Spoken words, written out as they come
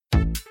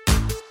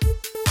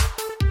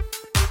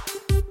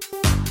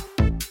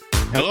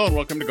Hello and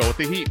welcome to Go With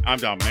The Heat. I'm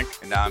Dominic.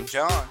 And I'm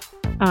John.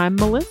 I'm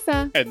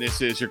Melissa. And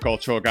this is your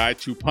cultural guide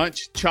to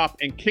punch, chop,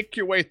 and kick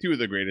your way through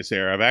the greatest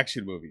era of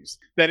action movies.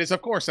 That is,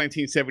 of course,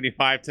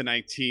 1975 to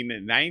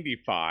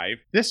 1995.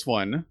 This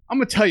one, I'm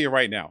going to tell you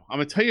right now. I'm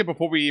going to tell you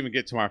before we even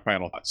get to our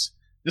final thoughts.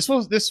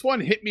 This one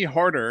hit me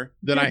harder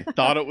than I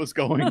thought it was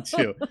going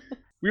to.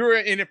 We were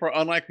in it for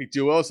Unlikely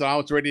Duos, and I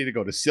was ready to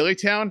go to Silly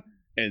Town.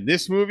 And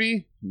this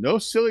movie, no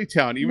Silly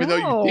Town, even though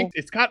you think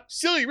it's got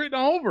silly written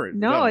all over it.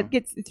 No,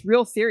 it's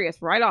real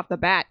serious right off the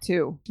bat,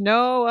 too.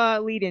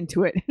 No lead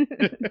into it.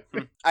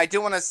 I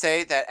do want to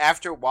say that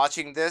after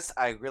watching this,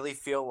 I really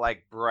feel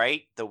like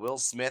Bright, the Will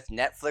Smith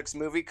Netflix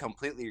movie,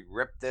 completely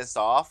ripped this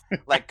off.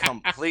 Like,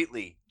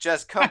 completely.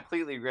 Just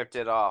completely ripped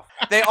it off.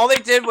 All they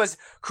did was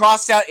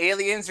cross out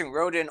aliens and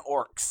wrote in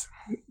orcs.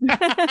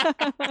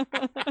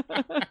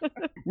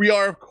 We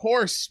are, of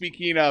course,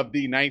 speaking of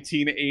the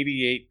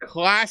 1988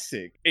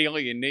 classic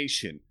Alien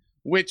Nation,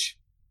 which,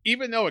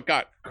 even though it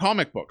got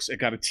comic books, it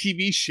got a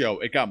TV show,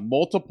 it got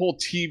multiple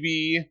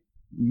TV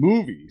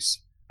movies,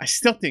 I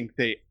still think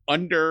they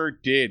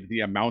underdid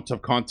the amount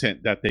of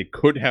content that they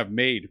could have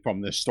made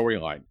from this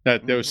storyline.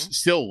 That there's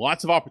still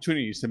lots of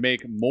opportunities to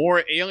make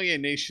more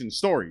Alien Nation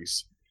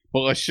stories.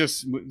 But let's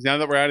just, now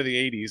that we're out of the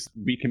 80s,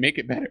 we can make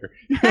it better.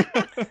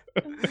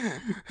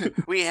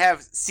 We have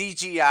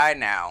CGI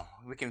now.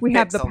 We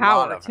have the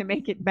power to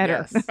make it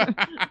better. Yes.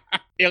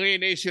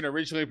 Alien Nation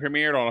originally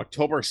premiered on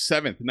October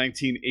 7th,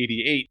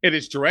 1988. It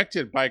is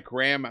directed by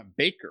Graham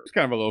Baker. He's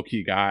kind of a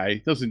low-key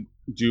guy. Doesn't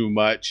do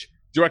much.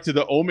 Directed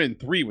The Omen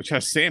 3, which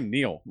has Sam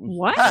Neill.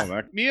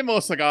 What? Me and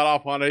Melissa got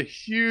off on a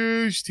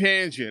huge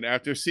tangent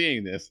after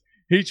seeing this.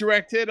 He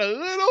directed a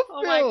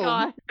little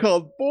film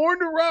called Born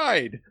to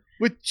Ride,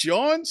 with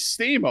John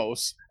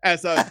Stamos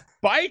as a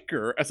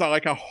biker, as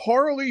a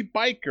Harley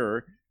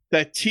biker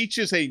that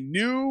teaches a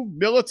new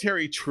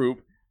military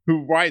troop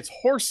who rides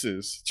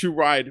horses to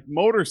ride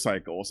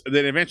motorcycles, and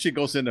then eventually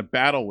goes into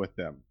battle with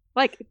them.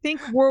 Like,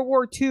 think World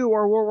War II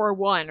or World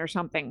War I or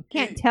something.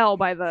 Can't tell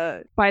by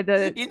the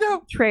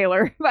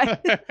trailer.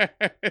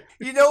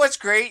 You know what's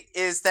great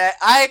is that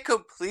I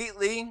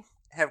completely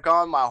have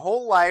gone my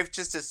whole life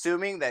just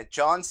assuming that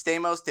John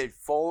Stamos did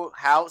Full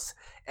House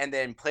and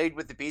then played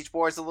with the Beach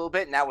Boys a little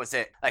bit, and that was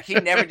it. Like, he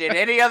never did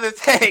any other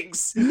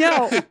things.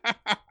 No.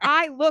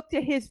 I looked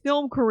at his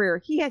film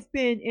career. He has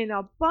been in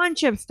a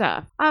bunch of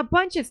stuff. I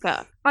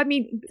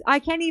mean, I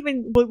can't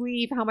even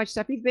believe how much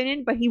stuff he's been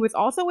in, but he was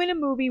also in a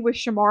movie with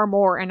Shamar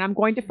Moore, and I'm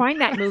going to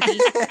find that movie,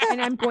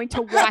 and I'm going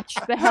to watch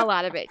the hell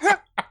out of it.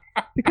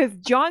 Because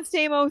John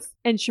Stamos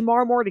and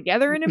Shamar Moore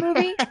together in a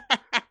movie,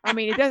 I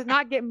mean, it does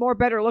not get more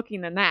better looking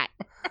than that.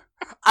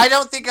 I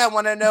don't think I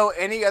want to know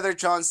any other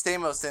John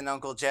Stamos than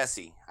Uncle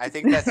Jesse. I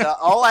think that's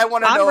all I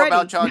want to know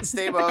about John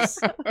Stamos.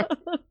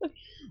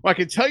 Well, I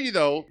can tell you,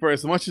 though, for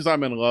as much as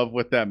I'm in love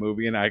with that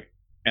movie and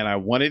I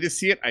wanted to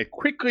see it, I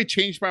quickly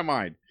changed my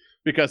mind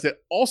because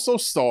it also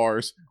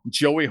stars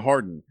Joey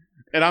Harden.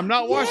 And I'm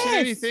not watching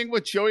anything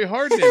with Joey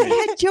Harden in it.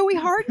 It had Joey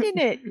Harden in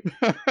it.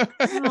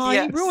 Oh,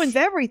 Yes. He ruins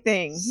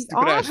everything. He's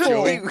Stupid ass awful.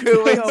 Joey. He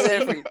ruins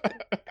everything.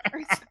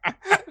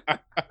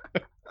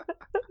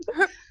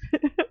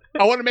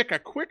 I want to make a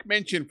quick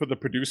mention for the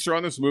producer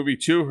on this movie,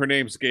 too. Her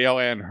name's Gail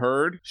Ann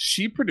Hurd.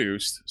 She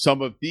produced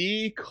some of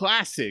the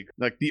classic,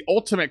 like the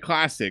ultimate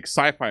classic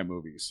sci-fi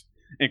movies,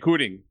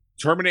 including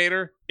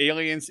Terminator,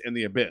 Aliens, and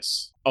The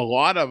Abyss. A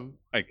lot of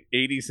like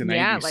 80s and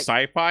 90s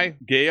sci-fi.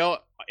 Gail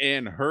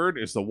Ann Hurd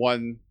is the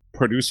one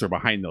producer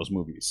behind those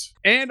movies.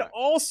 And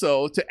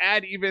also, to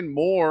add even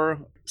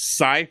more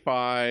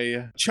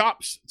sci-fi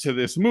chops to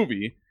this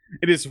movie,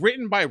 it is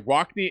written by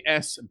Rockne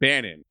S.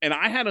 Bannon. And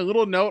I had a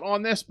little note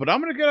on this, but I'm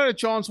going to get out of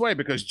John's way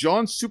because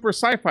John's super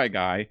sci-fi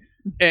guy.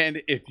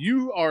 And if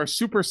you are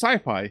super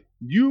sci-fi,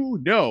 you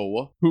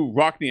know who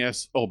Rockne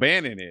S.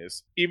 O'Bannon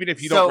is, even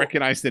if you don't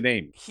recognize the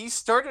name. He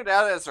started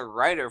out as a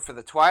writer for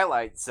The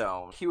Twilight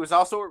Zone. He was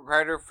also a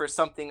writer for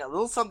a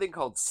little something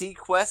called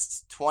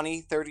SeaQuest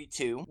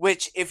 2032,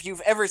 which, if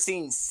you've ever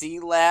seen Sea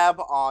Lab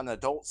on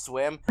Adult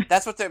Swim,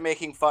 that's what they're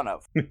making fun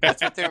of.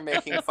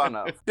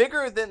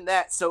 Bigger than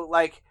that, so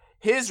like,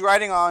 his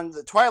writing on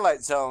The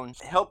Twilight Zone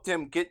helped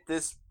him get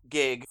this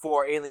gig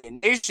for Alien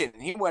Nation.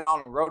 He went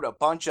on and wrote a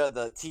bunch of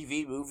the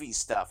TV movie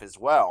stuff as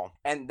well.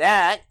 And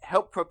that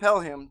helped propel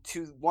him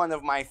to one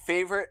of my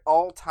favorite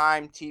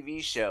all-time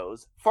TV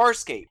shows,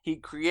 Farscape. He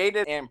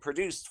created and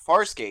produced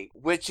Farscape,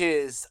 which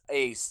is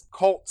a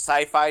cult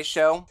sci-fi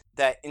show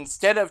that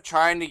instead of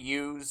trying to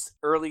use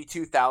early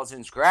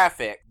 2000s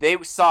graphic, they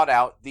sought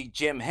out the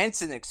Jim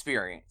Henson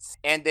experience.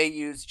 And they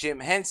used Jim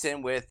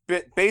Henson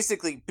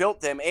basically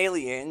built them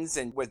aliens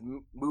and with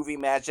movie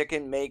magic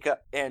and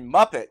makeup and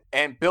Muppet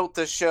and built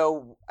the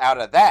show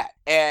out of that.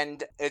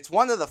 And it's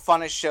one of the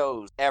funnest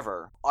shows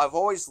ever. I've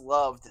always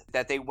loved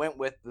that they went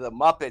with the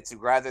Muppets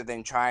rather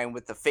than trying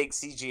with the fake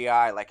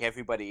CGI like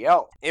everybody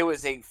else. It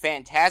was a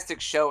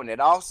fantastic show, and it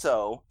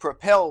also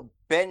propelled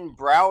Ben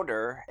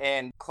Browder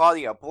and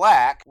Claudia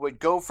Black would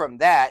go from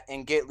that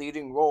and get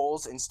leading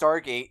roles in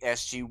Stargate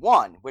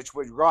SG-1, which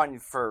would run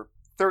for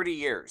 30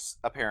 years,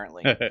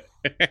 apparently.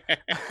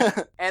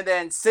 And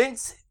then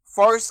since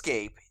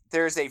Farscape,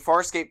 there's a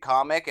Farscape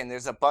comic, and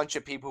there's a bunch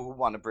of people who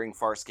want to bring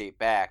Farscape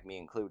back, me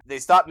included. They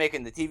stopped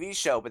making the TV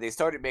show, but they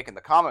started making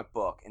the comic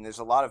book, and there's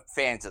a lot of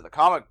fans of the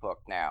comic book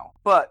now.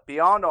 But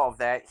beyond all of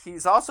that,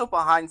 he's also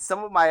behind some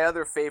of my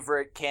other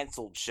favorite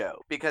canceled shows,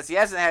 because he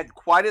hasn't had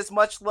quite as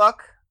much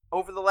luck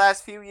over the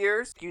last few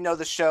years. You know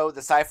the show,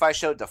 the sci-fi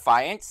show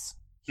Defiance?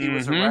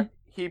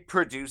 He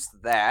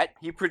produced that.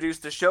 He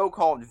produced a show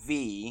called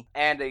V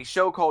and a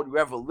show called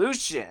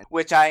Revolution,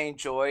 which I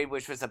enjoyed,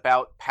 which was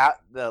about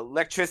the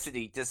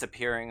electricity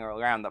disappearing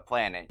around the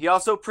planet. He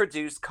also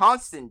produced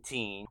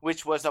Constantine,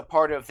 which was a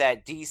part of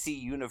that DC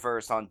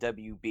universe on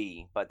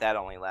WB, but that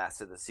only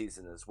lasted a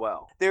season as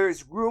well. There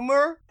is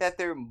rumor that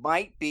there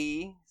might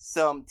be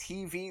some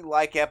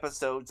TV-like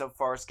episodes of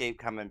Farscape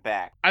coming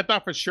back. I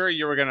thought for sure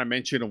you were going to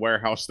mention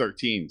Warehouse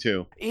 13,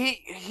 too.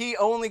 He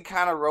only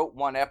kind of wrote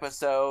one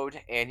episode,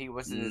 and he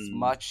wasn't as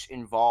much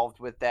involved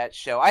with that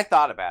show. I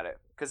thought about it,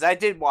 because I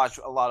did watch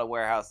a lot of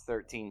Warehouse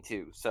 13,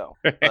 too. So,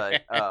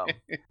 but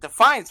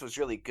Defiance was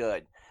really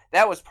good.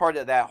 That was part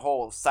of that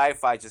whole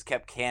sci-fi just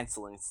kept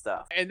canceling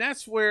stuff. And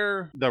that's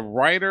where the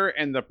writer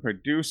and the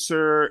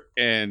producer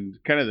and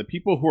kind of the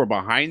people who are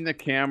behind the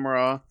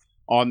camera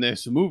on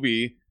this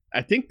movie,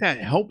 I think that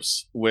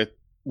helps with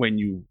when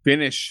you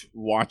finish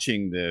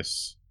watching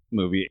this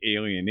movie,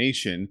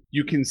 Alienation,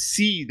 you can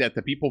see that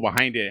the people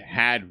behind it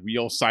had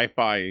real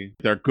sci-fi.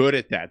 They're good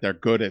at that. They're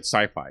good at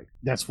sci-fi.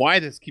 That's why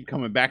this keep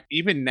coming back.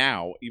 Even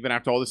now, even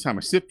after all this time, I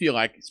still feel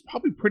like it's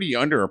probably pretty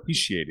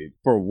underappreciated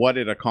for what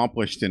it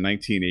accomplished in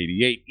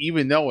 1988,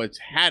 even though it's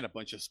had a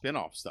bunch of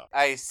spin-off stuff.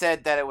 I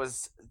said that it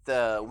was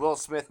the Will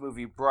Smith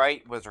movie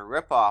Bright was a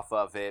ripoff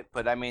of it,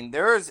 but I mean,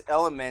 there's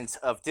elements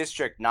of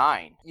District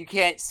 9. You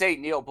can't say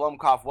Neil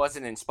Blomkamp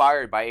wasn't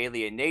inspired by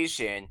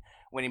Alienation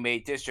when he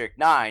made District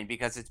 9,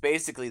 because it's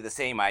basically the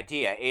same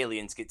idea.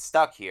 Aliens get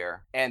stuck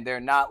here, and they're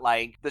not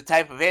like the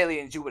type of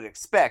aliens you would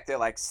expect. They're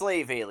like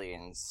slave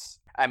aliens.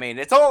 I mean,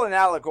 it's all an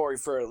allegory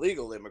for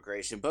illegal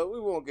immigration, but we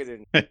won't get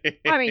in.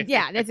 I mean,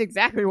 yeah, that's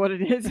exactly what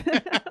it is.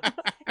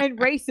 And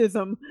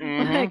racism.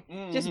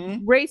 Just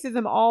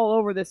racism all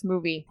over this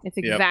movie. It's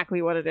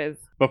exactly what it is.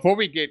 Before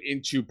we get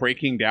into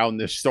breaking down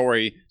this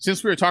story,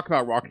 since we were talking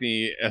about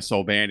Rockne S.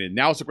 O'Bannon,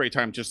 now's a great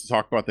time just to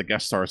talk about the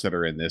guest stars that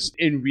are in this.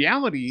 In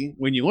reality,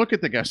 when you look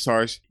at the guest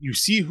stars, you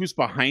see who's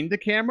behind the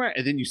camera,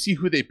 and then you see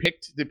who they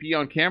picked to be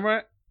on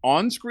camera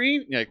on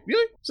screen. You're like,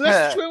 really? So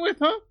that's what you went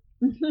with, huh?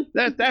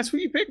 That's who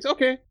you picked?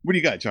 Okay. What do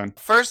you got, John?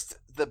 First,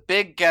 the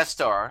big guest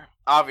star,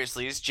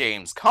 obviously, is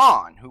James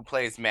Caan, who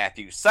plays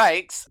Matthew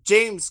Sykes.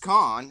 James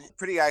Caan,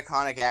 pretty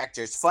iconic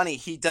actor. It's funny,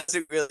 he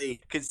doesn't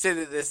really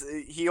consider this,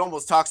 he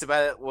almost talks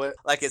about it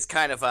like it's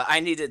kind of a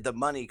I needed the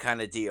money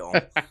kind of deal.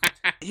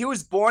 He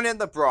was born in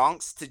the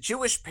Bronx to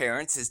Jewish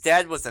parents. His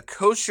dad was a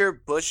kosher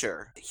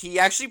butcher. He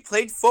actually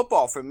played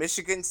football for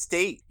Michigan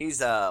State. He's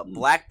a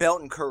black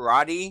belt in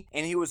karate,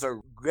 and he was a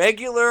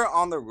regular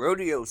on the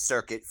rodeo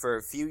circuit for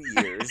a few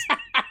years.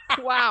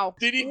 Wow.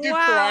 Did he do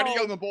karate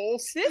on the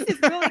Bulls? This has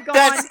really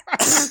gone...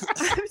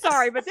 I'm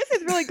sorry, but this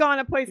has really gone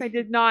a place I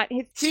did not...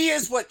 He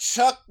is what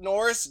Chuck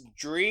Norris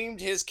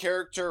dreamed his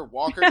character,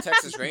 Walker,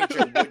 Texas Ranger,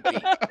 would be.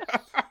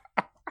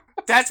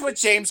 That's what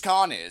James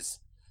Caan is.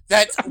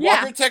 That's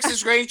Walker,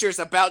 Texas Ranger is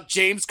about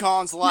James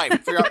Caan's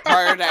life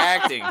prior to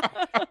acting.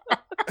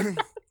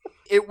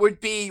 It would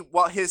be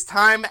his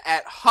time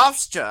at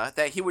Hofstra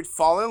that he would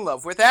fall in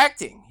love with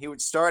acting. He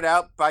would start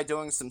out by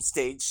doing some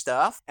stage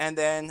stuff, and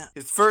then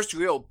his first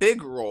real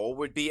big role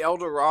would be El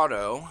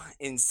Dorado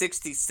in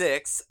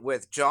 '66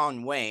 with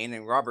John Wayne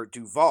and Robert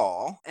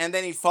Duvall. And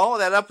then he'd follow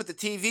that up with the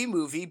TV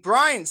movie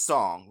Brian's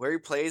Song, where he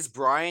plays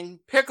Brian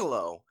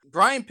Piccolo.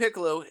 Brian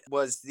Piccolo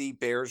was the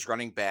Bears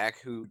running back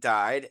who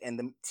died, and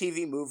the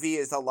TV movie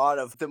is a lot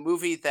of the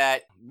movie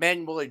that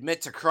men will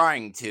admit to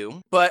crying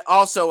to, but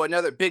also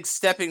another big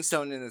stepping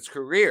stone in his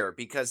career,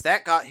 because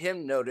that got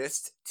him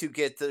noticed to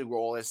get the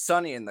role as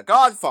Sonny in The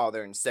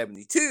Godfather in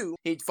 '72.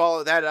 He'd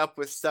follow that up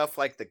with stuff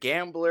like The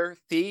Gambler,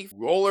 Thief,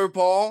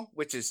 Rollerball,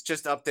 which is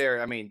just up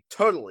there, I mean,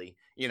 totally.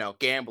 You know,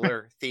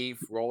 Gambler, Thief,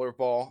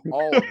 Rollerball,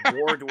 all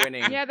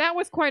award-winning. Yeah, that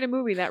was quite a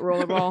movie, that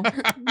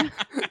Rollerball.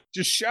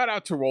 Just shout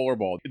out to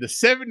Rollerball. The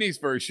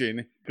 70s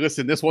version,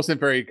 listen, this wasn't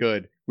very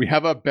good. We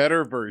have a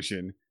better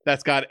version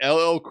that's got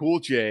LL Cool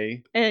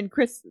J. And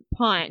Chris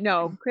Pine.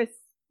 No, Chris...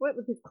 What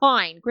was his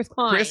Klein? Chris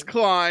Klein. Chris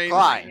Klein.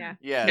 Yeah.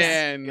 Yes.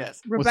 And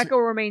Rebecca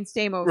Romaine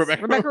Stamos.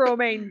 Rebecca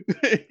Romaine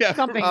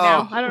something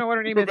now. I don't know what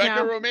her name is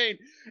now. Rebecca Romaine.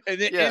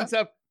 And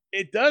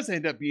it does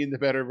end up being the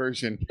better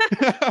version.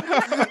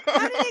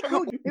 How did it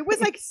go? It was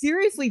like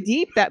seriously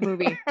deep, that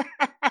movie.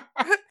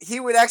 He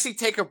would actually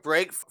take a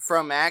break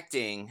from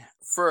acting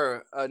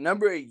for a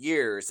number of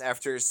years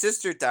after his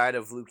sister died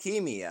of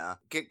leukemia,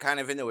 get kind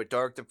of into a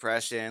dark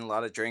depression, a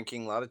lot of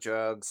drinking, a lot of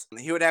drugs.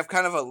 He would have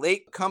kind of a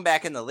late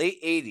comeback in the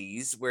late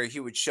 80s where he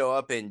would show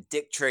up in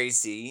Dick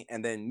Tracy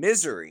and then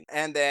Misery.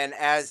 And then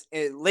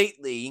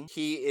lately,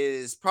 he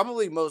is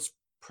probably most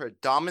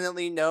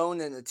predominantly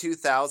known in the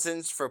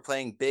 2000s for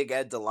playing Big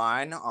Ed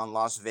DeLine on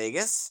Las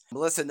Vegas.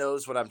 Melissa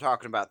knows what I'm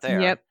talking about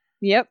there. Yep.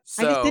 I just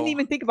So- didn't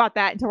even think about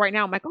that until right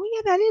now. I'm like, oh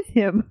yeah, that is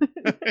him.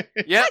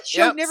 That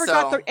show never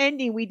got the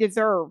ending we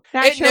deserved.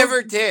 It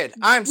never did.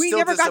 I'm we still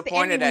never got the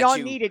disappointed ending we at all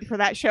you. needed for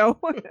that show.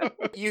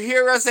 You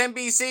hear us,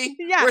 NBC?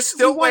 Yeah, We're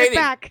still we want it waiting.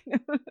 back.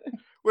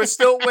 We're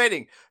still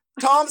waiting.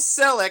 Tom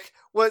Selleck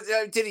was.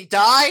 Did he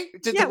die?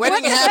 Did Yeah, the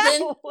wedding what the happen?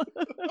 hell?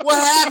 What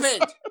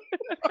happened?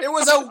 It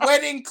was a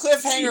wedding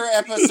cliffhanger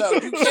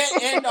episode. You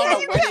can't end on a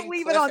You wedding can't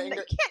leave it on. You cliffhanger.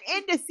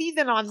 can't end a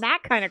season on that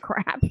kind of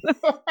crap.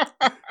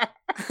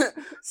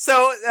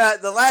 So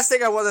the last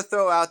thing I want to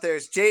throw out there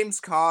is James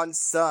Caan's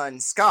son,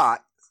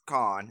 Scott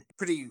Caan.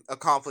 Pretty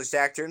accomplished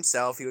actor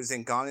himself. He was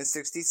in Gone in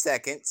 60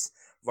 Seconds,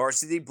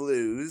 Varsity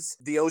Blues,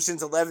 the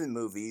Ocean's 11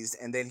 movies,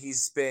 and then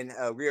he's been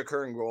a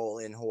reoccurring role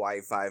in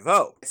Hawaii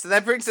Five-0. So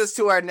that brings us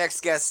to our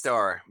next guest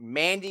star,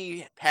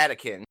 Mandy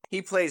Patinkin.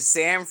 He plays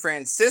San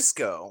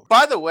Francisco.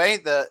 By the way,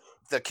 the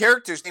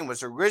character's name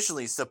was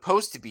originally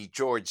supposed to be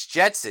George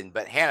Jetson,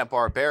 but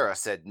Hanna-Barbera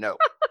said no.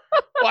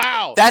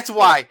 Wow. That's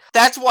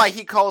why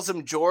he calls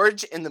him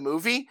George in the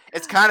movie.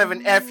 It's kind of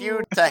an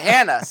FU to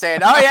Hannah,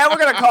 saying, oh yeah, we're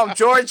going to call him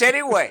George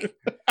anyway.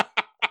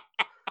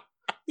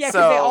 Yeah, because they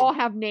So- all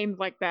have names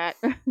like that.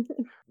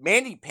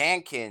 Mandy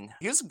Patinkin,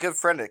 he was a good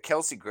friend of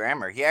Kelsey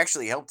Grammer. He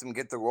actually helped him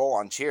get the role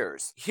on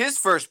Cheers. His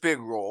first big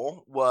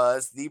role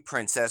was The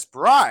Princess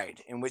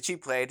Bride, in which he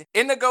played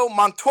Inigo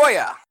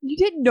Montoya. You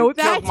didn't know You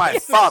that? killed my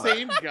That's the father.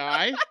 same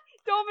guy.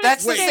 Dominic's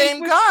That's the face same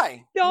was-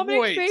 guy.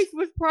 Dominic's Wait. face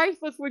was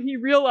priceless when he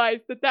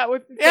realized that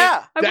was the same.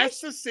 Yeah,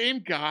 That's the same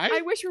guy.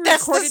 I wish we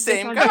That's the recorded this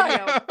same on guy.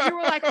 video. You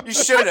were like, you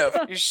should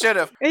have. You should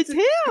have. it's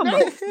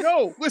him.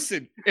 No.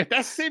 Listen, if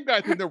that's the same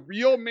guy, then the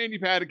real Mandy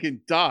Patinkin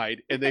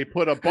died, and they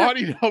put a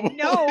body double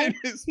No, in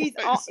his He's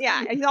place.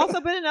 he's also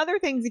been in other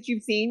things that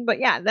you've seen, but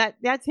yeah,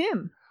 that's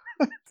him.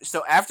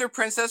 So after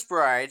Princess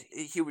Bride,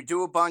 he would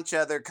do a bunch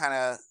of other kind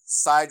of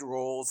side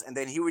roles, and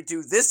then he would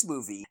do this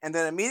movie. And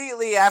then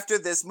immediately after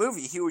this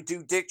movie, he would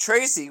do Dick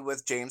Tracy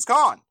with James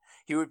Caan.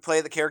 He would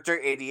play the character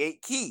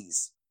 88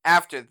 Keys.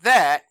 After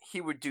that,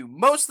 he would do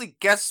mostly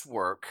guest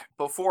work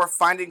before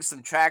finding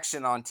some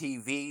traction on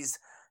TV's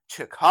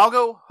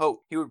Chicago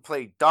Hope. He would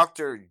play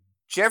Dr.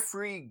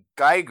 Jeffrey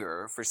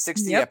Geiger for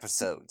 60 Yep.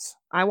 episodes.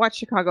 I watched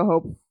Chicago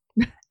Hope.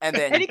 And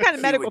then Any kind of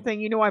he medical would-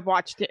 thing, you know I've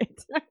watched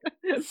it.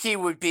 He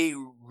would be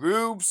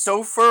Rube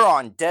Sofer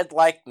on Dead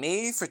Like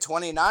Me for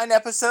 29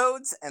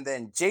 episodes, and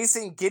then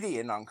Jason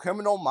Gideon on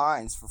Criminal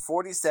Minds for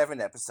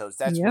 47 episodes.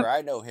 That's Yep. where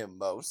I know him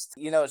most.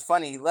 You know, it's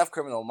funny, he left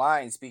Criminal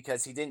Minds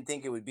because he didn't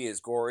think it would be as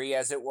gory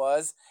as it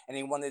was, and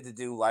he wanted to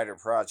do lighter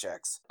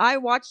projects. I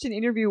watched an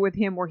interview with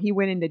him where he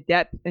went into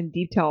depth and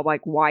detail of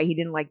like why he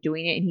didn't like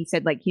doing it, and he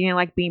said like he didn't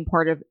like being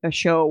part of a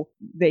show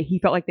that he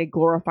felt like they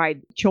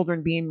glorified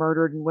children being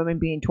murdered and women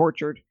being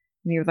tortured,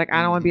 and he was like,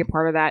 I don't want to be a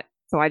part of that.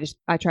 So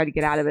I tried to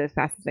get out of it as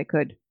fast as I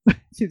could. As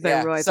soon as I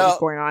Yeah, realized so- what was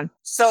going on.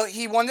 So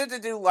he wanted to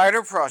do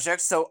lighter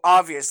projects, so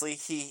obviously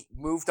he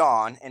moved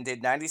on and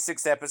did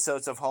 96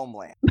 episodes of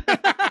Homeland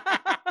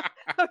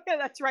Okay,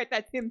 that's right.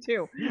 That's him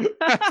too.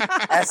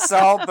 as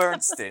Saul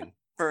Bernstein.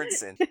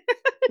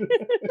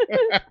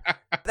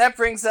 That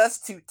brings us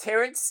to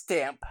Terrence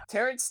Stamp.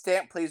 Terrence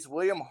Stamp plays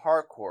William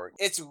Harcourt.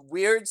 It's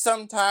weird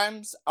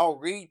sometimes. I'll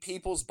read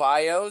people's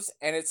bios,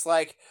 and it's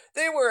like,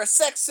 they were a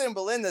sex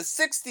symbol in the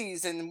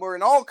 60s and were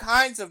in all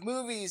kinds of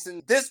movies,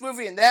 and this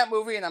movie and that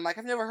movie, and I'm like,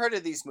 I've never heard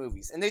of these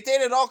movies. And they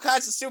dated all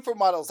kinds of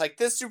supermodels, like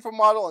this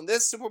supermodel and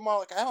this supermodel.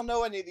 Like, I don't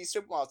know any of these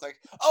supermodels. Like,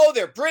 oh,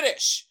 they're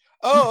British.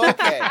 Oh,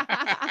 okay.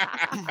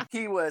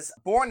 He was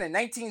born in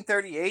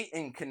 1938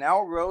 in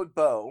Canal Road,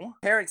 Bow.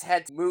 Parents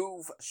had to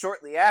move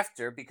shortly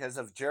after because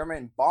of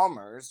German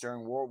bombers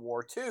during World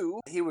War II.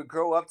 He would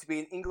grow up to be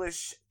an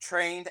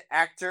English-trained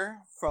actor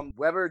from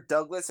Webber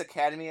Douglas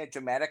Academy of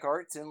Dramatic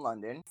Arts in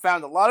London.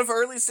 Found a lot of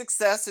early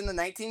success in the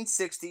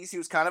 1960s. He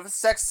was kind of a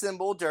sex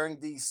symbol during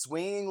the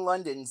swinging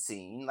London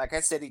scene. Like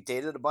I said, he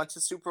dated a bunch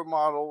of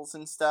supermodels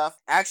and stuff.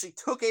 Actually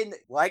took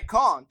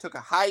a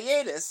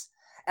hiatus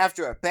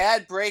after a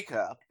bad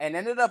breakup and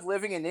ended up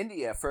living in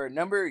India for a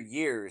number of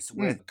years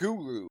with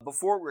Guru.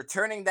 Before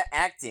returning to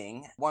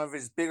acting, one of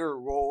his bigger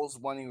roles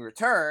when he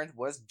returned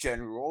was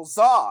General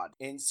Zod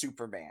in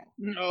Superman.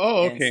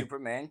 Oh, And okay.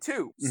 Superman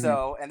 2. Mhm.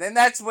 So, and then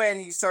that's when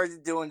he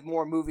started doing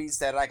more movies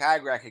that like I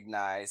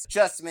recognize.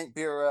 Adjustment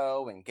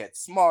Bureau and Get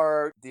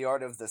Smart, The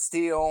Art of the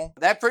Steal.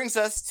 That brings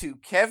us to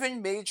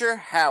Kevin Major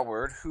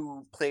Howard,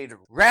 who played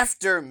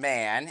Rafter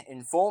Man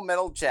in Full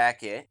Metal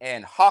Jacket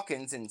and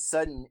Hawkins in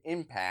Sudden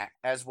Impact,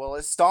 as well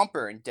as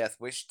Stomper in Death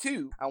Wish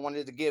 2. I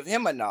wanted to give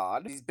him a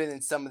nod. He's been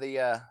in some of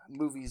the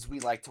movies we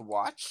like to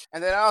watch.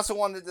 And then I also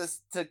wanted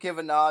to give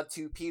a nod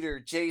to Peter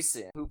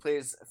Jason, who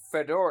plays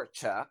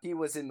Fedorchuk. He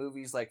was in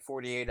movies like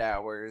 48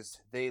 Hours,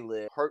 They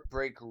Live,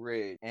 Heartbreak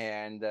Ridge,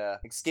 and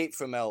Escape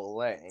from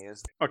L.A.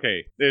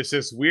 Okay, there's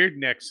this weird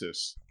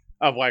nexus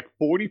of like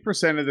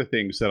 40% of the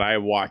things that I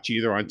watch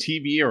either on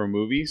TV or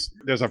movies,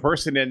 there's a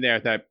person in there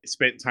that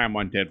spent time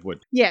on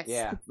Deadwood. Yes.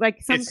 Yeah.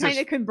 Like some It's kind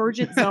this- of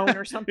convergent zone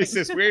or something. It's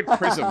this weird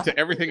prism to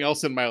everything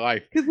else in my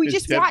life. Because we is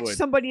just Deadwood. watched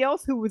somebody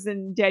else who was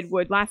in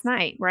Deadwood last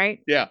night, right?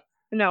 Yeah.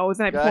 No, it was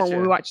the night before when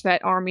Gotcha. we watched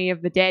that Army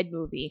of the Dead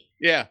movie.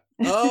 Yeah.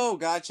 Oh,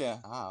 gotcha.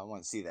 I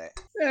want to see that.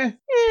 Eh.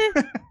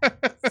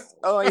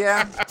 Oh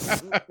yeah,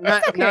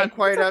 not Okay, not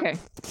quite it's up, okay.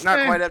 not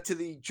Eh. quite up to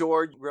the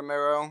George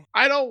Romero.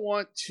 I don't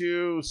want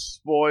to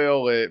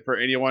spoil it for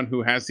anyone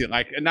who has the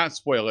not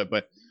spoil it,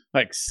 but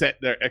like set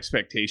their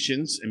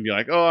expectations and be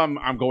like, oh,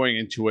 I'm going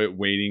into it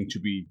waiting to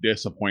be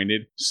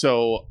disappointed.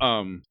 So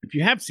if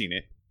you have seen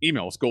it,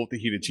 email us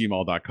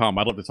goldtheheat@gmail.com.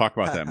 I'd love to talk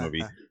about that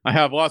movie. I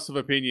have lots of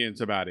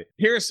opinions about it.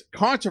 Here's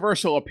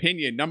controversial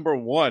opinion number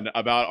 1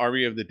 about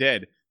Army of the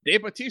Dead.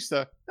 Dave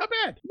Bautista, not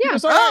bad. He Yeah.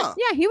 was all right. Oh,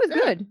 Yeah, he was Yeah.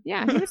 good.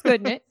 Yeah, he was good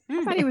in it.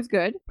 I thought he was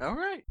good. all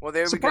right. Well,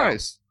 there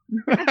Surprise.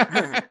 we go.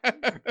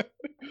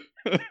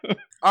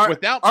 Ar-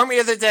 Without Army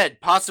of the Dead,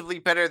 possibly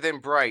better than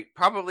Bright.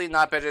 Probably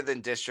not better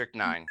than District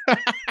 9.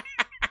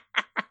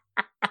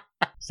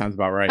 sounds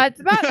about right. That's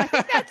about. I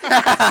think that's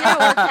yeah,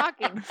 we're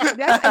talking.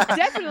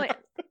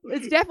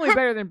 It's definitely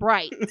better than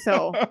Bright.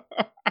 So,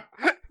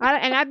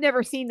 and I've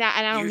never seen that,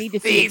 and I don't You need to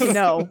see it to thief.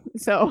 know.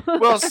 So,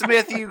 Will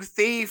Smith, you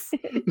thief.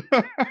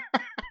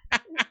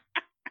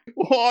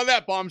 Well, on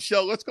that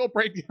bombshell, let's go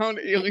break down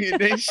Alien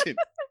Nation.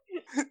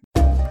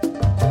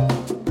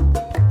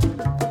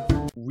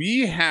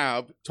 We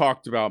have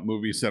talked about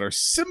movies that are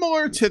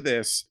similar to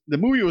this. The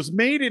movie was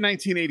made in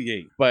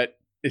 1988, but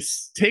it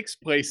takes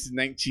place in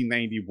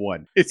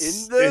 1991.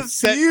 It's In the it's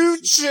set-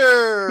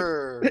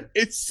 future.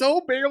 It's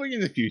so barely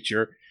in the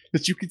future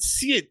that you can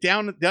see it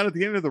down at the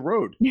end of the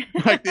road.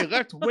 Like they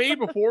left way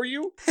before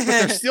you, but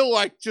they're still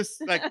like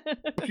just like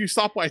a few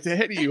stoplights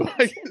ahead of you.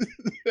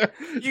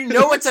 You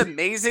know what's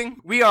amazing?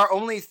 We are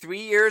only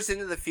 3 years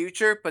into the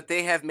future, but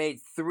they have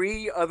made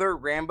 3 other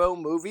Rambo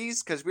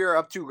movies because we are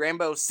up to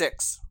Rambo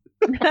 6.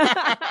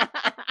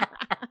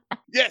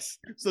 Yes.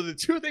 So the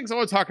 2 things I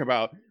want to talk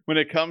about when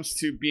it comes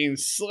to being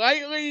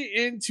slightly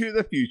into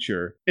the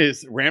future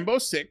is Rambo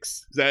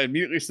 6. That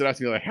immediately stood out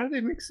to me like, how do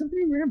they make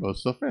something Rambo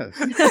so fast?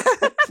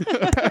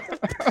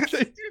 How do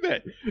they do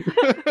that?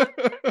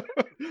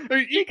 I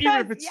mean, even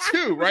if it's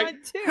 2, right?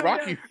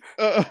 Rocky,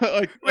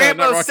 like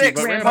Rambo not Rocky,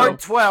 6, but Rambo. Part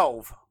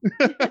 12.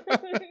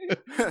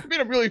 Made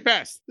it really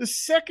fast. The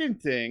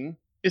second thing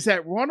is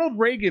that Ronald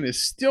Reagan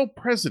is still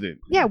president.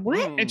 Yeah. What?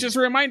 And just a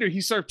reminder,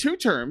 he served 2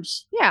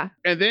 terms. Yeah.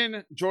 And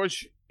then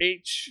George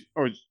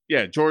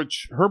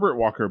Herbert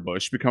Walker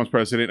Bush becomes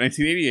president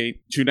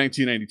 1988 to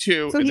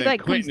 1992. So and he, then like,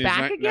 comes Clinton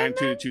back is again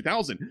 19 to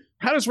 2000.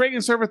 How does Reagan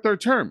serve a 3rd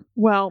term?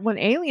 Well, when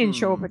aliens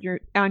show up Hmm.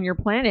 on your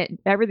planet,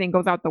 everything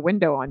goes out the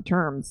window on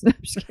terms.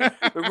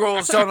 The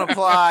rules don't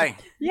apply.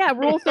 Yeah,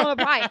 rules don't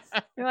apply.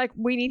 They're like,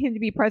 we need him to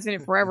be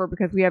president forever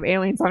because we have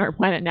aliens on our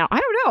planet now. I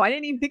don't know. I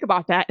didn't even think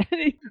about that.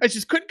 I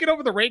just couldn't get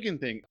over the Reagan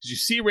thing. Because you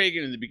see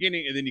Reagan in the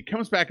beginning, and then he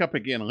comes back up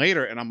again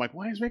later, and I'm like,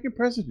 why is Reagan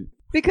president?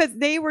 Because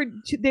they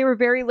were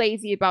very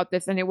lazy about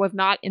this, and it was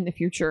not in the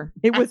future.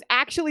 It was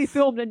actually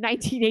filmed in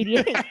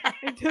 1988.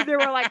 And so they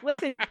were like,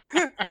 listen,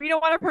 we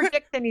don't want to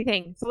predict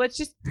anything, so let's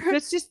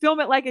just film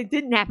it like it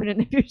didn't happen in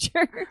the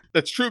future.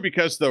 That's true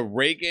because the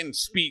Reagan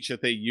speech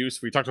that they used,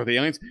 we talked about the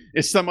aliens,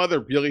 is some other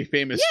really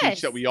famous Yes.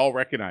 speech that we all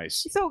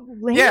recognize. So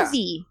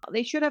lazy.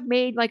 They should have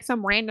made like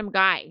some random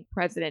guy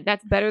president.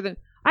 That's better than.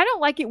 I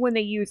don't like it when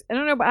they use. I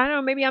don't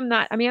know. Maybe I'm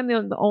not. I mean,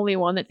 I'm the only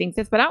one that thinks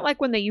this, but I don't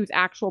like when they use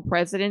actual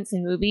presidents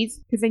in movies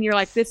because then you're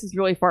like, this is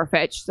really far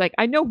fetched. Like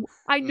I know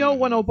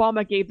when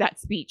Obama gave that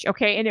speech,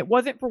 okay, and it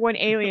wasn't for when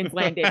aliens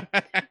landed.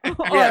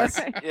 Yes.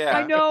 Or, Yeah.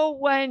 I know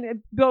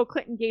when Bill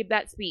Clinton gave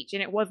that speech,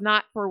 and it was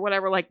not for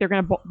whatever. Like they're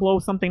gonna blow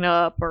something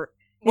up, or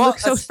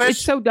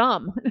it's so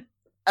dumb.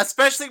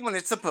 Especially when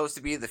it's supposed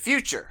to be the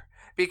future.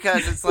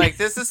 Because it's like,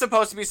 this is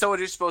supposed to be someone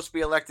who's supposed to be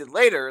elected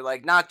later,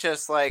 like not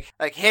just like,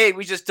 hey,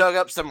 we just dug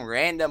up some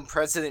random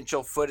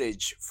presidential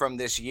footage from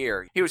this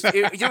year. He was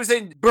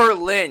in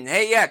Berlin.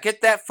 Hey, yeah,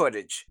 get that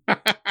footage.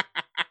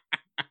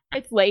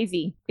 It's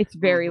lazy. It's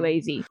very Mhm.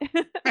 lazy.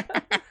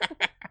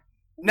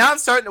 Now I'm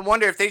starting to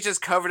wonder if they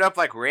just covered up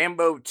like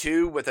Rambo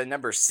 2 with a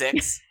number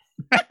 6.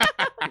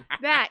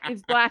 That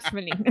is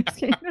blasphemy.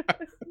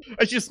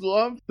 I just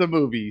love the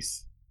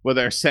movies where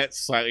they're set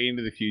slightly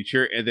into the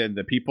future, and then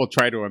the people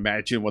try to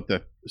imagine what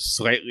the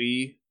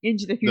slightly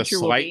Into the future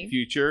will slight be.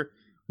 future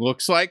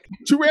looks like.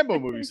 2 Rambo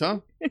movies, huh?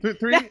 Three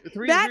That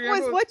three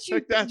was Rambos? what you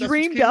Like that's what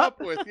dreamed came up?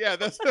 with. Yeah,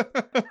 that's Yeah,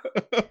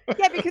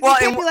 because Well, it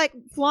can't and be like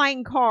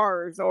flying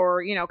cars,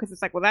 or because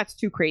it's like, well, that's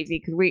too crazy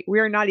because we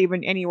are not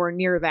even anywhere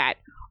near that,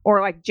 or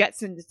like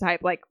Jetsons type,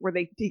 like where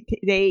they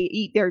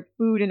eat their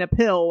food in a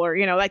pill, or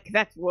like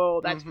that's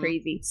Mhm.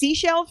 crazy.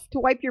 Seashells to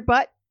wipe your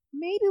butt.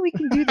 Maybe we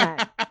can do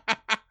that.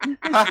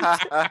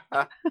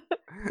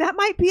 That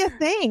might be a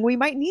thing. We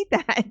might need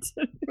that.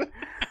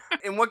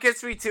 And what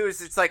gets me too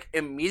is it's like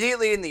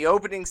immediately in the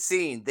opening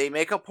scene, they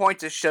make a point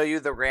to show you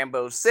the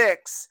Rambo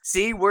 6.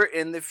 See, we're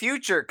in the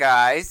future,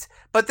 guys.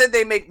 But then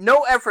they make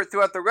no effort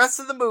throughout the rest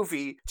of the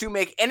movie to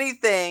make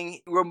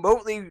anything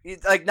remotely,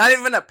 like not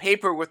even a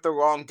paper with the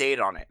wrong date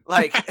on it.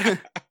 Like,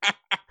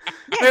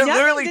 they're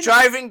literally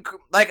driving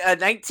like a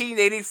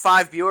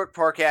 1985 Buick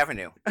Park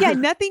Avenue. Yeah,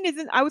 nothing is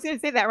in, I was going to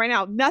say that right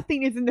now.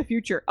 Nothing is in the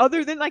future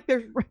other than like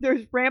there's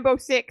Rambo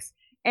 6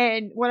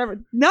 and whatever.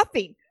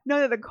 Nothing.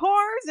 None of the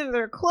cars, none of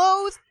their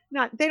clothes.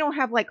 They don't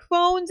have like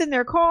phones in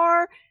their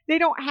car. They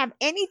don't have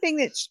anything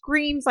that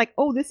screams like,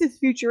 oh, this is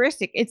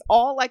futuristic. It's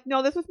all like,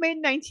 no, this was made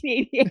in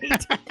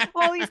 1988.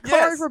 All these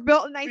cars were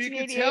built in 1988.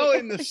 You can tell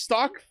in the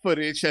stock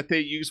footage that they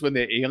use when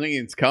the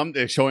aliens come.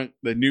 They're showing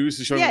the news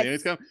is showing when the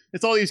aliens come.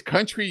 It's all these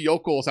country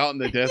yokels out in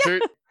the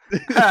desert.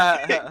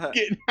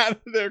 Getting out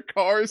of their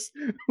cars,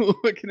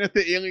 looking at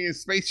the alien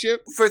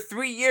spaceship. For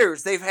 3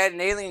 years, they've had an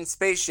alien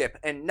spaceship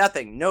and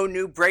nothing. No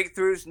new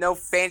breakthroughs, no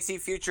fancy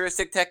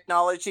futuristic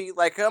technology.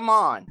 Like, come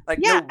on. Like,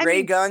 no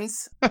ray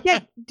guns. Yeah,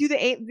 do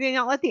they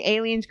not let the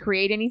aliens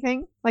create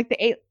anything? Like,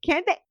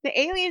 can't the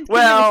aliens get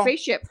in a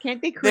spaceship?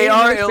 Can't they create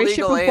a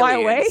spaceship and fly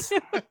away?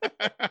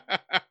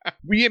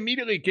 We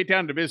immediately get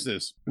down to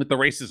business with the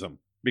racism.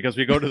 Because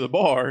we go to the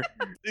bar,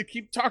 they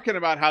keep talking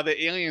about how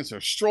the aliens are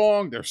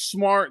strong, they're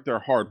smart, they're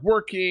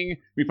hardworking.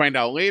 We find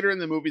out later in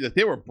the movie that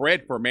they were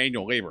bred for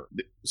manual labor.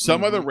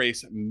 Some other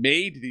race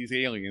made these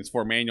aliens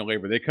for manual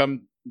labor. They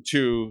come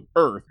to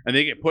Earth and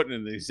they get put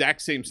in the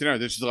exact same scenario.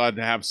 They're just allowed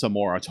to have some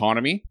more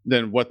autonomy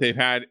than what they've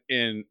had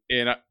in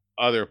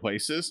other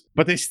places,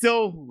 but they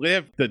still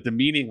live the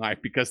demeaning life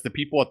because the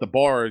people at the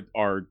bar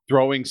are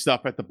throwing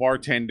stuff at the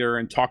bartender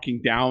and talking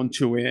down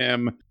to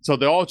him. So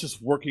they're all just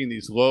working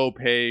these low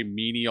pay,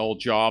 menial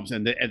jobs.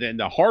 And then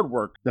the hard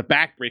work, the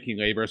backbreaking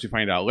labor, as we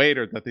find out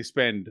later, that they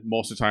spend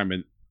most of the time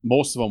in.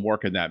 Most of them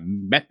work in that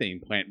methane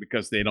plant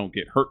because they don't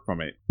get hurt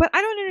from it. But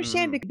I don't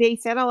understand because they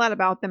said a lot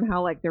about them,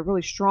 how like they're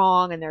really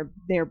strong and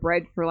they're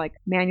bred for like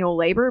manual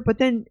labor. But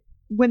then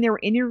when they were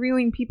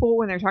interviewing people,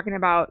 when they're talking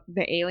about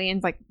the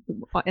aliens, like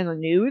in the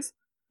news,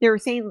 they were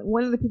saying,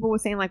 one of the people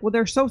was saying like, well,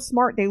 they're so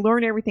smart. They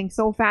learn everything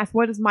so fast.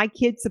 What is my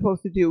kid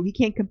supposed to do? He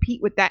can't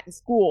compete with that in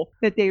school,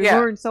 that they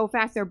learn so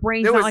fast. Their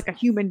brain's not like a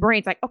human brain.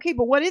 It's like, okay,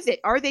 but what is it?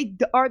 Are they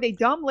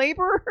dumb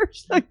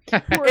laborers like,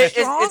 who are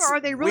strong, or are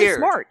they really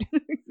smart?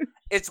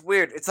 It's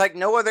weird. It's like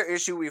no other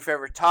issue we've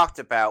ever talked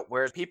about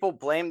where people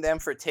blame them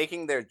for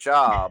taking their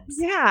jobs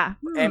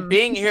and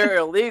being here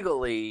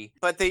illegally,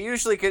 but they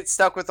usually get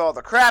stuck with all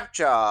the crap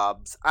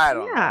jobs. I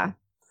don't know.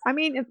 I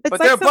mean, it's but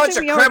like they're a bunch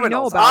of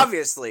criminals,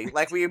 obviously.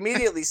 Like, we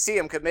immediately see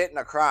them committing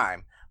a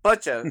crime.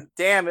 Bunch of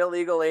damn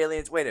illegal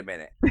aliens. Wait a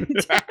minute.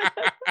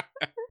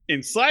 In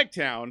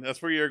Slagtown,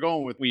 that's where you're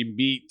going with. We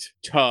meet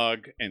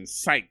Tug and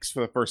Sykes for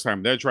the first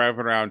time. They're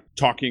driving around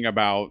talking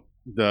about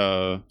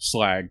the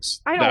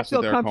slags. I don't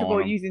feel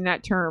comfortable using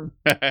that term.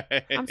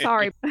 I'm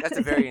sorry. That's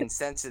a very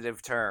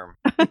insensitive term.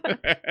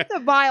 It's a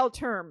vile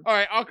term. All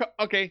right.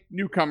 Okay.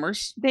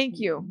 Newcomers. Thank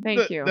you.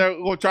 Thank you.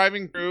 They're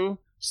driving through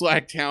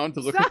Slagtown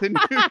to look at the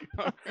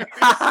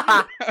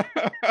newcomers.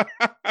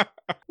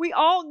 We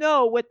all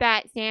know what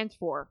that stands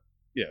for.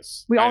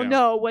 Yes. We all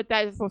know what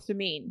that is supposed to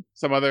mean.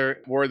 Some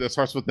other word that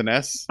starts with an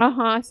S.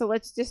 So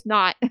let's just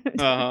not.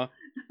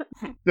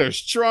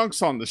 There's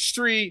drunks on the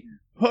street.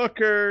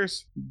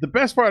 Hookers. The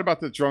best part about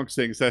the drunks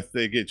thing is that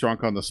they get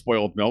drunk on the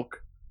spoiled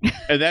milk,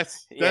 and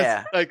that's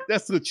legit. Like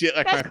that's my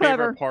clever.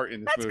 favorite part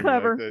in this movie.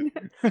 Clever.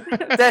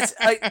 That's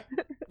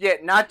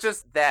not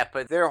just that,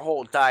 but their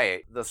whole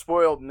diet: the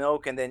spoiled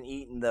milk and then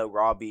eating the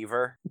raw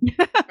beaver.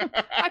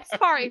 I'm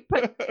sorry,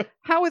 but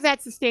how is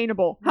that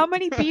sustainable? How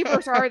many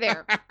beavers are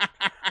there?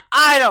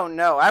 I don't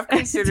know. I've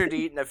considered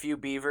eating a few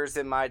beavers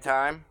in my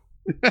time.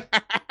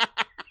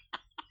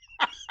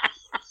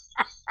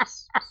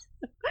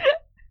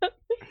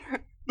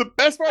 The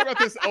best part about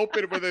this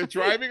open when they're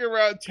driving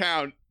around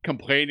town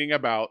complaining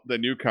about the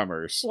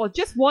newcomers. Well,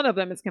 just one of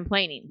them is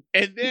complaining.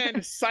 And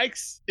then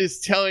Sykes is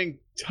telling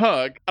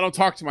Tug, I don't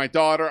talk to my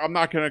daughter. I'm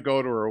not going to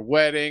go to her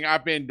wedding.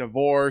 I've been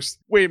divorced.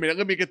 Wait a minute.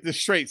 Let me get this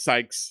straight,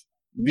 Sykes.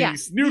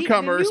 These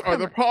newcomers are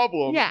the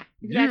problem. Yeah,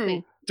 exactly.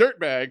 You,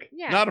 dirtbag,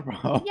 not a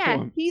problem.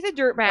 Yeah, he's a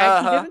dirtbag.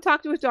 He doesn't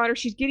talk to his daughter.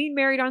 She's getting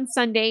married on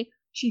Sunday.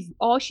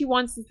 All she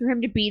wants is for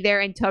him to be there.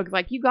 And Tug's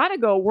like, you got to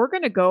go. We're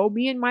going to go.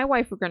 Me and my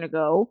wife are going to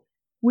go.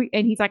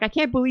 And he's like, I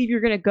can't believe you're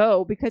going to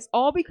go because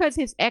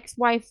his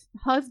ex-wife's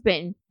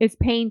husband is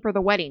paying for the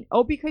wedding.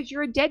 Oh, because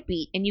you're a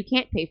deadbeat and you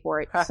can't pay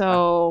for it.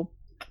 So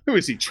who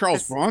is he?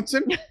 Charles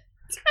Bronson?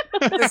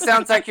 This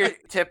sounds like your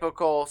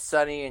typical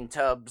Sonny and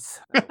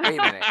Tubbs. Wait a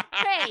minute.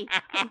 Hey,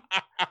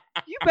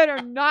 you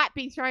better not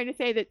be trying to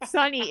say that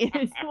Sonny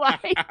is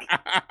like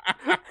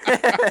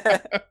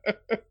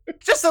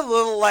just a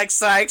little like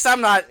Sykes.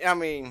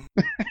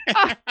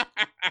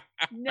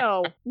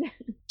 No.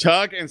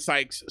 Tug and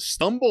Sykes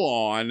stumble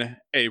on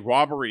a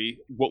robbery,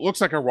 what looks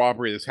like a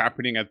robbery that's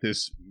happening at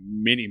this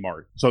mini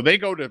mart. So they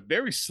go to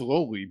very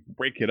slowly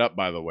break it up,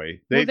 by the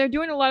way. They're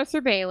doing a lot of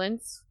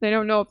surveillance. They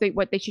don't know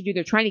what they should do.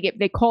 They're trying to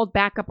they called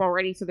backup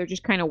already, so they're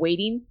just kind of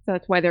waiting. So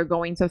that's why they're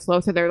going so slow.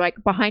 So they're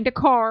like behind a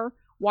car,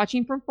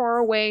 watching from far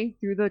away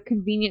through the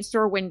convenience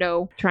store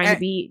window, trying to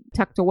be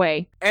tucked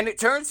away. And it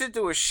turns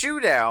into a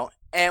shootout.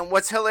 And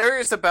what's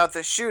hilarious about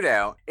the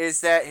shootout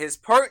is that his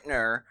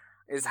partner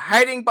is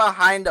hiding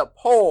behind a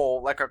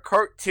pole like a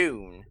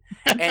cartoon,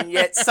 and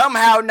yet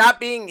somehow not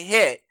being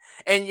hit.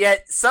 And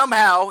yet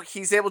somehow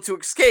he's able to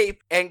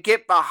escape and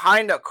get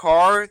behind a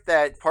car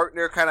that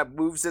partner kind of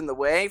moves in the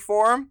way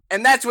for him.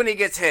 And that's when he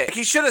gets hit.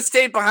 He should have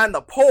stayed behind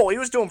the pole. He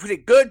was doing pretty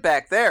good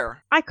back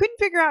there. I couldn't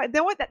figure out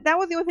that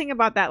was the only thing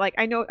about that. Like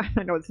I know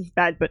this is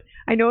bad, but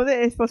I know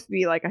that it's supposed to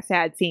be like a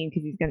sad scene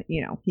because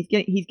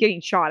he's getting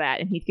shot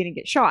at and he's gonna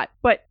get shot.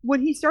 But when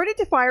he started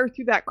to fire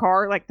through that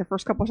car, like the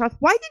first couple of shots,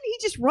 why didn't he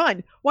just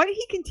run? Why did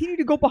he continue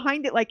to go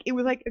behind it like it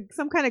was like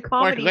some kind of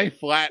comedy? Like lay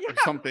flat or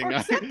something.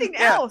 Or something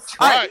Yeah. else.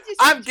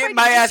 I'm getting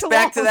my ass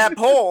back to that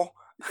pole.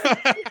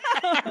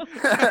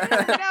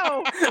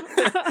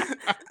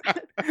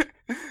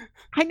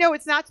 I know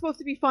it's not supposed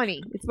to be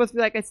funny. It's supposed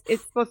to be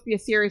it's supposed to be a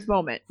serious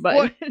moment, but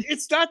well,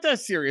 it's not that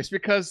serious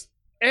because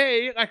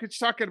A, like it's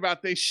talking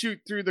about, they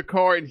shoot through the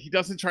car and he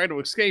doesn't try to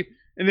escape.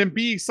 And then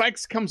B,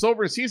 Sykes comes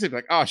over and sees it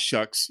like, oh,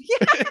 shucks.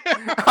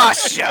 Oh,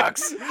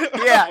 shucks.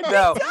 Yeah,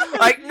 no.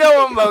 Like,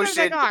 no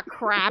emotion. Like, oh,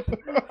 crap.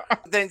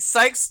 Then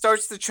Sykes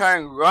starts to try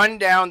and run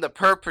down the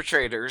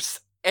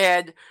perpetrators.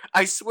 And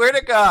I swear to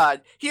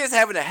God, he is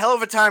having a hell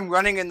of a time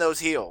running in those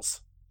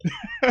heels.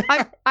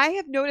 I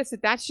have noticed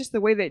that that's just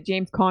the way that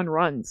James Caan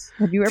runs.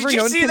 Have you ever Did you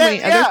noticed see him that?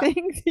 doing other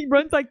things? He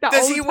runs like that.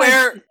 Does all he the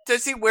time.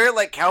 Does he wear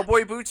like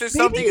cowboy boots or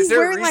something? Maybe Is there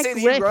a wearing, reason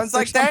like, he runs lifts or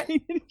like that?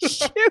 something in his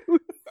shoes.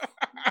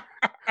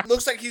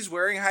 Looks like he's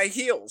wearing high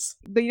heels.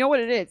 But you know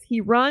what it is?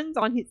 He runs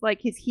on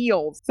his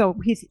heels. So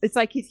it's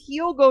like his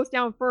heel goes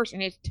down first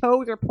and his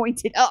toes are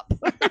pointed up.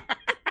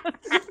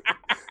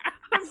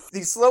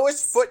 The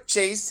slowest foot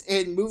chase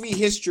in movie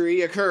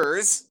history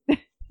occurs.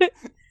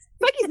 It's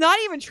like he's not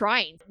even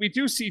trying. We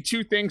do see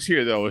two things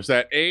here, though, is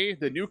that A,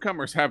 the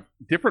newcomers have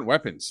different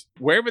weapons.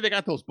 Wherever they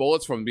got those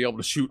bullets from to be able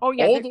to shoot all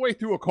the way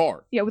through a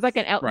car. Yeah, it was like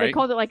they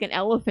called it like an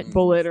elephant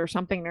bullet or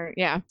something.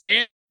 Yeah.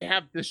 And they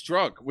have this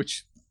drug,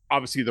 which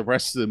obviously the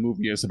rest of the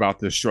movie is about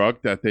this drug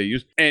that they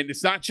use. And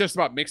it's not just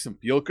about makes them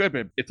feel good,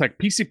 but it's like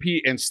PCP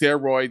and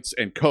steroids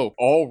and coke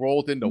all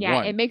rolled into one.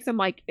 Yeah, it makes them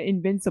like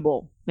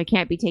invincible. They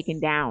can't be taken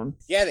down.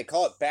 Yeah, they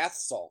call it bath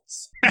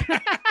salts.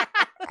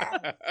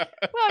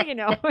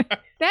 Well,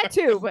 that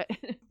too, but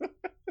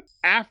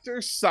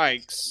after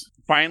Sykes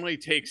finally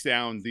takes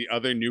down the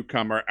other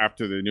newcomer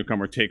after the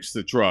newcomer takes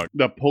the drug,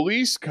 the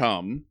police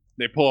come.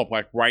 They pull up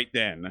like right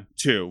then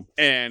too,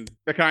 and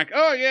they're kind of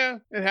like, "Oh yeah,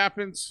 it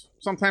happens.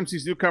 Sometimes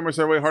these newcomers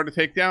are really hard to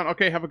take down.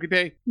 Okay, have a good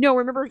day." No,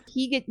 remember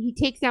he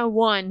takes down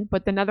one,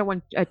 but another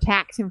one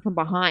attacks him from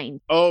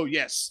behind. Oh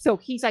yes. So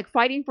he's like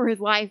fighting for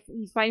his life.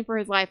 He's fighting for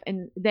his life,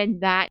 and then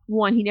that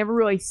one he never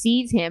really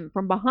sees him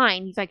from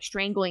behind. He's like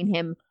strangling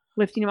him,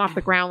 lifting him off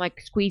the ground, like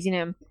squeezing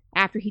him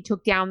after he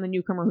took down the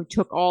newcomer who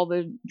took all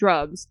the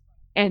drugs.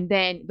 And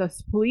then the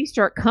police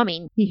start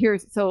coming.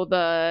 So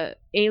the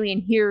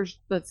alien hears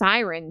the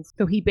sirens.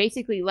 So he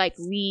basically like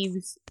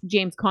leaves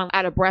James Caan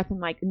out of breath and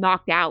like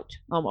knocked out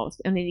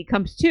almost. And then he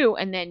comes to,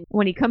 and then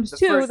when he comes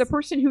to, the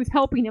person who's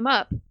helping him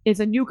up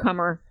is a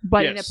newcomer,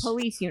 but in a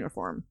police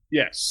uniform.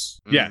 Yes.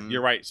 Mm-hmm. Yeah,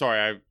 you're right. Sorry,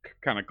 I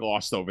kind of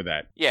glossed over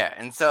that. Yeah,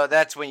 and so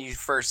that's when you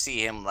first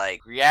see him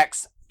like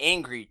reacts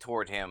angry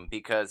toward him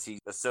because he's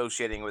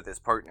associating with his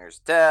partner's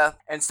death.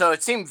 And so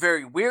it seemed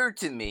very weird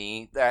to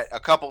me that a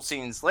couple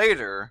scenes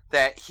later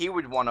that he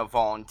would want to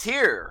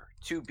volunteer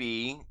to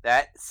be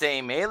that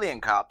same alien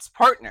cop's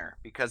partner,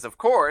 because of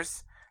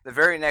course the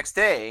very next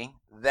day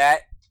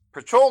that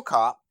patrol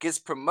cop gets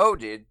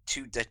promoted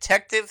to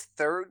detective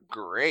 3rd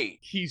grade.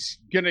 He's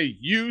gonna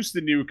use the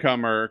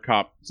newcomer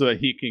cop so that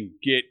he can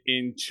get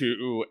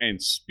into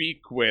and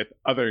speak with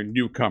other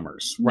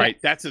newcomers, right?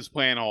 Yes. That's his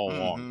plan all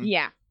along.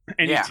 Yeah.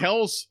 And he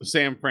tells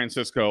San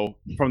Francisco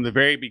from the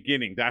very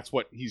beginning, that's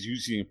what he's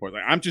using him for.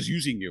 Like, I'm just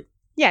using you.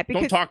 Yeah,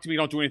 because, don't talk to me,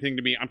 don't do anything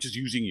to me. I'm just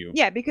using you.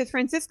 Yeah, because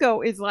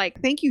Francisco is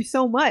like, thank you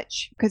so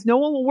much, because no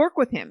one will work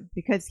with him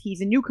because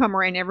he's a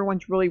newcomer and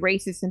everyone's really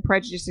racist and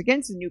prejudiced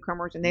against the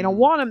newcomers and they don't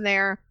want him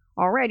there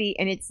already.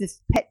 And it's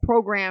this pet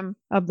program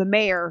of the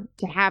mayor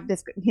to have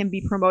him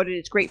be promoted.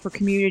 It's great for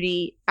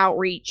community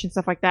outreach and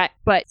stuff like that.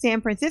 But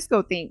San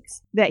Francisco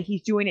thinks that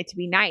he's doing it to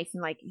be nice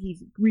and like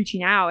he's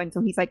reaching out. And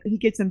so he's like, he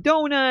gets some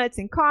donuts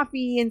and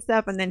coffee and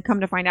stuff. And then come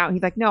to find out,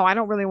 he's like, no, I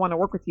don't really want to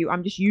work with you.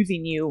 I'm just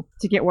using you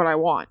to get what I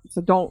want.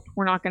 So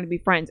we're not going to be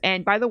friends.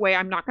 And by the way,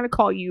 I'm not going to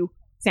call you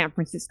San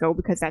Francisco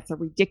because that's a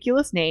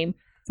ridiculous name.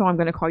 So I'm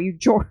going to call you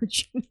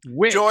George.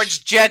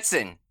 George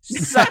Jetson.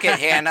 Suck it,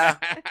 Hannah.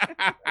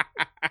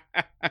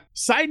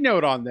 Side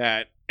note on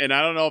that, and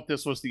I don't know if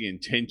this was the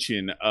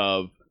intention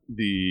of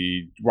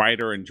the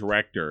writer and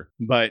director,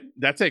 but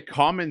that's a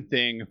common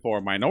thing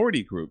for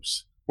minority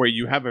groups. where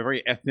you have a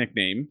very ethnic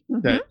name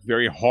Mhm. that's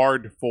very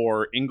hard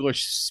for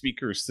English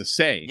speakers to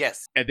say.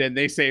 Yes. And then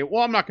they say,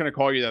 well, I'm not going to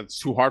call you that. It's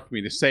too hard for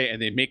me to say.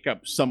 And they make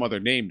up some other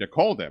name to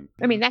call them.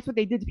 I mean, that's what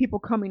they did to people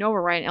coming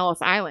over, right, in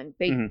Ellis Island.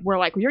 They were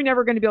like, well, you're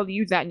never going to be able to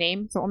use that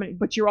name. So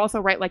but you're also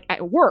right, like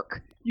at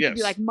work. You could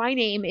be like, my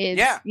name is,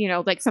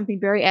 like something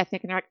very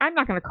ethnic. And they're like, I'm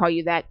not going to call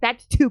you that.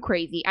 That's too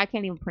crazy. I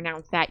can't even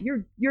pronounce that.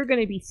 You're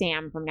going to be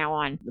Sam from now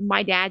on.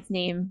 My dad's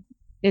name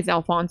is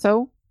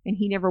Alfonso, and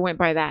he never went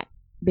by that.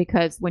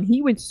 Because when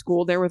he went to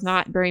school, there was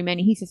not very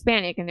many. He's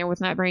Hispanic, and there was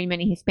not very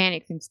many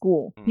Hispanics in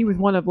school. He was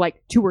one of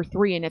like 2 or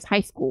 3 in his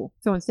high school.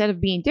 So instead of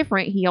being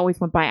different, he always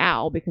went by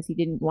Al because he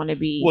didn't want to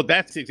be. Well,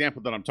 that's the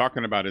example that I'm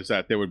talking about. Is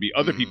that there would be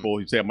other people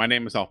who say, "My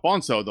name is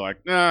Alfonso." They're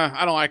like, "Nah,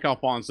 I don't like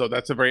Alfonso.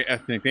 That's a very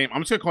ethnic name.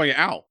 I'm just gonna call you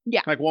Al."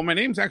 Yeah. Like, well, my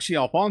name's actually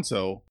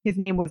Alfonso. His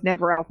name was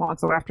never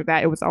Alfonso after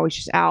that. It was always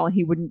just Al, and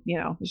he wouldn't,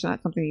 it's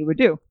not something he would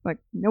do. Like,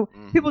 no,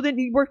 people didn't.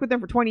 He worked with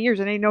them for 20 years,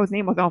 and they didn't know his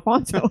name was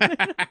Alfonso.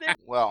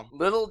 Well,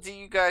 little do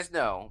you guys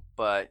know,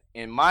 but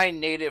in my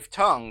native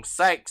tongue,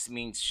 Sykes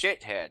means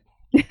shithead.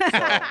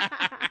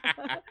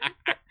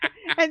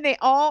 And they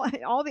all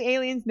the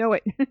aliens know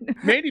it.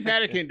 Mandy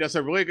Patinkin does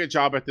a really good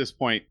job at this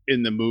point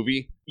in the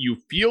movie. You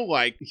feel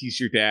like he's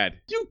your dad.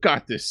 You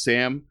got this,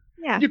 Sam.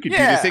 Yeah. You can do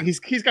this thing.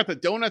 He's got the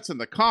donuts and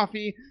the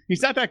coffee.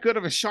 He's not that good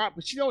of a shot,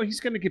 but he's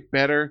going to get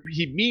better.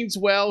 He means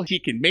well. He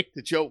can make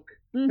the joke.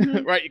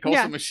 Mm-hmm. Right? He calls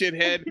him a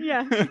shithead.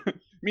 Yeah.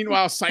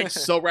 Meanwhile, Sykes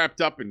is so wrapped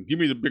up in, give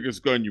me the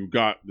biggest gun you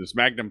got, this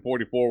Magnum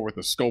 44 with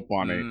a scope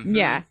on it.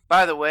 Yeah.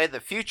 By the way,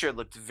 the future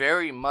looked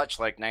very much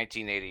like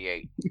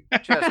 1988.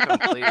 Just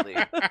completely.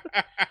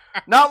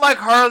 Not like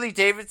Harley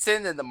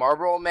Davidson and the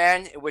Marlboro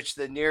Man, in which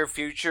the near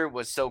future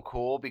was so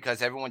cool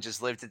because everyone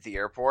just lived at the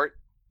airport.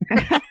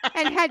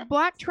 And had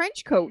black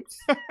trench coats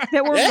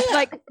that were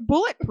like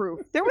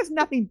bulletproof. There was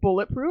nothing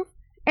bulletproof.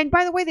 And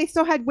by the way, they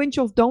still had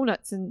Winchell's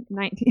Donuts in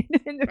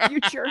the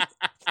future.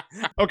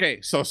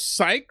 Okay, so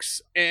Sykes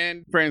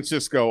and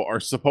Francisco are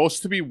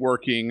supposed to be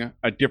working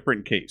a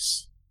different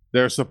case.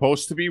 They're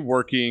supposed to be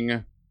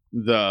working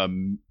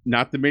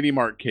not the Mini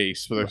Mart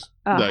case, but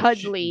the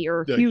Hudley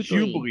or the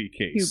Hughley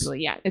case.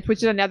 Hughley, yeah. Which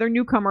is another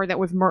newcomer that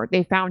was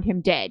they found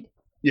him dead.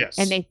 Yes.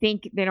 And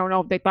they don't know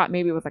if they thought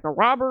maybe it was like a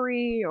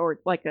robbery or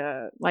like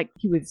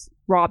he was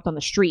robbed on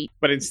the street.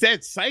 But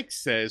instead,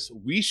 Sykes says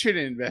we should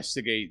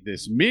investigate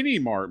this Mini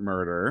Mart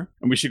murder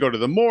and we should go to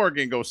the morgue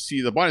and go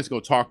see the bodies,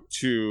 go talk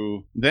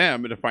to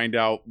them to find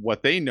out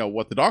what they know,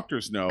 what the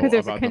doctors know. Because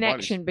there's a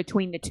connection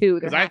between the two.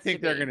 Because I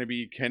think they're going to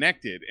be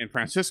connected. And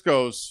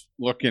Francisco's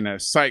looking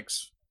at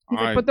Sykes.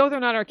 But those are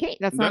not our case.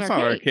 That's not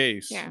our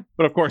case. Yeah.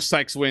 But of course,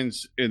 Sykes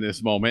wins in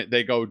this moment.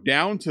 They go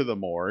down to the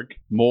morgue.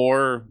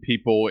 More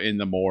people in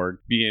the morgue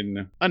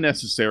being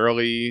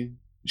unnecessarily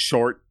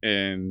short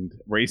and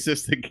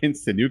racist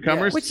against the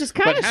newcomers. Which is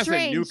kind of strange. But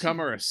has a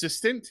newcomer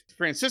assistant.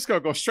 Francisco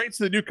goes straight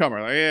to the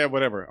newcomer. Like, yeah,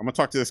 whatever. I'm going to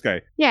talk to this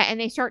guy. Yeah, and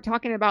they start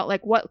talking about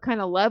like what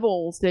kind of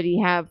levels did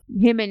he have.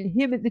 Him and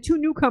the two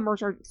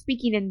newcomers are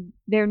speaking in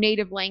their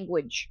native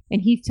language.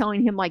 And he's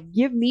telling him like,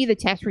 give me the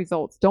test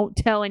results. Don't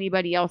tell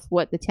anybody else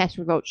what the test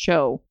results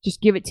show.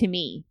 Just give it to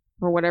me.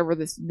 Or whatever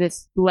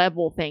this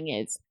level thing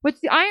is. But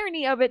the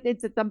irony of it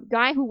is that the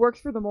guy who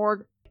works for the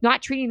morgue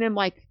not treating them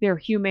like they're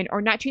human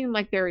or not treating them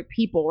like they're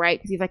people, right?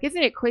 Because he's like,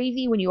 isn't it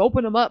crazy when you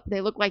open them up,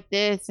 they look like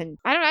this? And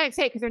I don't know how to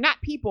say it because they're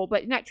not people,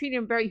 but not treating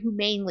them very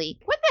humanely.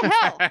 What the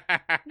hell?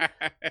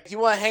 You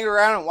want to hang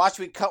around and watch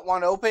me cut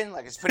one open?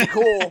 Like, it's pretty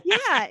cool.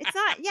 Yeah, it's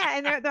not. Yeah,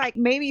 and they're like,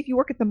 maybe if you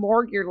work at the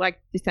morgue, you're like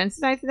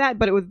desensitized to that,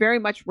 but it was very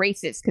much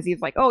racist because he's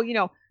like, oh,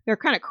 they're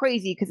kind of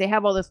crazy because they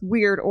have all this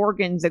weird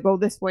organs that go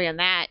this way and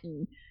that,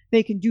 and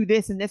they can do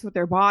this and this with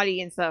their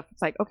body and stuff.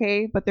 It's like,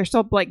 okay, but they're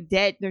still like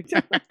dead. They're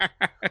just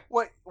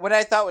What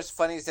I thought was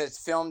funny is that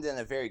it's filmed in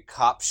a very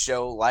cop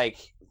show,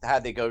 like how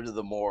they go to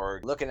the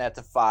morgue, looking at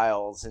the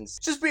files, and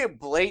just being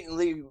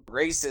blatantly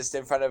racist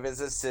in front of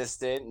his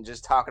assistant, and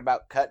just talking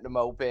about cutting them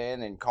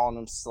open and calling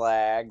them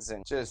slags,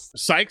 and just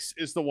Sykes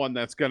is the one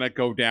that's gonna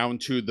go down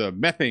to the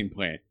methane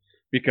plant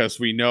because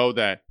we know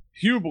that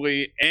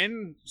Hughley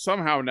and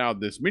somehow now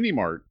this Mini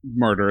Mart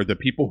murder, the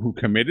people who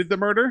committed the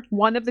murder,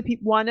 one of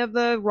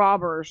the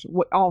robbers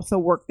also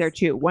worked there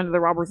too. One of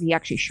the robbers he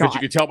actually shot. But you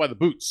could tell by the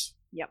boots.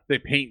 Yep. They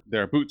paint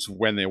their boots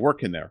when they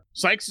work in there.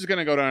 Sykes is going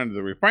to go down to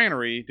the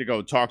refinery to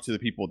go talk to the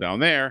people down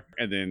there.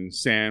 And then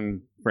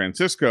San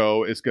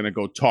Francisco is going to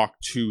go talk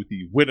to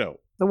the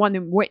widow. The one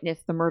who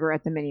witnessed the murder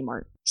at the Mini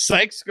Mart.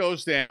 Sykes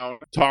goes down,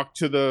 talk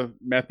to the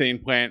methane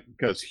plant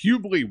because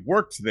Hughley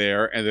worked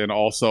there. And then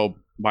also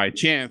by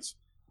chance,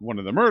 one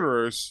of the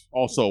murderers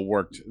also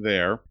worked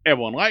there.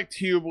 Everyone liked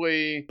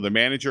Hughley. The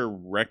manager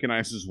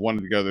recognizes one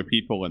of the other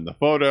people in the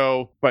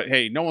photo. But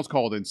hey, no one's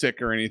called in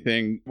sick or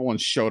anything. No one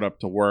showed up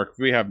to work.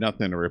 We have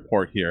nothing to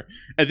report here.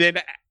 And then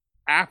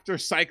after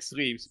Sykes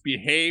leaves,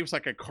 behaves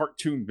like a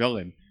cartoon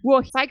villain.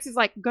 Well, Sykes is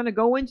like going to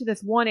go into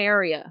this one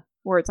area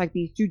where it's like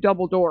these two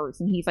double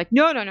doors. And he's like,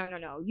 no.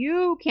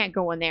 You can't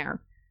go in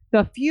there.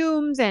 the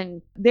fumes,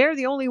 and they're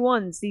the only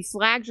ones, these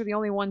slags are the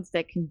only ones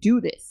that can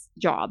do this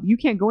job. You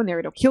can't go in there,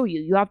 it'll kill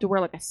you. You have to wear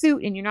like a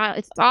suit, and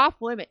it's off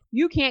limit.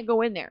 You can't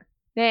go in there.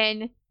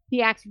 Then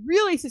he acts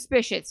really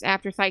suspicious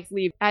after Sykes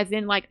leaves, as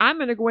in, like, I'm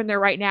going to go in there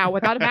right now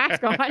without a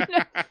mask on.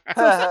 So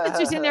something's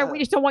just in there. We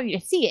just don't want you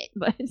to see it.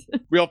 But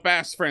Real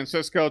fast,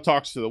 Francisco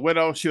talks to the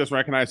widow. She doesn't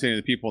recognize any of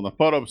the people in the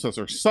photo, but says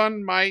her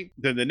son might.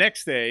 Then the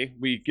next day,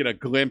 we get a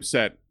glimpse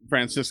at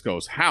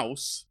Francisco's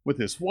house with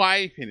his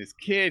wife and his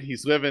kid.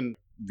 He's living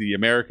the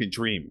American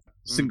dream.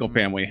 Single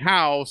family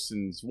house,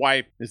 and his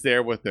wife is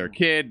there with their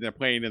kid, and they're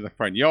playing in the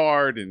front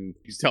yard, and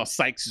you can tell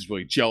Sykes is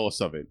really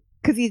jealous of it.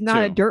 because he's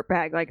not a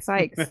dirtbag like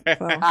Sykes.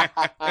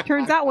 So.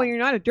 Turns out when you're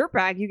not a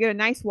dirtbag, you get a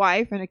nice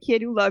wife and a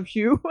kid who loves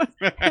you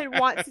and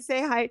wants to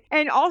say hi.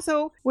 And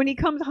also, when he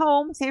comes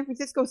home, San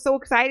Francisco's so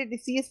excited to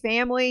see his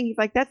family. He's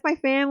like, that's my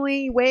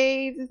family, he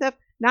waves and stuff.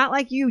 Not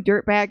like you,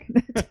 dirtbag.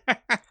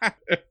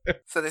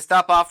 So they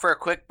stop off for a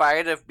quick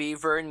bite of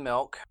beaver and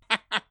milk.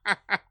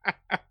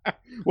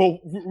 Well,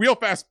 real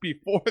fast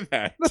before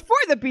that. Before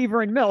the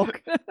beaver and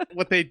milk.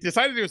 What they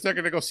decided to do is they're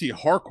going to go see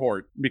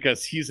Harcourt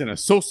because he's an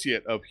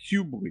associate of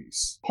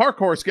Hubley's.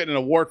 Harcourt's getting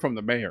an award from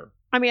the mayor.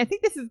 I mean, I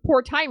think this is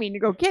poor timing to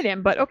go get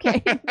him, but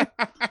okay.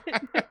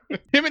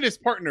 Him and his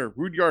partner,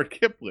 Rudyard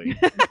Kipling.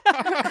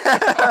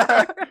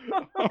 I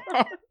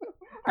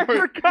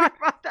forgot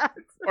about that.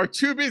 Are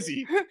too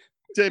busy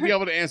to be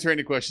able to answer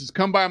any questions.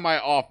 Come by my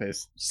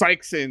office.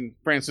 Sykes and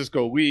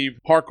Francisco leave.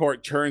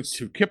 Harcourt turns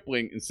to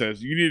Kipling and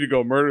says, you need to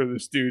go murder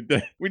this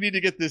dude. We need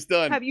to get this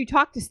done. Have you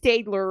talked to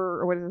Stadler,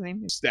 or what is his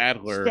name?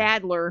 Stadler.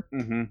 Stadler.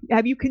 Mm-hmm.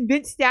 Have you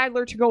convinced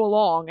Stadler to go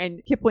along?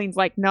 And Kipling's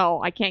like,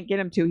 no, I can't get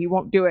him to. He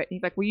won't do it. And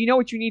he's like, well, you know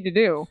what you need to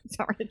do.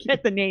 Sorry, I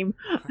get the name.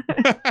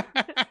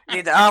 You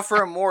need to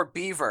offer him more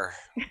beaver.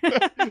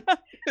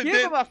 Give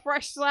him a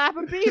fresh slab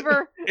of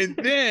beaver. And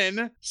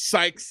then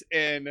Sykes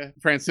and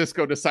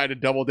Francisco decide to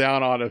double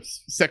down on a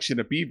section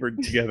of beaver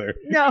together.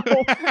 No.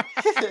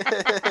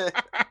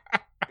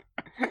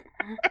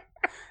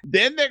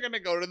 Then they're going to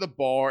go to the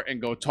bar and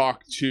go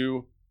talk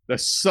to the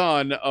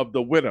son of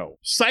the widow.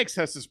 Sykes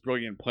has this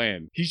brilliant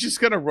plan. He's just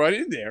going to run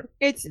in there.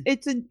 It's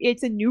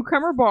a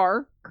newcomer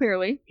bar,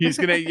 clearly. He's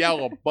going to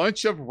yell a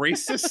bunch of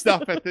racist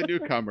stuff at the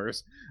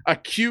newcomers,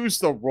 accuse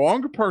the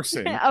wrong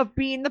person of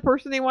being the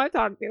person they want to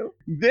talk to.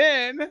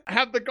 Then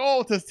have the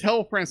goal to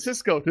tell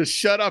Francisco to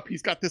shut up.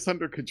 He's got this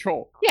under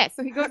control. Yeah,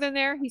 so he goes in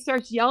there. He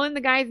starts yelling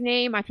the guy's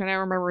name. I try to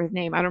remember his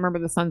name. I don't remember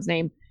the son's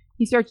name.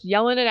 He starts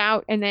yelling it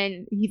out, and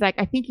then he's like,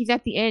 I think he's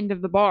at the end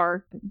of the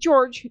bar.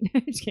 George.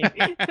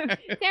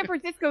 San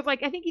Francisco's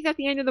like, I think he's at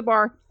the end of the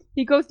bar.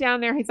 He goes down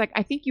there. He's like,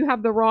 I think you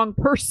have the wrong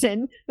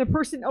person. The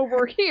person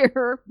over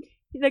here.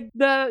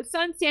 The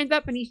son stands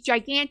up, and he's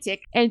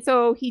gigantic. And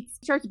so he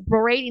starts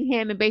berating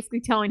him and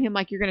basically telling him,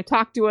 like, you're going to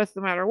talk to us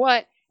no matter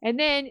what. And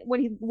then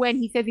when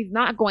he says he's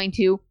not going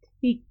to,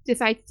 he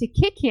decides to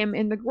kick him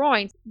in the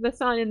groin, the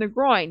son in the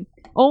groin,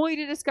 only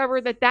to discover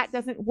that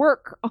doesn't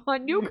work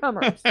on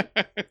newcomers.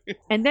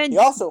 And then he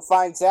also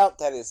finds out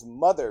that his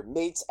mother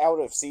mates out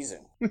of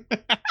season.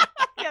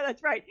 Yeah,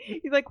 that's right.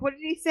 He's like, what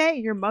did he say?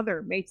 Your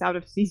mother mates out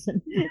of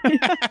season.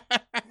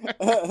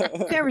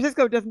 San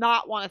Francisco does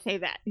not want to say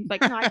that. He's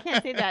like, no, I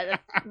can't say that.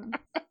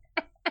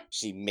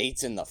 She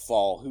mates in the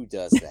fall. Who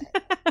does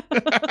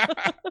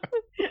that?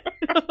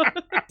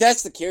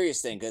 That's the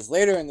curious thing, because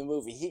later in the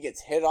movie, he gets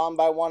hit on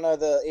by one of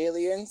the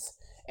aliens,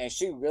 and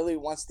she really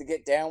wants to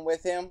get down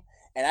with him.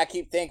 And I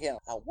keep thinking,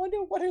 I wonder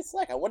what it's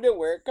like. I wonder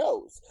where it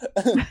goes.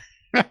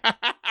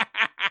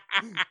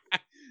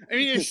 I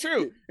mean, it's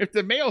true. If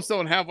the males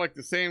don't have like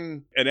the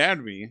same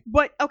anatomy.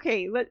 But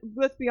okay,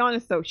 let's be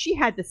honest though. She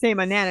had the same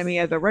anatomy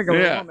as a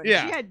regular woman.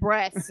 Yeah. She had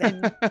breasts.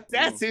 And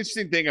that's the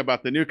interesting thing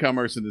about the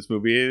newcomers in this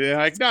movie. They're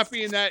like not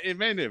being that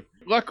inventive.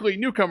 Luckily,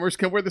 newcomers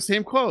can wear the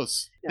same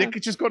clothes. Yeah. They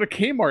could just go to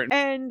Kmart.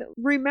 And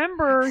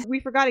remember, we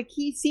forgot a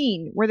key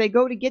scene where they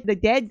go to get the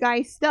dead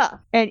guy's stuff,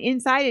 and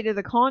inside it is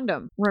a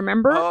condom.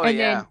 Remember? Oh, and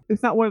yeah. then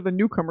it's not one of the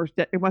newcomers.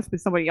 It must have been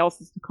somebody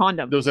else's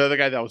condom. There was the other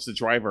guy that was the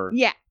driver.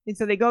 Yeah. And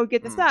so they go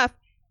get the stuff.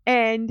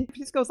 And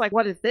Francisco's like,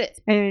 what is this?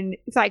 And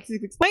Sykes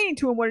is explaining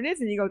to him what it is,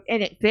 and he goes,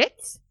 and it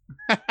fits?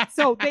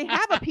 So they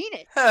have a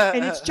penis,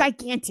 and it's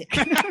gigantic.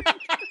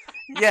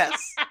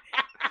 Yes.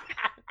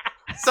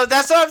 So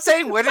that's what I'm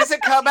saying. Where does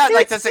it come out?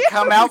 Like, does it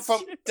come out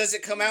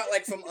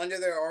like from under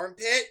their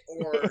armpit,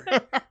 or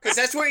because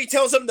that's where he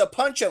tells them to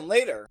punch him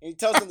later. He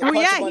tells them to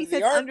punch him he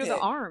says under the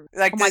arm.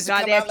 Like, oh my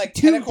God, they have like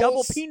two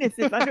double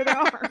penises under their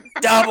arms.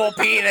 Double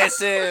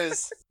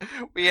penises.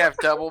 We have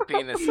double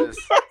penises.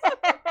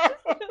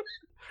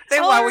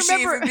 Then why would she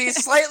even be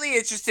slightly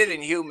interested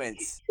in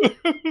humans?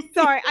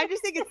 Sorry, I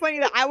just think it's funny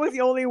that I was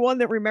the only one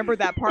that remembered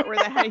that part where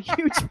they had a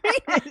huge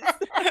penis.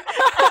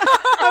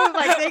 I was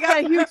like, they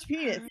got a huge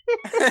penis.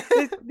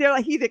 They're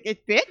like,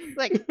 it fits?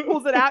 Like,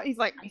 pulls it out. He's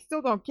like, I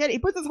still don't get it. He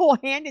puts his whole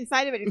hand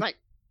inside of it. He's like,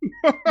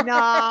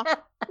 nah,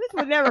 this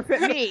would never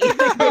fit me.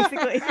 Like,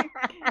 basically.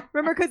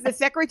 Remember, because the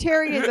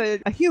secretary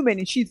is a human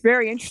and she's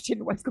very interested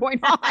in what's going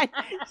on.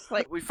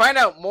 Like, we find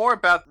out more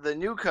about the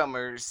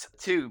newcomers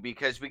too,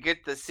 because we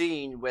get the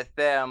scene with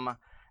them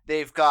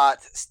They've got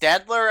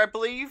Stadler, I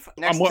believe.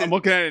 I'm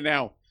looking at it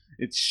now.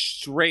 It's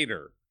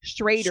Schrader.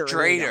 Strader.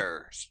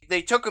 Strader.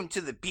 They took him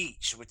to the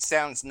beach, which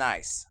sounds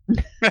nice.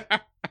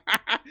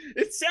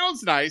 It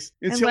sounds nice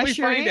until Unless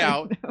we you're find in.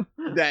 out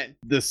that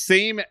the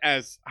same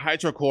as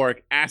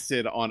hydrochloric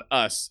acid on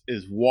us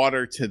is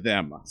water to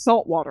them,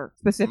 Salt water,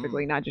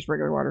 specifically, not just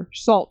regular water.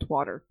 Salt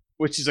water.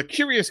 which is a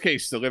curious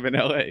case to live in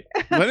LA.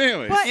 But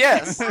anyways, But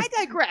Yes. I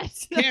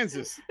digress.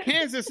 Kansas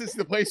is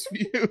the place for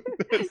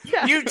you.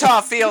 Yeah.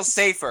 Utah feels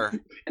safer.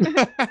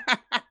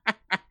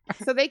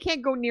 So they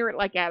can't go near it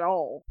like at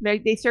all.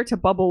 They start to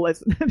bubble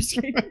as I'm just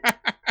kidding.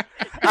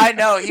 I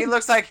know. He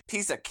looks like a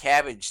piece of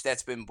cabbage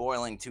that's been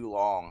boiling too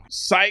long.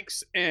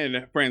 Sykes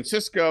and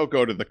Francisco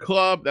go to the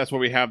club. That's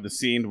where we have the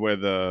scene where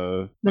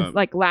The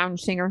like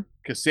lounge singer.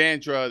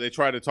 Cassandra, they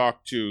try to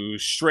talk to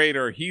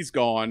Schrader. He's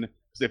gone.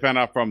 They found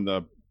out from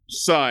the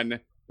son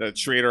that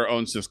Schrader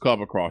owns this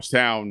club across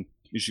town.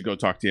 You should go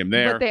talk to him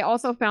there. But they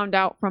also found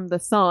out from the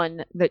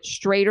son that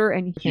Strader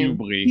and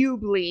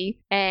Hubley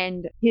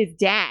and his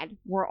dad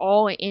were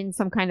all in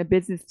some kind of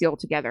business deal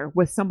together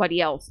with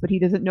somebody else, but he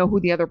doesn't know who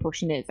the other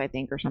person is, I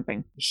think, or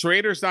something.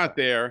 Schrader's not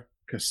there.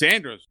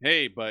 Cassandra's,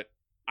 hey, but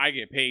I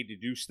get paid to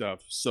do stuff,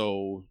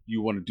 so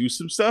you want to do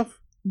some stuff?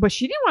 But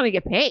she didn't want to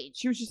get paid.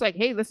 She was just like,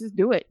 hey, let's just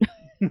do it.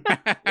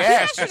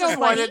 Yeah, she no just money.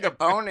 wanted to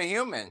bone a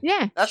human.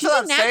 Yeah, That's she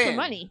what I'm didn't ask for saying.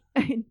 money.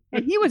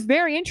 And he was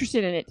very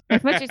interested in it.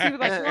 As much as he was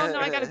like, well, no,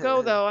 I gotta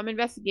go, though. I'm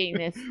investigating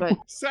this. But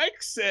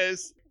Sykes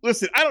says,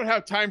 listen, I don't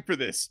have time for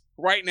this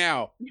right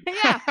now.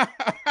 yeah, but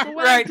when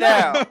Right I'm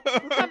done, now.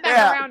 we'll come back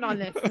Yeah. around on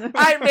this.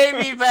 I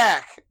may be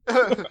back.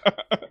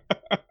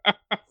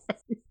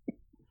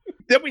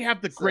 Then we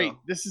have the So- great,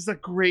 this is a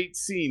great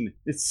scene.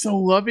 It's so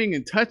loving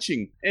and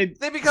touching. And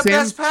They become Sam-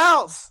 best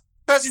pals.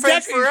 Best friends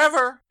Exactly.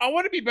 forever. I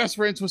want to be best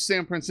friends with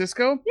San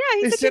Francisco. Yeah, They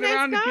he's such sit a nice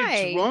around guy.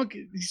 and get drunk.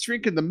 He's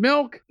drinking the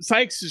milk.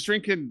 Sykes is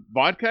drinking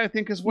vodka, I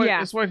think is what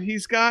Yeah. is what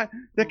he's got.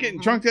 They're getting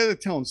Mhm. drunk together, they're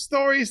telling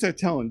stories, they're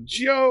telling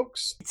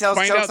jokes. He tells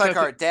Find jokes out like that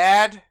our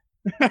dad.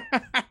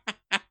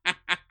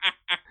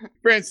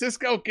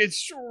 Francisco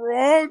gets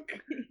drunk.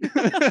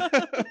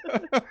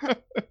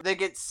 They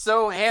get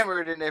so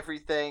hammered and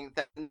everything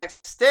that the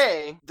next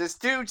day, this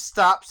dude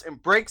stops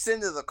and breaks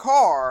into the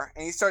car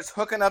and he starts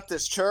hooking up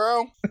this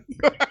churro.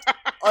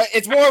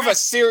 It's more of a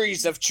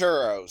series of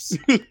churros.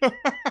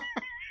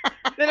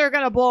 That are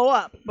gonna blow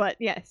up, but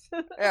yes.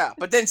 Yeah,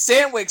 but then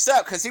Sam wakes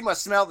up because he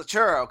must smell the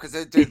churro because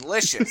they're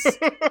delicious.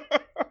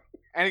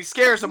 And he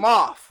scares him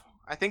off.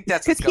 I think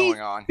that's what's 'Cause he-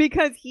 going on.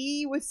 Because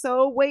he was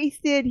so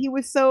wasted. He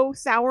was so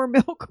sour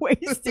milk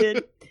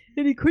wasted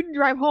that he couldn't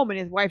drive home, and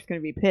his wife's gonna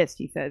be pissed,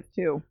 he says,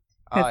 too.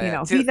 Because, Oh, you yeah.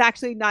 know, Too- he's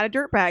actually not a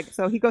dirtbag,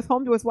 so he goes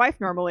home to his wife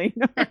normally.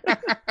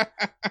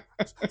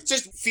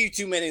 Just a few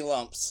too many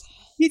lumps.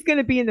 He's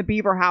gonna be in the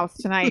Beaver house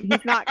tonight.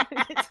 He's not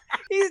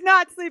he's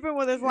not sleeping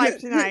with his wife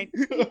tonight.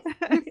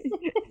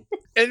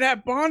 And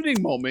that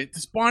bonding moment,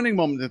 this bonding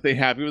moment that they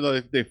have, even though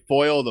they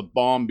foil the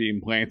bomb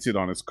being planted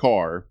on his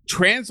car,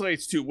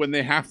 translates to when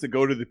they have to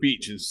go to the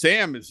beach. And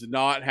Sam is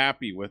not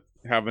happy with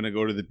having to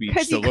go to the beach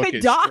 'Cause to he look could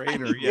at die.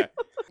 Schrader. Yeah.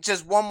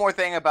 Just one more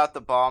thing about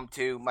the bomb,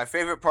 too. My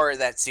favorite part of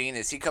that scene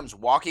is he comes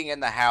walking in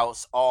the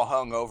house all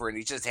hungover and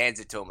he just hands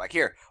it to him. Like,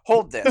 here,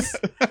 hold this.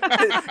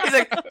 He's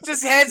like,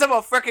 just hands him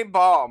a freaking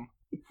bomb.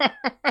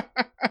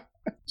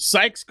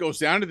 Sykes goes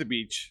down to the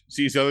beach,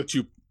 sees the other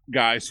two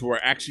guys who are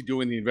actually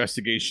doing the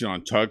investigation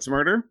on Tug's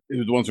murder.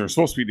 They're the ones that are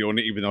supposed to be doing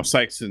it, even though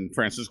Sykes and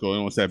Francisco are the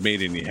only ones that have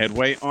made any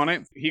headway on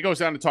it. He goes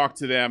down to talk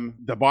to them.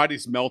 The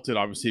body's melted,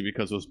 obviously,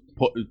 because it was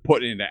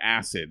put into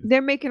acid.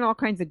 They're making all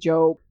kinds of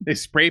jokes. They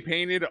spray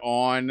painted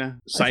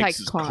on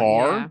Sykes' car.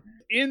 Yeah.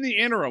 In the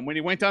interim, when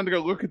he went down to go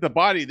look at the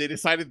body, they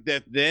decided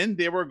that then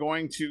they were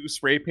going to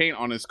spray paint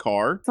on his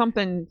car.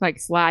 Something like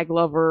Slag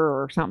Lover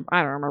or something.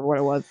 I don't remember what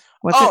it was.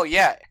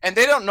 Yeah. And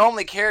they don't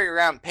normally carry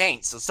around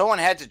paint. So someone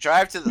had to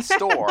drive to the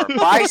store,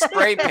 buy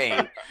spray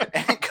paint,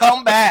 and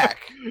come back.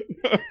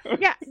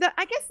 Yeah,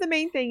 I guess the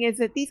main thing is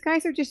that these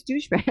guys are just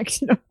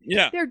douchebags. You know?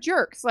 Yeah. They're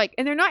jerks. Like,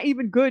 and they're not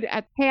even good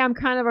at, hey, I'm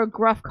kind of a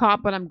gruff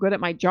cop, but I'm good at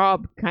my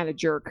job kind of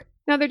jerk.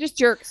 No, they're just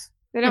jerks.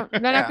 They're not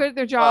Yeah. good at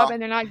their job, Well-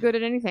 and they're not good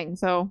at anything.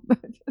 So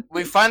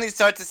We finally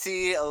start to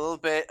see a little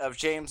bit of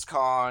James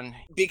Caan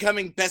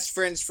becoming best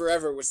friends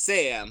forever with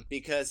Sam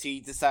because he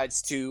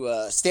decides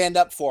to stand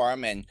up for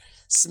him and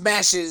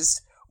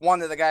smashes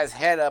one of the guy's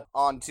head up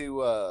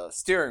onto a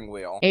steering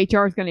wheel.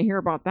 HR is going to hear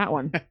about that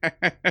one.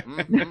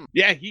 Mhm.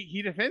 Yeah,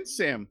 he defends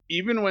Sam,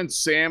 even when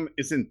Sam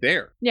isn't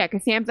there. Yeah,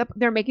 because Sam's up.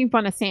 They're making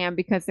fun of Sam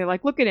because they're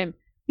like, look at him.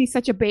 He's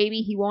such a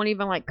baby. He won't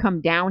even like come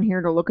down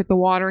here to look at the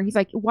water. He's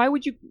like, why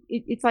would you?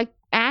 It's like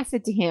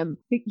acid to him.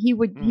 He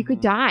could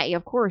Mhm. die.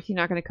 Of course, you're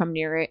not going to come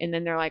near it. And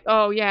then they're like,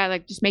 oh yeah,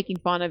 like just making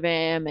fun of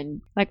him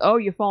and like, oh,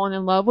 you're falling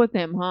in love with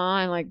him, huh?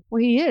 And like, well,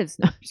 he is.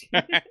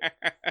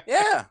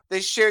 Yeah,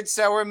 they shared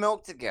sour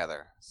milk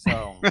together.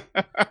 So,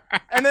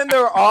 and then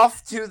they're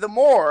off to the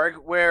morgue,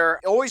 where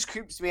it always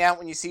creeps me out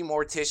when you see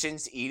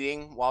morticians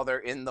eating while they're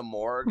in the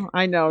morgue.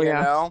 I know. You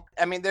Yeah. know?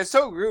 I mean, they're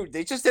so rude.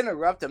 They just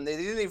interrupt him. They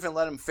didn't even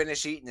let him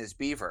finish eating his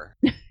beaver.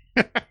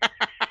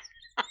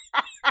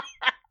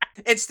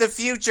 It's the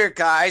future,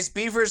 guys.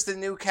 Beaver's the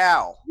new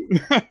cow.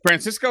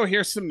 Francisco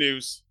hears some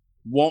news,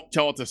 won't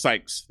tell it to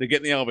Sykes. They get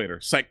in the elevator.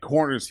 Sykes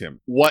corners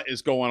him. What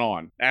is going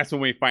on? That's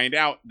when we find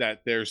out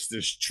that there's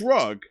this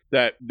drug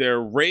that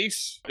their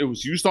race, it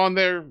was used on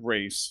their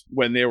race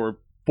when they were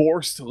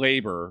forced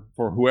labor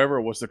for whoever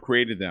was that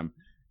created them.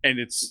 And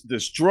it's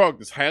this drug,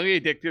 this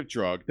highly addictive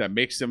drug that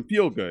makes them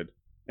feel good.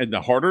 And the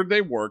harder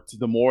they worked,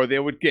 the more they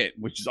would get,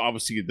 which is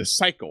obviously the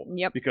cycle.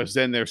 Yep. Because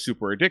then they're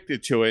super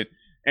addicted to it.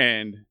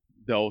 And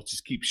they'll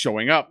just keep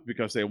showing up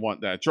because they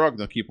want that drug.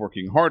 They'll keep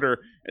working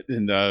harder,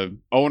 and the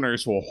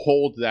owners will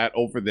hold that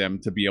over them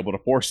to be able to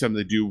force them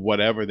to do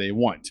whatever they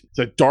want. It's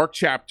a dark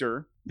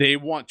chapter. They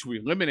want to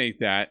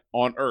eliminate that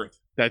on Earth.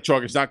 That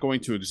drug is not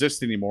going to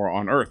exist anymore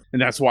on Earth. And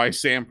that's why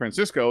San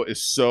Francisco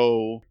is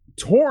so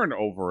torn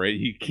over it.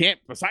 He can't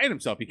beside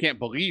himself. He can't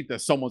believe that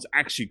someone's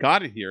actually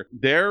got it here.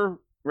 Their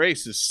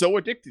race is so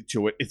addicted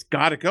to it, it's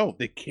got to go.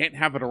 They can't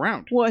have it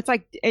around. Well, it's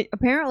like,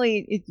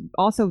 apparently it's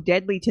also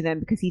deadly to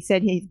them because he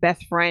said his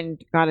best friend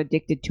got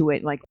addicted to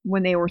it. Like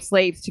when they were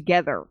slaves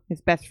together,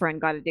 his best friend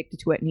got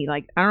addicted to it, and he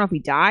I don't know if he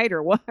died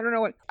or what. I don't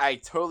know what. I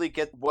totally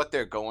get what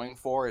they're going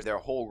for. Their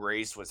whole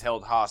race was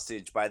held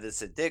hostage by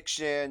this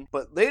addiction.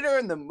 But later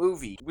in the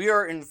movie, we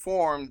are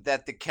informed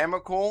that the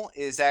chemical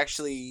is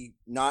actually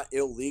not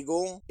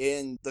illegal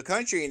in the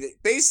country, and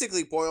it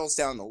basically boils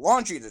down to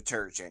laundry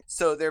detergent.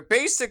 So they're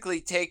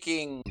basically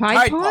taking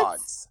Tide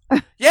Pods.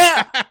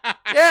 Yeah.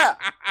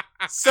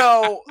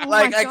 So,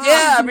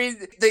 I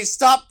mean, they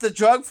stopped the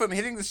drug from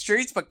hitting the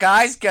streets, but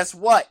guys, guess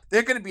what?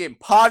 They're going to be in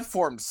pod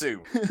form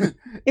soon.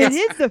 It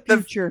is the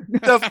future.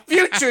 The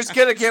future's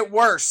going to get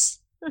worse.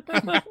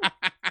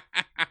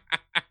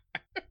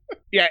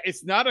 Yeah,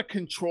 it's not a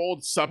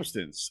controlled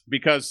substance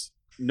because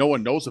no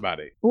one knows about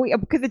it. Well,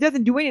 because it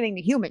doesn't do anything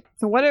to humans.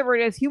 So whatever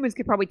it is, humans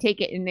could probably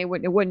take it and it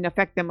wouldn't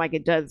affect them like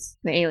it does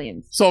the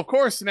aliens. So, of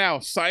course, now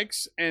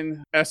Sykes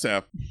and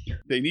SF,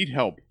 they need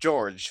help.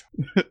 George.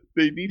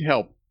 They need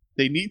help.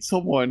 They need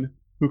someone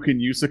who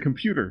can use a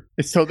computer.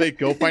 And so they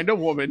go find a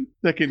woman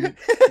that can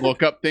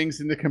look up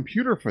things in the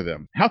computer for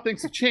them. How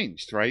things have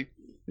changed, right?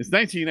 It's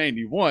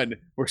 1991.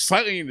 We're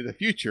slightly into the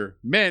future.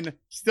 Men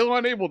still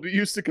unable to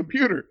use the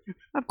computer.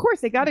 Of course,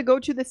 they got to go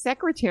to the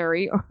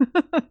secretary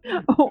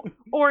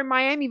or in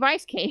Miami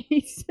Vice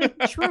case,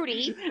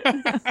 Trudy.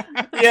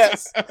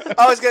 Yes.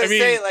 I was going to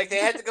say, like, they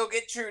had to go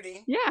get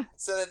Trudy. Yeah.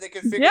 So that they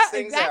could figure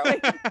things out.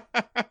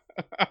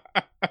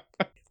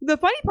 The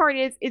funny part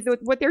is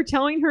what they're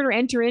telling her to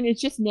enter in is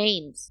just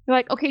names. They're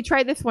like, okay,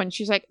 try this one.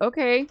 She's like,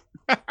 okay.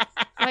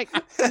 Like,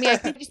 I mean, I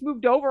could just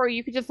moved over, or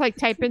you could just like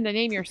type in the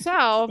name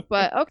yourself,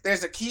 but okay.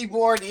 There's a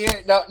keyboard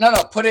here. No,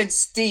 put in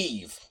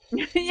Steve.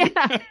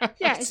 Yeah.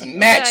 It's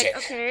magic.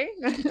 Like, okay.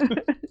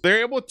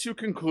 They're able to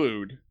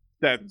conclude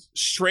that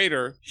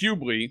Schrader,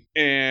 Hubley,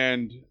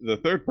 and the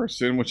third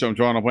person, which I'm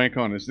drawing a blank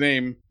on his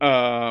name,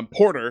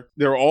 Porter,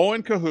 they're all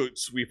in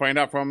cahoots. We find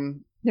out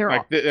from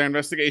their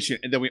investigation.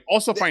 And then we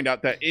also find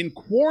out that in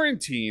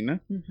quarantine,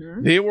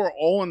 they were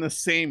all in the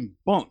same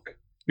bunk.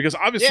 Because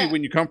obviously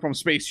when you come from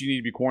space, you need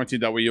to be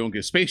quarantined. That way you don't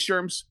get space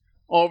germs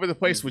all over the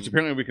place, which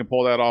apparently we can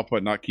pull that off,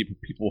 but not keep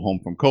people home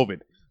from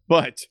COVID.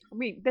 But I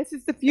mean, this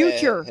is the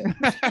future.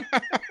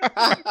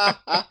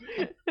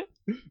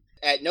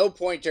 At no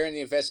point during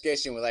the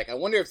investigation, we're like, I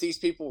wonder if these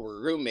people were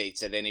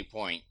roommates at any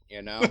point,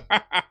 you know?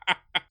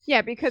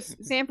 Yeah, because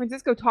San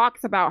Francisco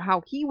talks about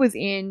how he was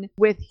in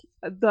with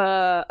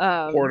the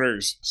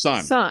Porter's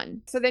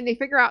son. So then they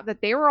figure out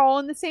that they were all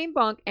in the same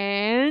bunk,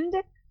 and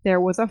there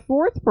was a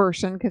fourth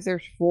person because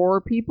there's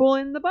 4 people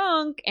in the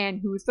bunk. And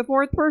who's the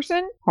fourth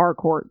person?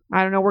 Harcourt.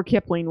 I don't know where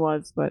Kipling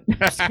was, but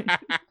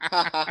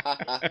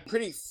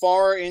pretty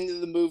far into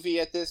the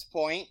movie at this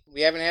point. We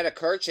haven't had a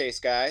car chase,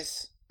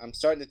 guys. I'm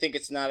starting to think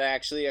it's not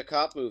actually a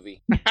cop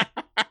movie.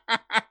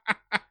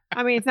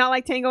 I mean, it's not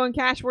like Tango and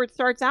Cash where it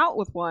starts out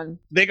with one.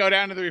 They go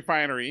down to the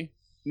refinery.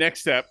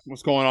 Next step,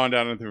 what's going on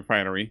down at the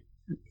refinery?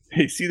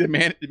 They see the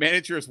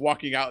manager is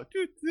walking out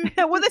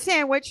with a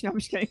sandwich. No, I'm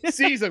just kidding.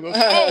 Sees him. Goes,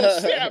 oh,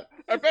 snap.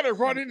 I better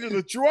run into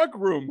the drug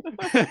room.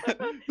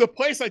 The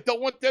place I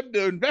don't want them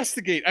to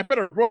investigate. I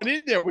better run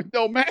in there with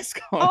no mask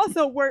on.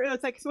 Also, where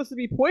it's like supposed to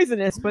be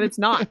poisonous, but it's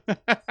not.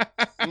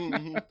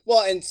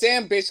 Well, and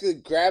Sam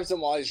basically grabs him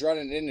while he's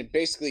running in and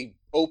basically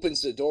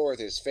opens the door with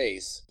his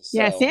face. So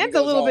yeah, Sam's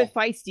a little bit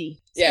feisty.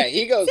 Yeah,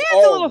 he goes Sam's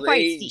all a little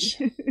rage.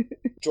 feisty.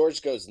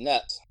 George goes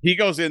nuts. He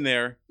goes in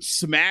there,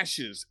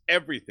 smashes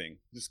everything,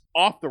 just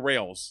off the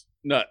rails,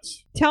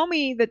 nuts. Tell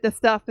me that the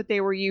stuff that they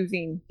were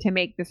using to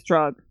make this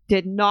drug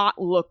did not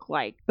look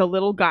like the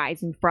little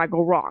guys in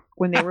Fraggle Rock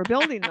when they were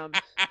building them.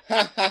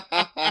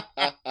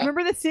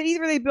 Remember the cities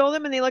where they build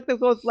them and they look like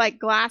those like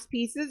glass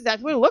pieces?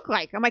 That's what it looked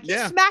like. I'm like,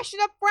 he's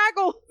smashing up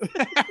Fraggle.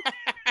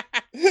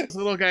 This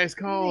little guy's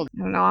called.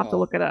 I don't know. I'll have to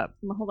look it up.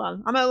 Hold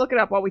on. I'm going to look it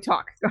up while we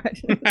talk. Go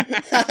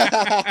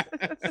ahead.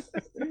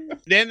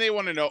 Then they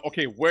want to know,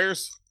 okay,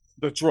 where's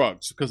the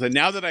drugs? Because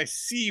now that I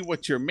see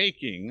what you're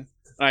making,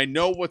 I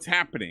know what's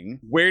happening.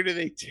 Where do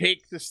they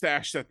take the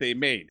stash that they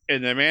made?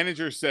 And the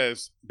manager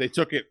says they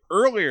took it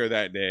earlier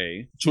that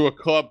day to a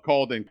club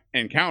called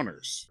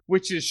Encounters,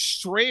 which is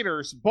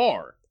Schrader's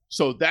bar.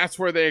 So that's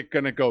where they're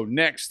going to go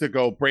next to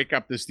go break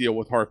up this deal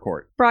with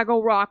Harcourt.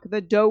 Fraggle Rock, the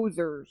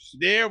Dozers.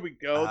 There we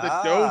go, the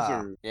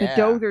Dozers. Yeah.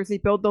 The Dozers, they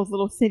build those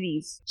little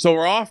cities. So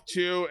we're off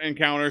to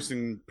Encounters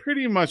in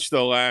pretty much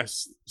the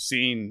last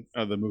scene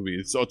of the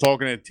movie. So it's all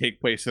going to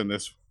take place in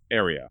this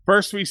area.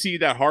 First, we see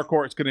that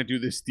Harcourt's going to do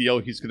this deal.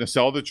 He's going to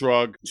sell the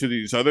drug to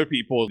these other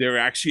people. They're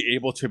actually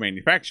able to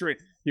manufacture it.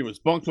 He was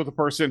bunked with a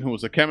person who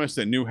was a chemist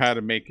and knew how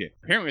to make it.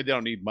 Apparently, they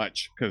don't need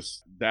much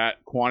because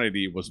that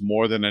quantity was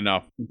more than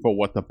enough for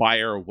what the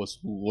buyer was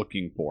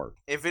looking for.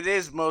 If it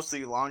is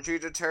mostly laundry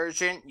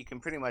detergent, you can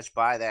pretty much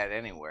buy that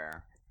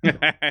anywhere.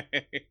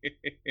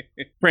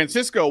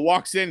 Francisco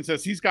walks in and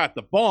says he's got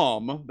the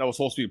bomb that was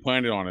supposed to be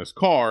planted on his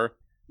car.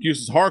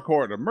 Accuses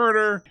Harcourt of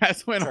murder.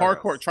 That's when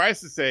Harcourt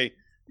tries to say,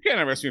 "You can't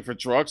arrest me for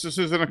drugs. This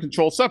isn't a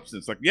controlled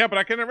substance." Like, yeah, but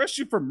I can arrest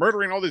you for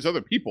murdering all these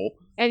other people.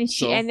 And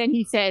then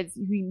he says,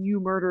 you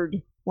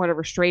murdered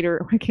whatever, Strader.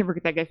 I can't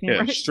forget that guy's name. Yeah,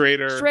 right?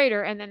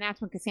 Strader. And then that's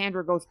when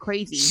Cassandra goes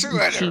crazy.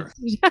 Shredder.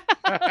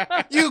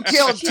 You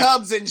killed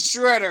Tubbs and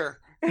Shredder.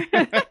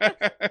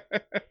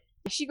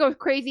 She goes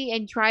crazy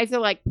and tries to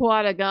like pull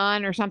out a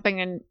gun or something.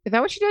 And is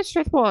that what she does? She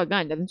tries to pull out a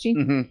gun, doesn't she?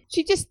 Mm-hmm.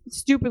 She just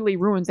stupidly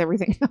ruins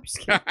everything. I'm just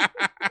kidding.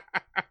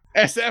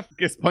 SF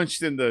gets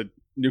punched in the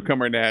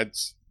newcomer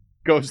nads.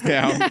 Goes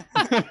down.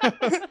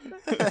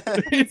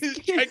 Gigantic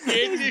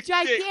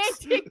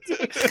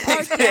dicks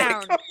are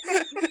down.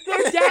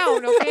 They're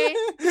down, okay?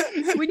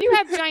 When you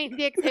have giant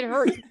dicks, it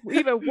hurts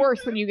even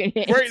worse when you get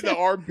hit. Right in the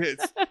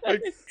armpits.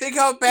 Like, think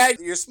how bad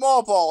your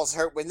small balls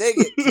hurt when they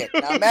get kicked.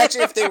 Now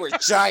imagine if they were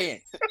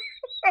giant.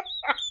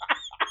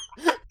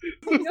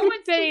 No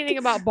one said anything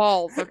about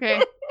balls,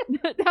 okay?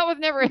 That was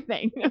never a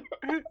thing.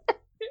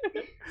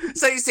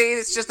 So you saying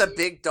it's just a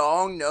big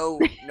dong, no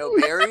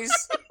berries?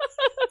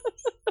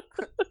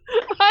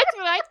 That's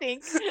what I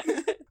think.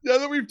 Now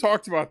that we've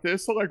talked about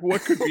this, so like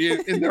what could be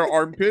in their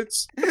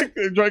armpits? Like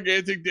the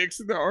gigantic dicks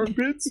in their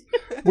armpits?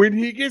 When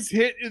he gets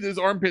hit in his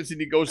armpits and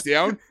he goes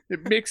down,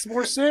 it makes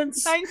more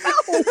sense. I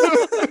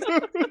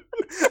know.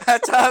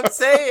 That's what I'm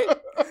saying.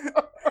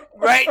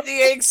 Right in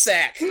the egg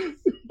sack.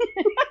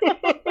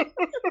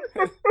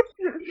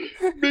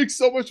 Makes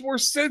so much more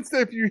sense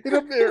that if you hit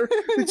them there,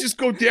 they just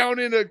go down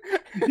in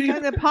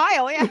a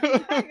pile, yeah.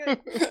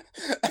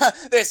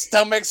 Their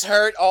stomachs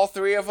hurt, all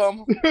three of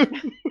them.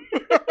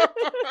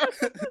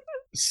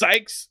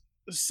 Sykes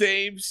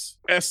saves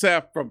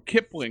SF from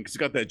Kipling because he's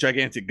got that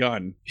gigantic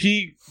gun.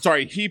 He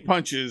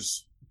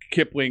punches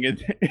Kipling in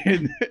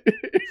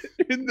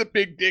the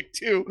big dick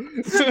too.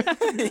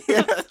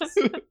 Yes.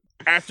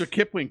 After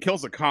Kipling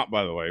kills a cop,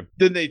 by the way,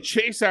 then they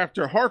chase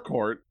after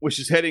Harcourt, which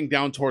is heading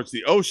down towards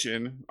the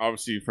ocean.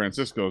 Obviously,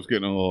 Francisco's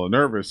getting a little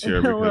nervous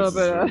here because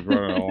he's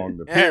running along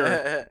the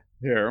pier.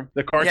 Here,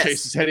 the car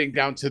chase is heading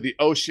down to the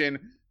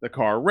ocean. The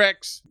car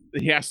wrecks.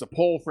 He has to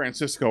pull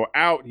Francisco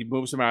out. He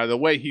moves him out of the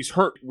way. He's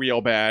hurt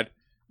real bad.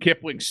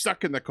 Kipling's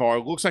stuck in the car.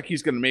 Looks like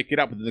he's going to make it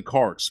up, but then the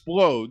car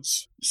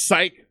explodes.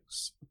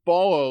 Sykes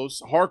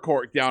follows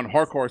Harcourt down.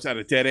 Harcourt's at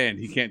a dead end.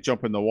 He can't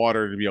jump in the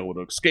water to be able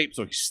to escape,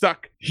 so he's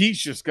stuck. He's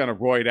just going to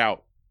roid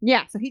out.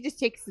 Yeah, so he just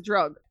takes the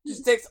drug.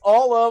 Just takes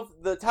all of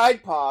the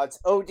Tide Pods,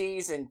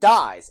 ODs, and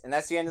dies, and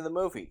that's the end of the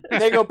movie.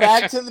 They go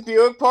back to the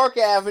Buick Park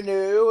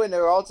Avenue, and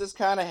they're all just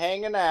kind of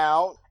hanging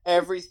out.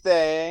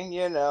 Everything,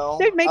 you know.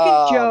 They're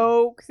making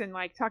jokes and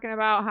like talking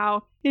about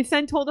how his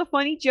son told a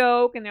funny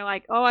joke, and they're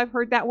like, "Oh, I've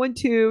heard that one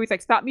too." He's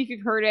like, "Stop me if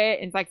you've heard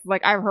it." And it's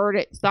like I've heard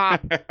it.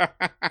 Stop.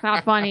 It's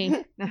not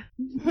funny.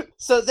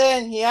 So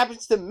then he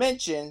happens to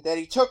mention that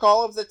he took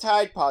all of the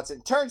Tide Pods,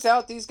 and turns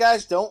out these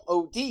guys don't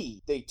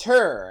OD. They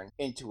turn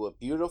into a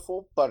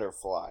beautiful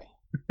butterfly.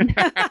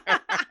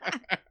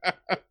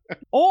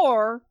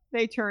 Or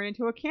they turn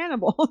into a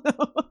cannibal.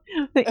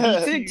 They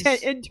eat their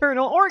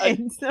internal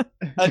organs.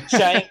 A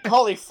giant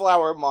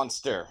cauliflower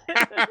monster.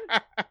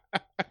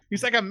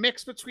 He's like a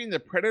mix between the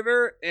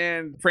Predator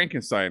and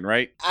Frankenstein,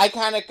 right? I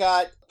kind of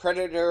got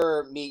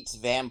Predator meets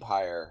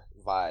vampire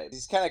vibes.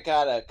 He's kind of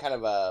got a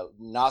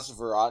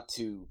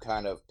Nosferatu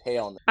kind of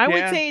pale. I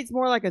would say it's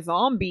more like a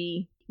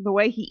zombie. The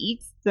way he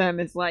eats them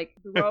is like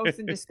gross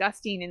and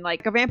disgusting, and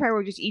like a vampire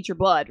would just eat your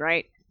blood,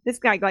 right? This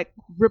guy like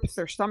rips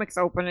their stomachs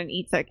open and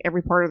eats like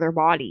every part of their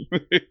body.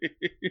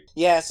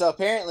 Yeah, so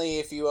apparently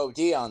if you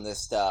OD on this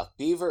stuff,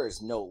 beaver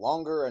is no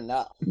longer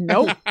enough.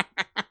 Nope.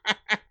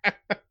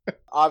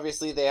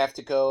 Obviously, they have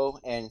to go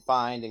and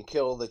find and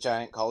kill the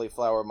giant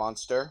cauliflower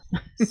monster.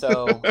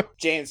 So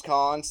James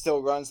Caan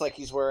still runs like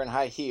he's wearing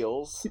high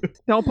heels.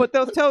 Don't put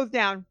those toes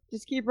down.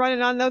 Just keep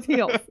running on those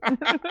heels.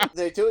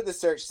 They're doing the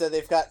search, so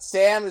they've got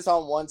Sam is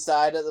on one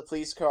side of the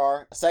police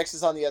car, Sykes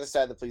is on the other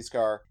side of the police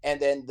car, and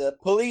then the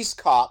police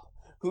cop,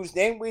 whose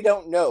name we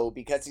don't know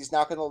because he's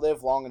not going to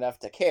live long enough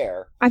to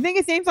care. I think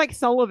his name's like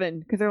Sullivan,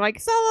 because they're like,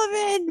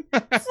 Sullivan!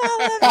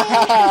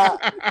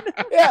 Sullivan!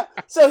 Yeah,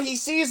 so he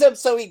sees him,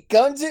 so he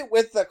guns it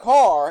with the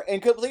car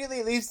and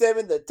completely leaves them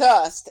in the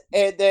dust,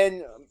 and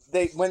then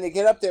when they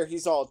get up there,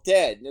 he's all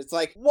dead, and it's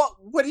like,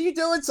 what are you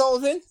doing,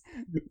 Sullivan?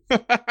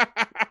 What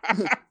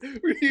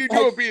are you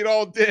doing being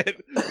all dead?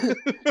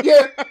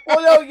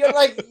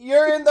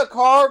 You're in the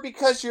car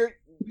because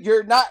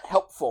you're not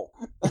helpful.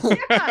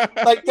 Yeah.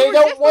 Like, they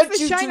don't want you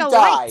to shine a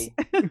die.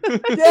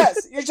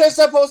 Yes, you're just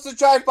supposed to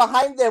drive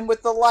behind them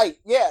with the light.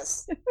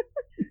 Yes.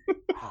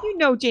 You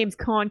know James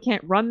Caan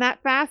can't run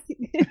that fast.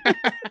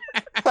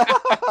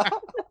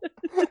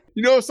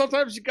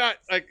 Sometimes you got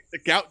like the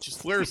gout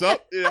just flares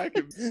up. I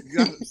can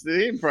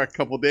stay in for a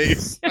couple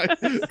days.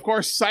 Of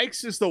course,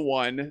 Sykes is the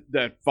one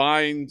that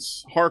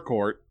finds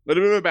Harcourt.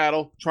 Little bit of a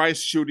battle,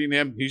 tries shooting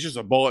him. He's just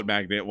a bullet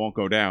magnet, won't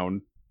go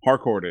down.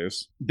 Harcourt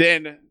is.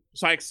 Then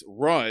Sykes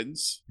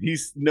runs. He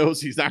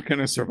knows he's not going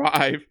to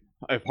survive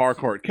if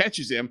Harcourt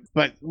catches him,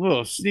 but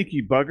little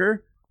sneaky bugger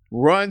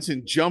runs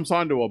and jumps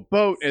onto a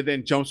boat and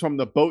then jumps from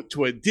the boat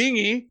to a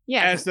dinghy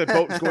as the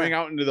boat's going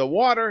out into the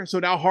water. So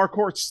now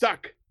Harcourt's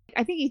stuck.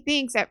 I think he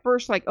thinks at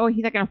first, like, oh,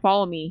 he's not going to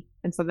follow me.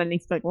 And so then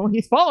he's like, well,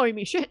 he's following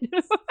me. Shit.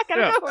 I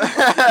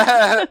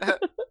gotta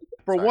go.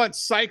 For once,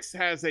 Sykes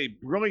has a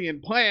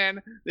brilliant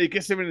plan that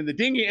gets him into the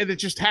dinghy and then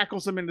just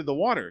tackles him into the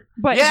water.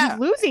 But he's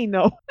losing,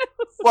 though.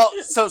 Well,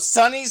 so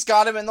Sonny's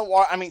got him in the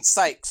water. I mean,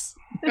 Sykes.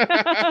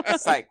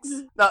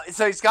 No,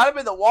 so he's got him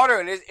in the water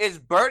and it's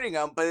burning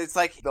him, but it's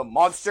like the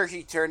monster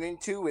he turned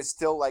into is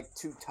still like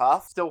too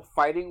tough, still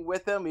fighting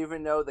with him,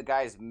 even though the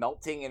guy's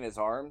melting in his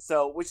arms.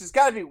 So, which has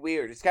got to be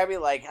weird. It's got to be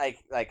like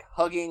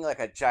hugging like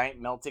a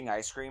giant melting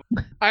ice cream.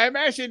 I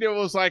imagined it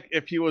was like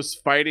if he was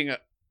fighting a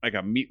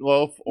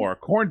meatloaf or a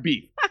corned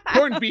beef.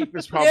 Corned beef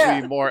is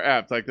probably more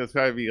apt. Like that's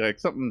got to be like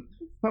something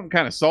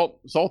kind of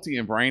salty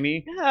and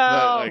briny,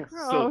 but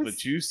still the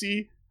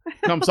juicy.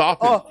 Comes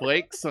off in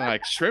flakes and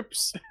like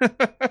strips.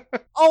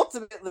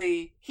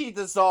 Ultimately, he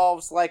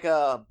dissolves like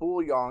a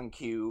bouillon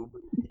cube,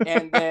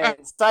 and then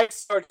Sykes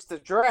starts to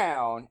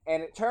drown,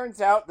 and it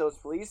turns out those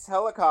police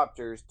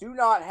helicopters do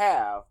not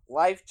have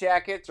life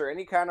jackets or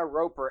any kind of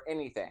rope or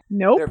anything.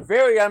 Nope. They're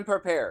very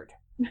unprepared.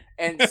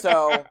 And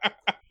so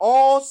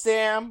all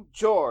Sam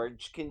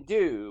George can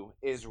do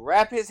is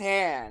wrap his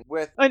hand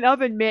with an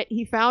oven mitt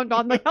he found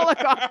on the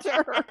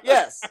helicopter.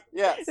 Yes.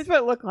 That's what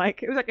it looked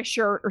like. It was like a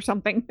shirt or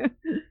something.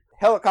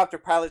 Helicopter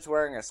pilot's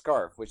wearing a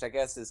scarf, which I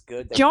guess is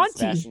good.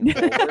 Jaunty.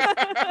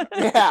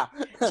 Yeah.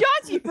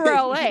 Jaunty for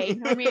LA.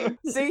 I mean,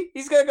 see,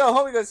 he's going to go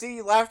home and go, see,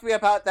 you laughed me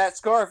about that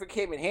scarf. It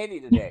came in handy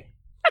today.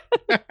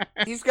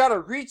 He's got to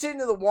reach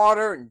into the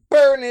water and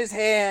burn his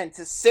hand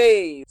to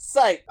save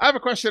Sykes. I have a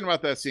question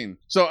about that scene.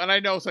 So, and I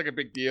know it's like a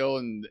big deal,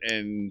 and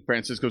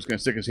Francisco's going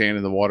to stick his hand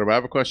in the water, but I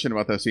have a question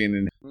about that scene.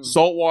 And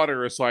salt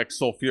water is like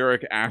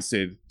sulfuric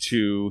acid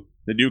to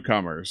the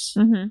newcomers.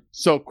 Mm-hmm.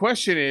 So,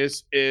 question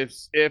is,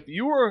 if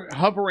you were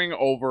hovering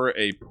over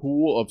a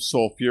pool of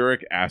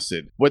sulfuric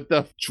acid, would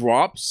the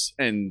drops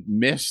and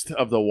mist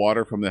of the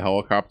water from the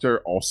helicopter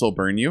also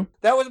burn you?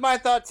 That was my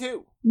thought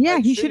too. Yeah,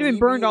 he should have been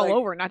burned all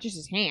over, not just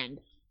his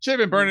hand. Should have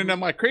been burning them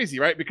like crazy,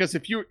 right? Because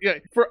if you,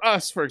 for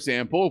us, for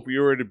example, if we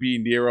were to be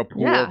near a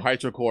pool of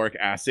hydrochloric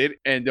acid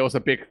and there was a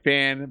big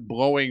fan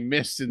blowing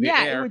mist in the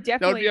air, it would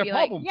that would be a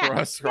problem for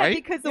us, right?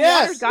 Because the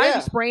water's got to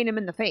be spraying him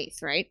in the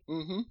face, right?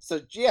 Mm-hmm.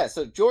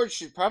 So George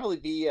should probably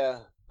be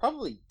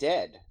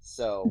dead.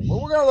 So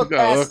we're gonna look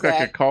past look that.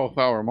 Like a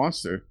cauliflower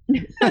monster.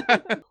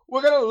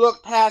 We're gonna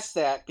look past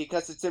that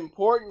because it's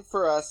important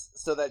for us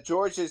so that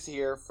George is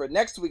here for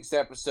next week's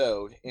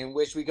episode, in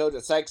which we go to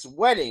Sykes'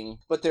 wedding,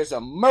 but there's a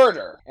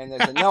murder and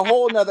there's a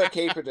whole nother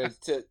caper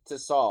to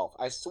solve.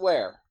 I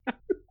swear.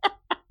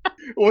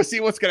 Well, see,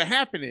 what's going to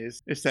happen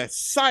is that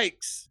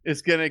Sykes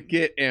is going to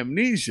get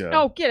amnesia.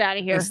 Oh, get out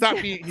of here. He's going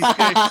to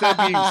instead of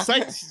being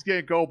Sykes, he's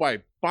going to go by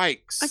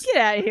Bikes. Get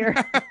out of here.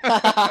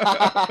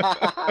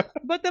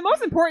 But the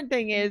most important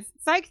thing is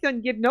Sykes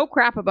doesn't give no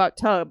crap about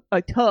Tug.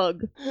 No.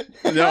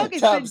 Tug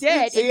has been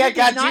dead. See, I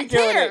got you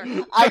doing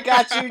it. I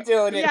got you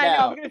doing it now. I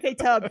know. I'm going to say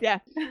Tug, yeah.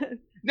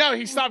 No,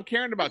 he stopped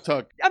caring about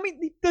Tug. I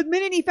mean, the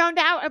minute he found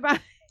out about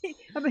he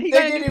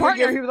got a new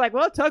partner. He was like,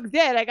 well, Tug's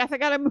dead. I guess I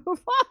got to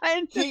move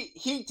on.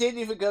 He didn't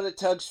even go to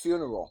Tug's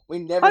funeral. We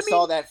never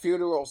saw that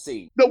funeral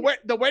scene.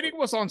 The wedding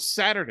was on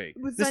Saturday.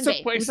 It was this Sunday.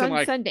 took place on in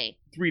like Sunday.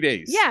 3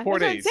 days. Yeah, 4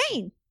 days. That's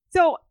insane.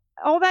 So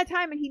all that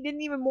time, and he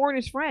didn't even mourn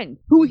his friend,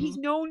 who he's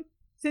known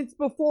since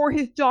before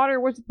his daughter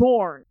was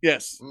born.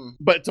 Yes,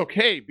 but it's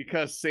okay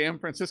because Sam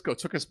Francisco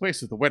took his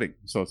place at the wedding,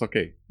 so it's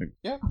okay.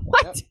 Yeah.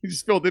 What? Yep. He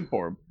just filled in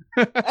for him.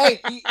 Hey,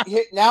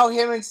 now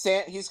him and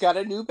Sam, he's got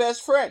a new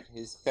best friend.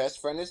 His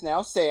best friend is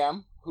now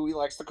Sam, who he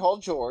likes to call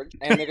George,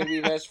 and they're going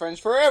to be best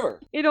friends forever.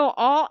 It'll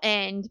all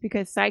end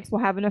because Sykes will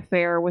have an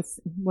affair with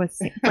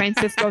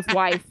Francisco's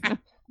wife.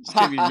 He's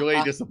going to be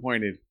really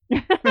disappointed.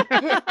 You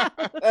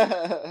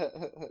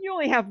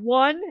only have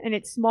one, and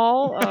it's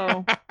small.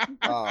 Oh.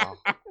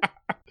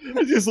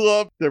 I just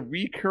love the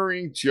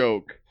recurring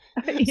joke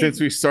since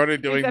we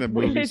started doing the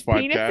movies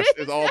podcast.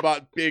 It's all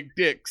about big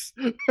dicks.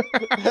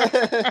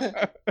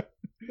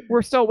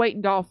 We're still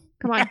waiting, Dolph.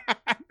 Come on.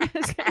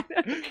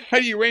 How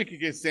do you rank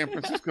against San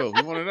Francisco?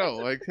 We want to know.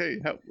 Like, hey,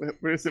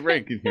 where does it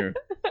rank in here?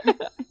 And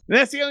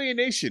that's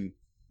Alienation.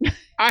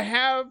 I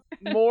have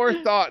more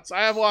thoughts.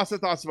 I have lots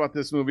of thoughts about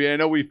this movie. I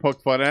know we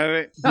poked fun at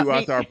it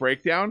throughout our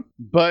breakdown,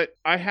 but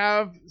I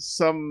have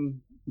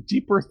some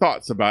deeper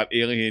thoughts about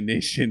Alien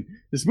Nation.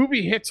 This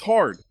movie hits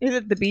hard. Is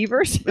it the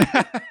beavers?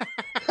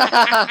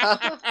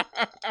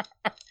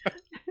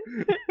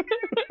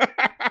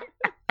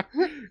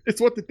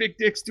 It's what the big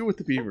dicks do with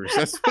the beavers.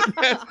 That's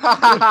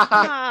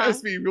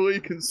has me really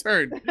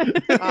concerned.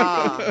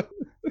 The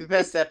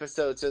best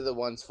episodes are the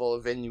ones full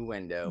of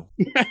innuendo.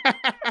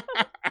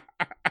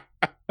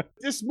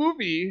 This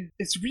movie,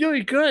 it's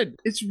really good.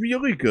 It's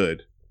really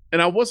good.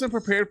 And I wasn't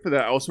prepared for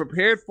that. I was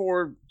prepared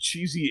for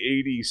cheesy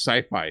 80s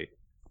sci-fi,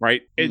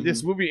 right? And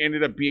this movie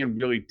ended up being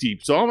really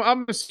deep. So I'm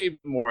going to save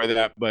more of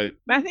that, but...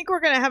 I think we're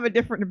going to have a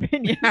different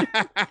opinion.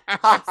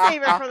 Let's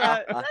save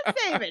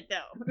it,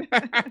 though.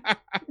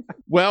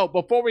 Well,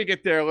 before we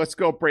get there, let's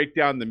go break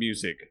down the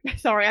music.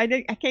 Sorry, I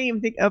can't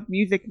even think of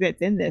music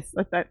that's in this.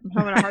 I'm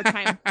having a hard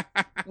time.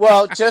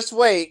 Well, just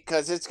wait,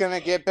 because it's going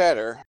to get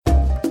better.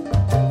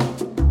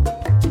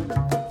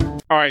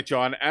 All right,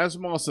 John, as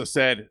Melissa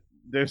said,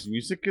 there's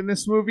music in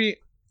this movie.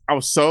 I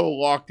was so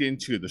locked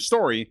into the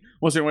story,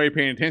 wasn't really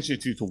paying attention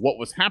to what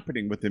was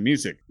happening with the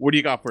music. What do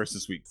you got for us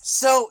this week?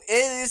 So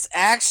it has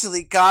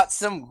actually got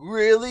some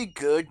really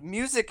good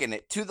music in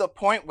it, to the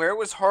point where it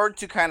was hard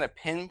to kind of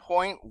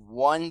pinpoint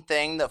one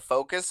thing to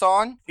focus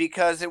on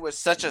because it was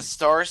such a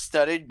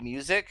star-studded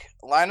music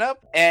lineup.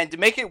 And to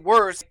make it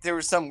worse, there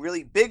were some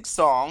really big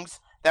songs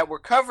that were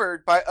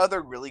covered by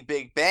other really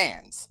big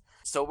bands.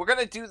 So we're going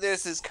to do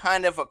this as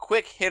kind of a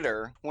quick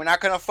hitter. We're not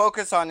going to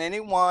focus on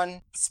any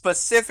one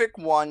specific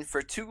one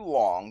for too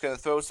long. Going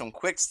to throw some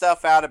quick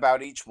stuff out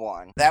about each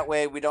one. That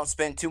way we don't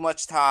spend too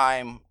much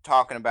time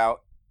talking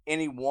about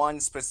any one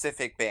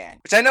specific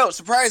band. Which I know is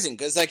surprising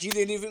because you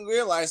didn't even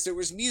realize there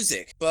was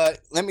music.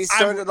 But let me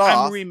start it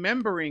off. I'm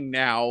remembering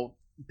now.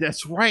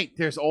 That's right.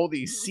 There's all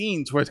these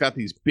scenes where it's got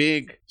these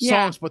big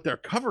songs, but they're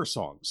cover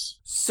songs.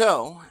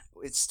 So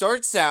it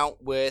starts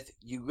out with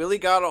You Really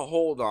Got a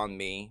Hold on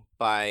Me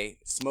by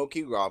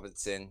Smokey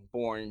Robinson,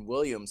 born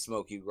William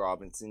Smokey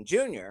Robinson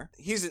Jr.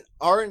 He's an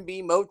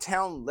R&B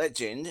Motown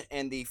legend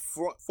and the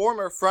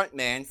former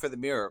frontman for the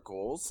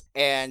Miracles.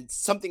 And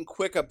something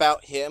quick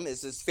about him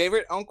is his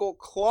favorite uncle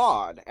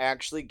Claude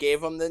actually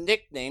gave him the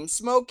nickname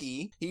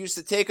Smokey. He used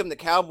to take him to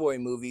cowboy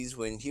movies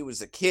when he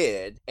was a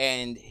kid,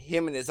 and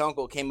him and his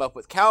uncle came up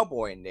with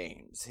cowboy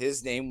names.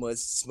 His name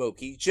was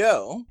Smokey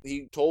Joe.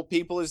 He told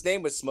people his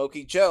name was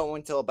Smokey Joe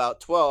until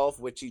about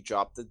 12, which he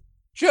dropped the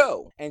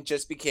Joe and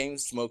just became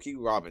Smokey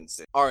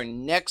Robinson. Our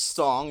next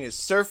song is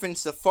Surfin'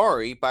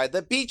 Safari by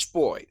the Beach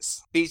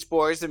Boys. Beach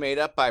Boys are made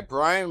up by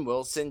Brian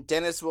Wilson,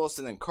 Dennis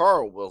Wilson, and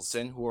Carl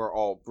Wilson, who are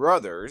all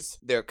brothers,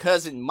 their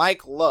cousin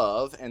Mike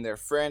Love, and their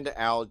friend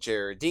Al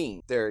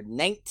Jardine. Their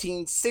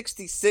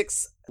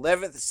 1966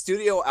 11th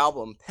studio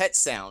album, Pet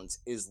Sounds,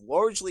 is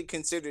largely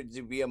considered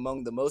to be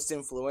among the most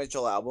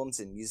influential albums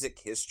in music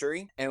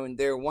history, and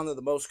they're one of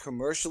the most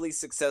commercially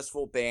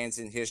successful bands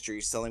in history,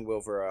 selling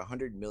over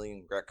 100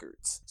 million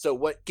records. So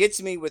what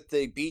gets me with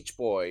the Beach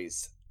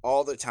Boys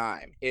all the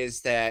time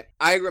is that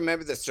I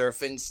remember the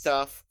surfing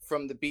stuff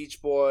from the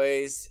Beach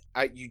Boys.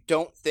 You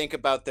don't think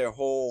about their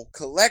whole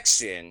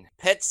collection.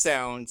 Pet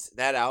Sounds,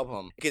 that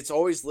album, gets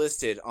always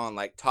listed on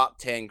top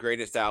 10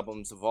 greatest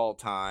albums of all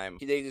time.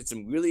 They did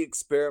some really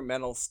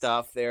experimental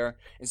stuff there.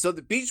 And so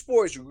the Beach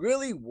Boys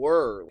really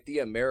were the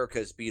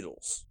America's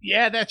Beatles.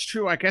 Yeah, that's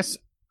true. I guess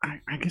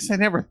I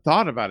never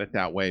thought about it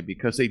that way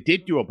because they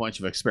did do a bunch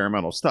of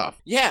experimental stuff.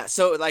 Yeah,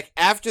 so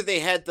after they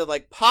had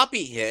the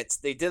poppy hits,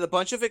 they did a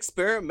bunch of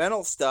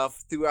experimental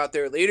stuff throughout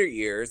their later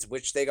years,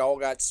 which they all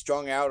got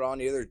strung out on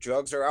either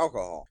drugs or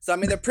alcohol. So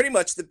they're pretty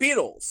much the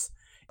Beatles.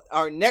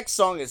 Our next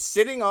song is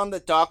Sitting on the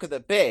Dock of the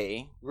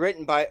Bay,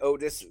 written by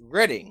Otis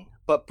Redding,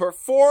 but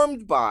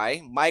performed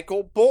by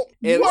Michael Bolton.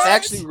 It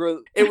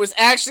was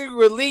actually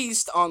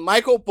released on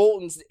Michael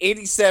Bolton's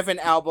 87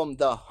 album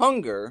The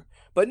Hunger.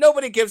 But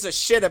nobody gives a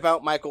shit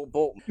about Michael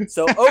Bolton.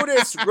 So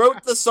Otis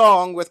wrote the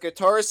song with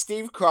guitarist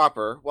Steve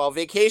Cropper while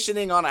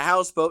vacationing on a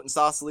houseboat in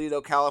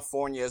Sausalito,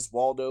 California's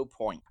Waldo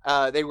Point.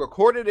 They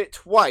recorded it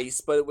twice,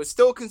 but it was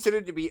still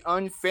considered to be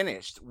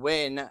unfinished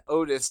when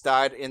Otis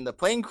died in the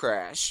plane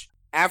crash.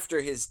 After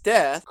his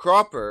death,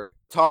 Cropper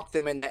talked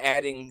them into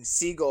adding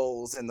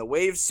seagulls and the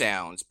wave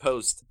sounds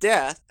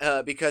post-death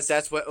because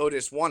that's what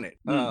Otis wanted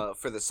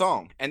for the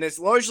song. And it's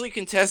largely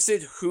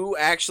contested who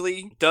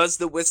actually does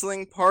the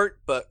whistling part,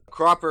 but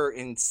Cropper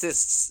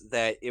insists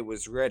that it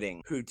was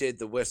Redding who did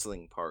the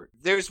whistling part.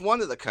 There's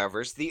one of the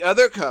covers. The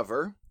other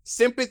cover,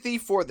 Sympathy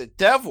for the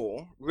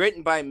Devil,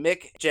 written by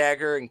Mick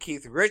Jagger and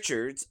Keith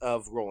Richards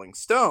of Rolling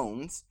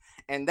Stones,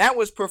 and that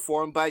was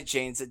performed by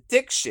Jane's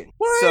Addiction.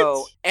 What?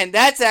 So, and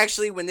that's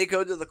actually when they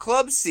go to the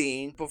club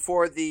scene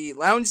before the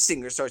lounge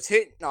singer starts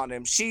hitting on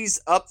him.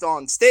 She's up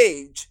on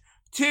stage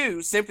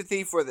to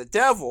Sympathy for the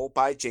Devil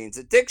by Jane's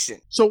Addiction.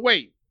 So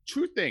wait,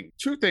 two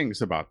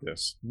things about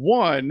this.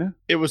 One,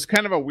 it was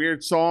kind of a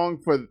weird song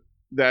for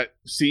that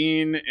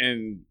scene,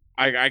 and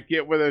I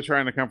get where they're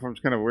trying to come from.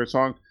 It's kind of a weird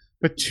song.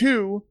 But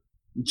two,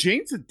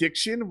 Jane's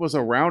Addiction was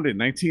around in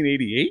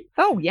 1988.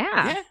 Oh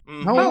yeah.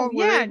 Mhm. How long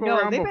were yeah, they no,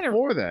 around they've been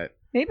before that?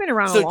 They've been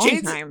around a So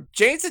long time.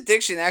 Jane's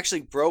Addiction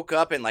actually broke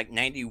up in like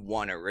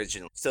 91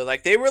 originally. So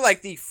like they were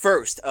like the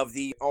first of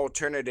the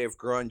alternative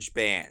grunge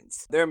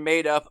bands. They're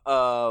made up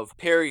of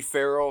Perry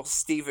Farrell,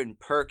 Stephen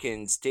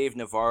Perkins, Dave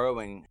Navarro,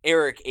 and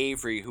Eric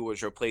Avery, who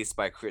was replaced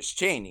by Chris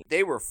Chaney.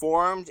 They were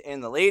formed in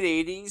the late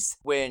 80s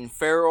when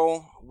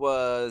Farrell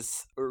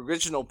was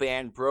original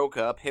band broke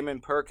up. Him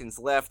and Perkins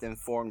left and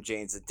formed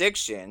Jane's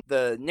Addiction.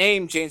 The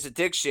name Jane's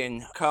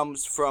Addiction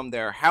comes from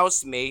their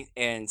housemate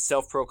and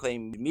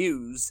self-proclaimed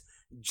muse,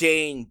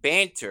 Jane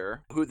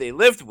Banter, who they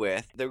lived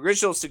with. The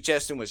original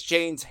suggestion was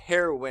Jane's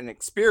heroin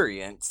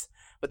experience,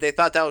 but they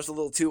thought that was a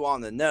little too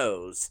on the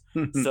nose.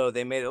 So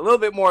they made it a little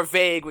bit more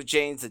vague with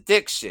Jane's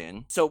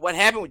Addiction. So what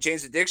happened with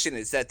Jane's Addiction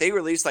is that they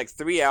released like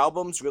 3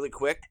 albums really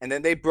quick, and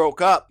then they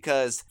broke up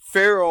because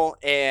Farrell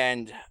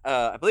and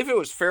I believe it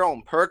was Farrell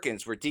and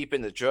Perkins were deep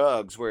into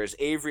drugs, whereas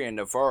Avery and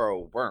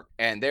Navarro weren't.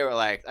 And they were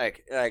like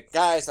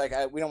guys,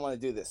 we don't want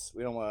to do this.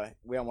 We don't want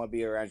to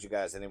be around you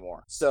guys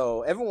anymore.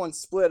 So everyone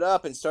split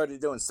up and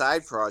started doing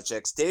side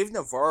projects. Dave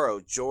Navarro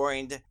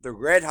joined the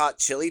Red Hot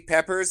Chili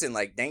Peppers in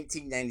like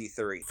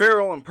 1993.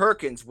 Farrell and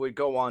Perkins would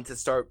go on to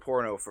start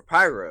Porno for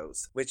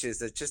Pyros, which is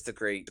just a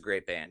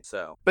great band.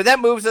 So, but that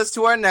moves us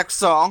to our next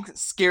song,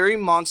 Scary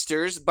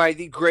Monsters by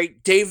the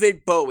great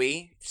David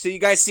Bowie. So you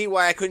guys see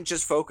why I couldn't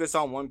just focus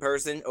on one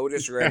person,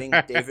 Otis Redding,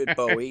 David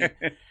Bowie.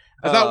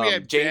 I thought we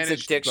had Jane's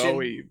banished Addiction.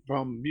 Bowie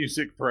from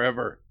music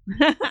forever.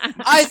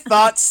 I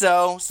thought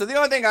so. So the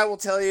only thing I will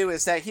tell you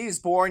is that he was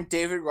born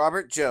David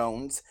Robert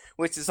Jones,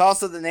 which is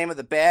also the name of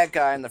the bad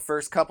guy in the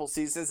first couple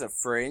seasons of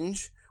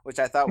Fringe, which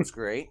I thought was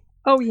great.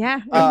 Oh yeah.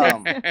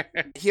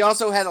 He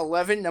also had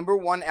 11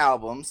 #1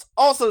 albums,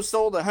 also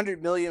sold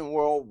 100 million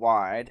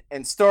worldwide,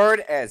 and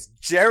starred as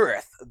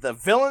Jareth, the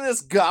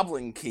villainous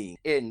Goblin King,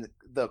 in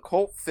the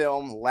cult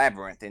film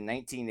Labyrinth in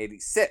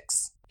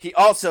 1986. He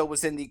also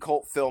was in the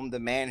cult film The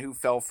Man Who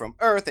Fell from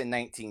Earth in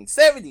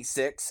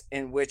 1976,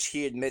 in which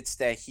he admits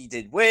that he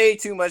did way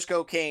too much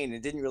cocaine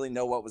and didn't really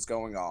know what was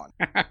going on.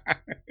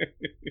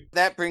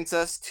 That brings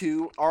us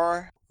to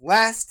our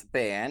last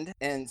band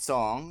and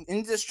song,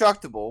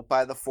 Indestructible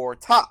by the Four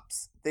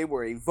Tops. They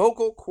were a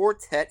vocal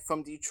quartet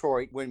from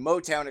Detroit when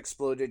Motown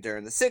exploded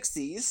during the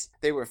 60s.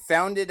 They were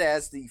founded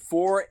as the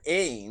Four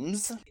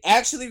Aims.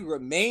 Actually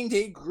remained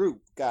a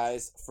group,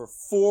 guys, for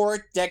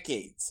 4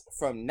 decades.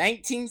 From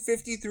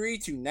 1953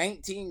 to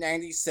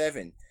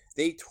 1997.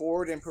 They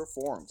toured and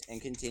performed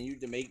and continued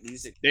to make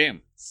music.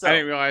 Damn. So, I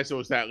didn't realize it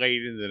was that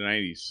late into the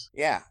 90s.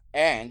 yeah,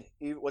 and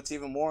what's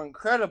even more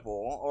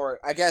incredible, or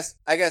I guess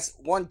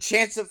one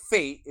chance of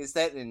fate, is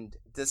that in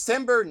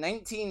December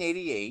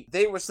 1988,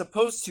 they were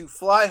supposed to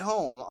fly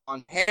home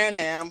on Pan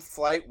Am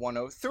Flight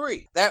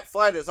 103. That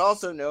flight is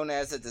also known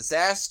as a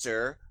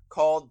disaster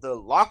called the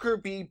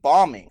Lockerbie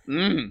bombing,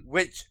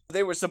 which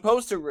they were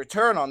supposed to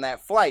return on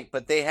that flight,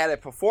 but they had a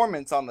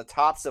performance on the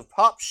Tops of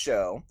Pop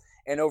show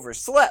and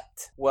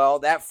overslept. Well,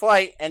 that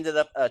flight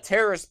a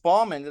terrorist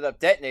bomb ended up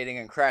detonating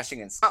and crashing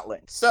in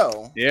Scotland.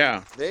 So,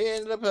 yeah, they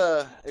ended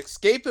up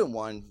escaping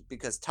one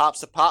because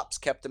Tops of Pops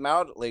kept them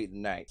out late at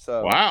night.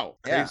 So, wow,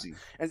 yeah. crazy.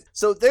 And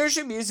so there's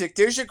your music,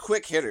 there's your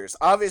quick hitters.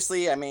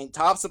 Obviously, I mean,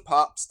 Tops of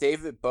Pops,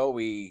 David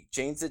Bowie,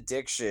 Jane's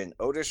Addiction,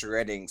 Otis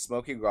Redding,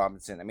 Smokey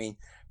Robinson. I mean,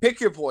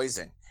 pick your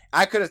poison.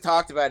 I could have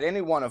talked about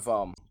any one of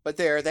them, but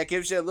that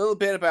gives you a little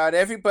bit about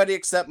everybody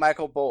except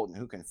Michael Bolton,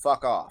 who can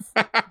fuck off.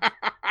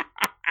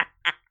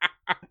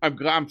 I'm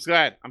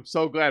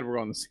so glad we're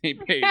on the same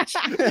page.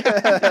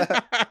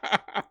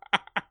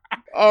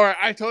 All right,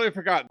 I totally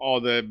forgot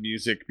all the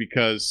music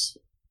because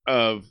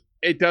of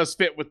it does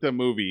fit with the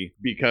movie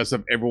because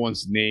of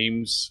everyone's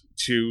names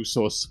too.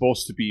 So it's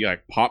supposed to be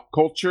like pop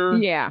culture,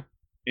 Yeah.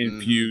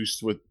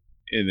 infused with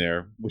in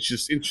there, which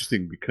is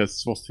interesting because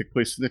it's supposed to take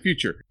place in the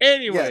future.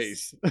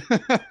 Anyways,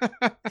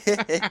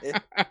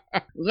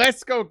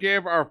 let's go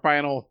give our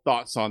final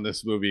thoughts on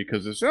this movie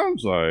because it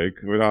sounds like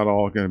we're not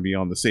all going to be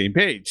on the same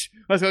page.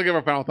 Let's go give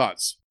our final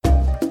thoughts.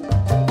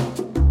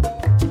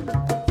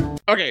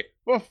 Okay,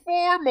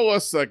 before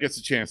Melissa gets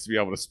a chance to be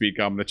able to speak,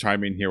 I'm going to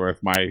chime in here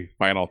with my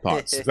final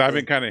thoughts because I've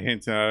been kind of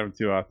hinting at them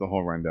throughout the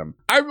whole rundown.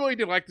 I really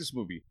did like this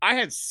movie. I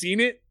had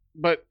seen it,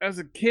 but as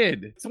a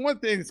kid, it's one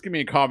thing that's going to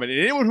be in common. And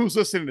anyone who's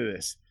listening to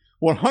this,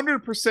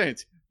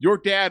 100%, your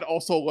dad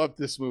also loved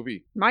this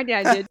movie. My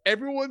dad did.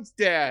 Everyone's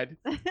dad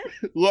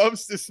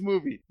loves this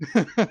movie.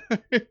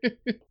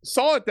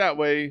 Saw it that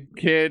way,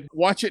 kid.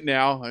 Watch it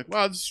now. Like,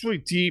 wow, this is really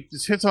deep.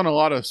 This hits on a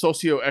lot of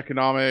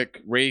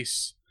socioeconomic,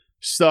 race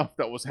stuff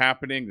that was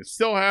happening, that's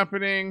still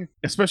happening,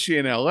 especially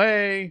in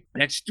LA.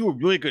 They just do a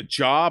really good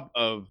job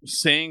of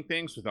saying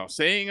things without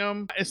saying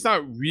them. It's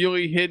not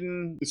really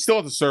hidden. It's still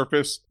at the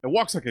surface. It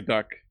walks like a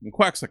duck and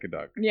quacks like a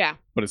duck. Yeah.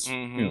 but it's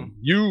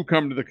you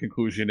come to the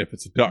conclusion if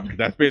it's a duck.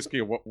 That's basically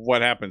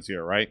what happens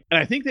here, right? And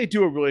I think they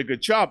do a really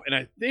good job. And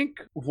I think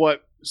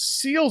what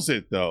seals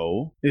it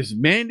though is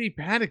Mandy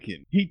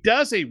Patinkin. He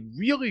does a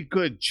really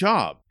good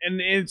job, and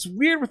it's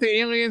weird with the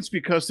aliens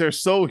because they're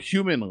so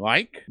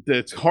human-like that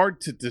it's hard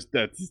to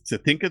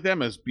think of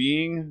them as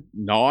being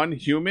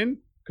non-human,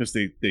 because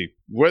they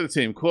wear the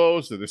same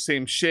clothes, they're the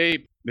same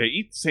shape, they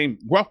eat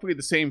roughly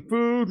the same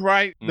food,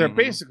 right? They're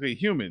basically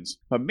humans.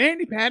 But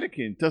Mandy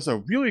Patinkin does a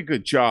really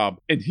good job,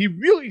 and he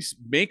really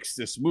makes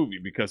this movie,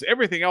 because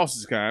everything else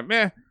is kind of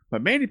meh.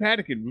 But Mandy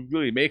Patinkin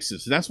really makes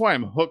this, and that's why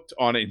I'm hooked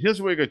on it. He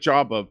does a really good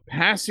job of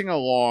passing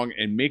along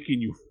and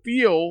making you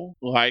feel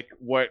like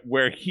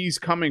where he's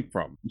coming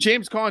from.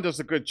 James Caan does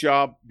a good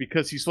job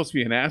because he's supposed to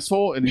be an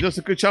asshole, and he does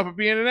a good job of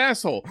being an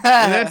asshole.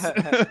 And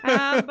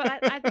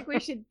but I think we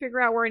should figure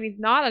out where he's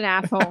not an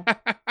asshole.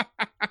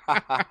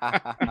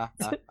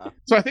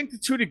 So I think the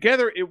two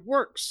together, it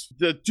works.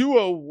 The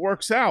duo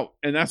works out,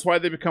 and that's why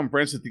they become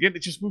friends at the end.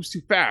 It just moves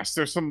too fast.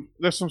 There's some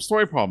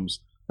story problems.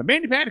 But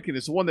Mandy Patinkin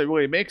is the one that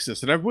really makes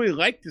this, and I really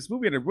liked this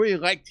movie, and I really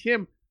liked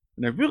him,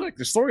 and I really like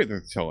the story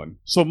they're telling.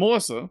 So,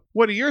 Melissa,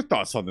 what are your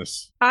thoughts on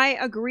this? I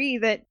agree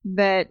that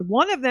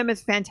one of them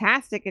is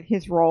fantastic at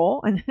his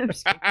role, and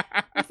listen,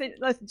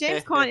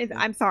 James Caan is.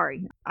 I'm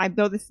sorry,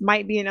 though this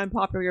might be an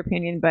unpopular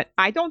opinion, but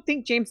I don't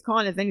think James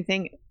Caan is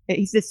anything.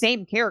 He's the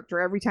same character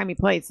every time he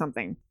plays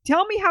something.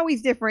 Tell me how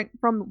he's different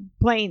from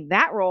playing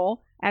that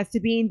role as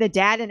to being the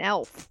dad in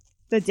Elf.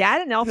 The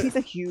dad in Elf, he's a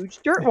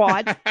huge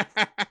dirtwad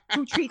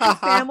who treats his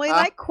family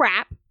like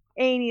crap,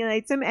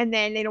 alienates him, and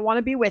then they don't want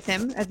to be with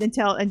him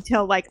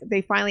until like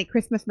they finally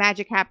Christmas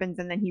magic happens,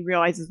 and then he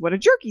realizes what a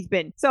jerk he's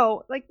been.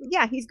 So like,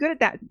 yeah, he's good at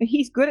that.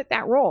 He's good at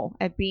that role,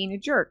 at being a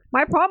jerk.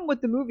 My problem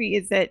with the movie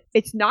is that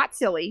it's not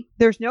silly.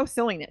 There's no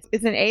silliness.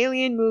 It's an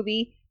alien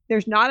movie.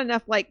 There's not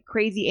enough like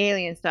crazy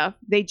alien stuff.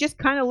 They just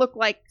kind of look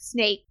like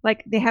snake.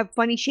 Like they have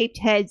funny shaped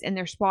heads and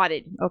they're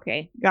spotted.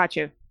 Okay,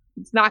 gotcha.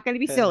 It's not going to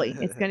be silly.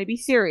 It's going to be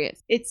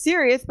serious. It's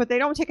serious, but they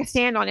don't take a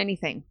stand on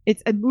anything.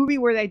 It's a movie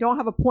where they don't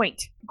have a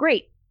point.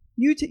 Great.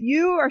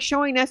 You are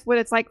showing us what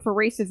it's like for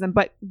racism,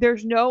 but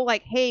there's no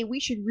like, hey,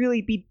 we should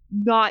really be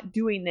not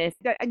doing this.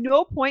 At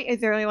no point is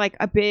there like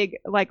a big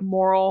like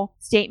moral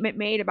statement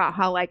made about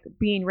how like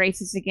being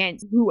racist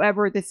against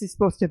whoever this is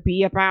supposed to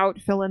be about,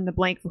 fill in the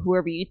blank for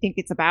whoever you think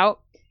it's about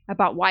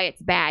why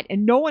it's bad.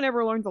 And no one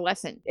ever learns a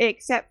lesson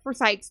except for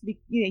Sykes.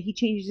 He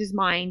changes his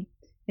mind.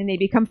 And they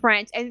become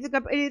friends. And it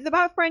is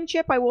about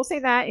friendship. I will say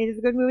that. It is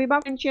a good movie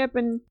about friendship.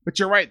 But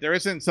you're right. There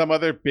isn't some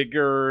other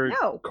bigger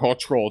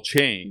cultural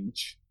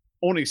change.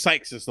 Only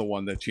Sykes is the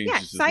one that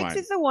changes his mind.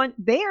 Sykes is the one.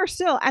 They are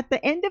still, at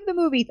the end of the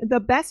movie,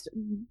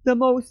 the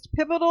most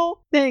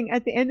pivotal thing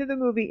at the end of the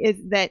movie is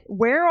that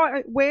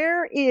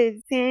where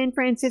is Sam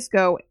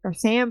Francisco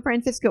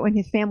and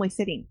his family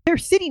sitting? They're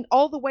sitting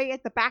all the way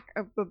at the back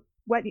of the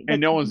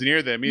and no one's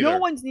near them either. No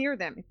one's near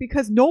them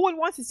because no one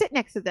wants to sit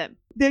next to them.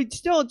 They're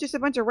still just a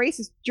bunch of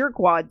racist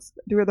jerkwads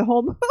through the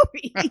whole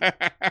movie.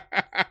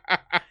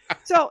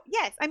 So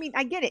yes, I mean,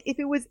 I get it.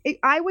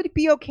 I would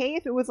be okay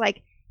if it was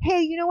like,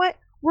 hey, you know what?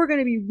 We're going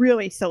to be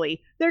really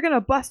silly. They're going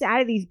to bust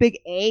out of these big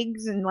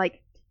eggs and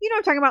like,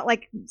 I'm talking about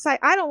like,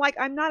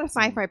 I'm not a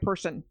sci-fi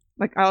person.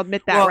 Like, I'll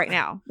admit that right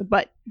now.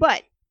 But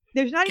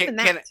there's not even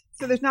that.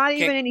 So there's not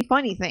even any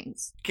funny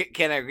things.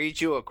 Can I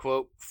read you a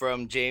quote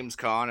from James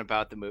Caan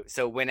about the movie?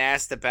 So when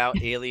asked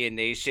about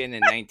Alienation in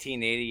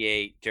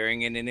 1988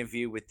 during an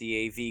interview with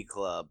the AV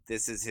Club,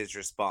 this is his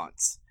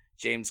response.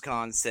 James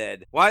Caan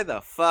said, "Why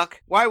the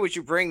fuck? Why would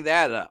you bring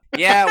that up?"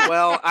 Yeah,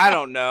 well, I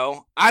don't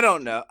know. I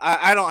don't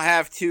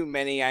have too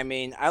many. I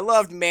mean, I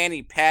loved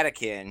Mandy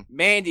Patinkin.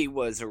 Mandy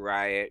was a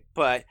riot,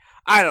 but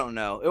I don't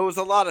know. It was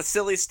a lot of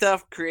silly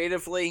stuff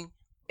creatively.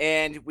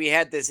 And we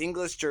had this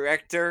English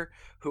director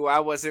who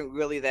I wasn't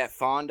really that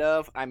fond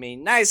of. I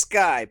mean, nice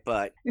guy,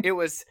 but it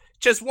was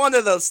just one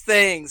of those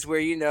things where,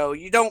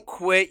 you don't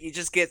quit, you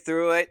just get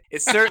through it.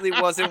 It certainly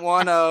wasn't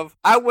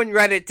I wouldn't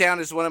write it down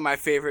as one of my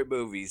favorite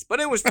movies,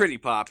 but it was pretty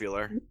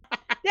popular.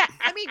 Yeah,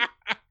 I mean,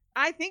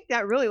 I think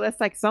that really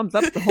sums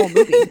up the whole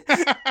movie.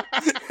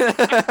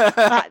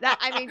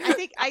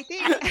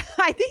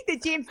 I think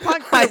that James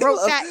Caan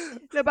wrote that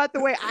about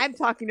the way I'm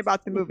talking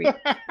about the movie.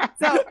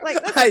 So,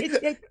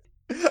 like,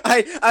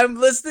 I'm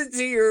listening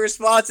to your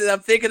response and I'm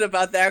thinking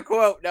about that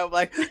quote. And I'm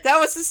like, that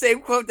was the same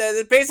quote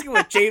that basically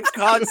what James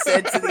Caan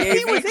said to the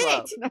AV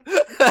Club.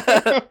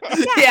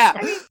 Yeah,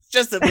 I mean, it's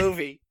just a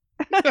movie.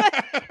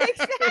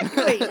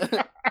 Exactly.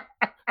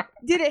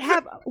 Did it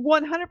have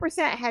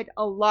 100% had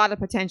a lot of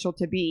potential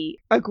to be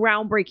a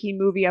groundbreaking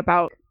movie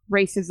about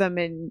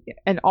racism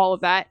and all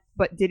of that?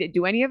 But did it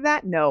do any of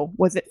that? No.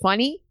 Was it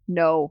funny?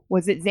 No.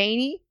 Was it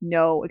zany?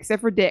 No,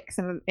 except for dicks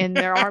in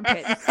their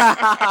armpits.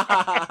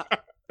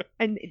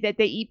 And that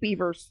they eat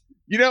beavers.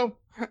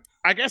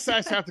 I guess I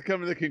just have to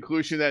come to the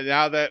conclusion that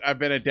now that I've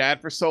been a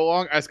dad for so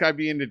long, I just gotta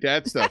be into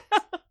dad stuff.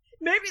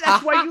 Maybe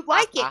that's why you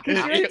like it,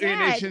 because you're a Alien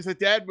dad. Nation's a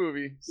dad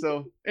movie.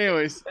 So,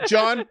 anyways,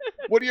 John,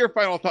 what are your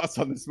final thoughts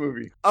on this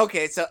movie?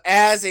 Okay, so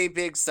as a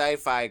big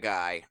sci-fi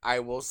guy, I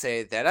will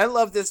say that I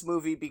love this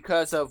movie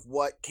because of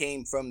what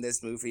came from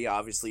this movie.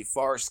 Obviously,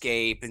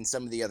 Farscape and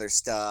some of the other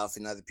stuff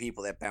and other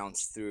people that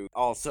bounced through.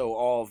 Also,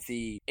 all of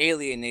the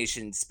Alien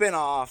Nation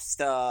spin-off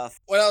stuff.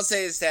 What I'll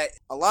say is that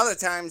a lot of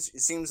times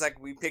it seems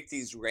like we pick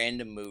these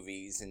random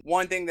movies. And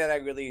one thing that I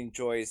really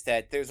enjoy is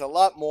that there's a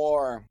lot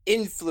more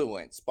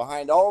influence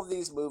behind all of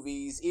these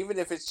movies, even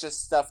if it's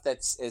just stuff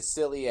that's as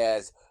silly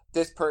as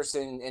this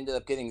person ended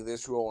up getting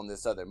this role in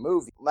this other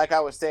movie. Like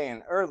I was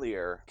saying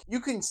earlier, you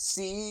can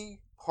see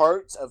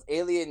parts of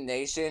Alien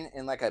Nation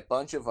in like a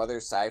bunch of other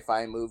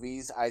sci-fi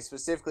movies. I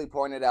specifically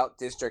pointed out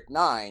District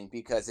 9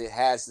 because it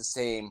has the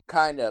same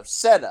kind of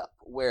setup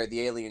where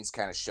the aliens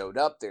kind of showed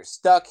up, they're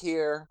stuck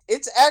here.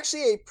 It's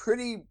actually a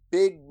pretty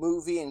big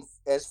movie in,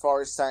 as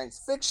far as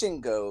science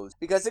fiction goes,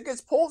 because it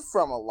gets pulled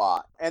from a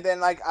lot. And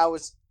then like I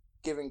was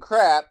giving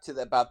crap to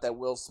about that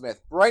Will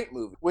Smith Bright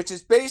movie, which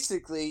is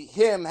basically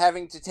him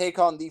having to take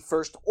on the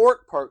first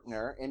orc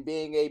partner and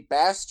being a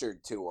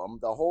bastard to him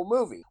the whole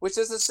movie, which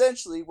is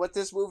essentially what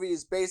this movie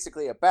is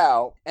basically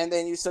about. And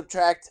then you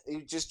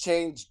just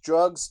change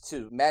drugs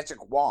to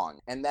magic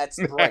wand, and that's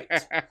Bright.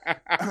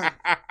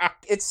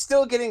 It's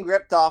still getting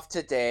ripped off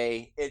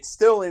today. It's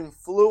still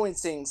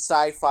influencing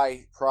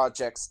sci-fi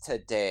projects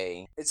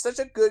today. It's such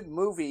a good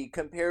movie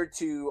compared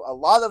to a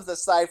lot of the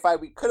sci-fi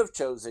we could have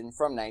chosen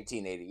from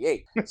 1988.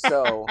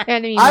 So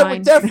Enemy I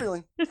mine.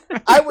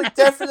 would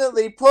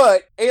definitely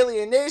put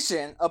Alien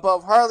Nation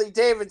above Harley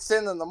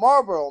Davidson and the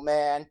Marlboro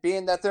Man,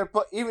 being that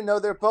even though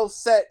they're both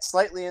set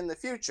slightly in the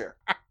future.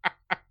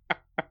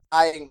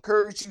 I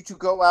encourage you to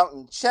go out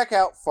and check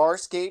out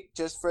Farscape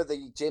just for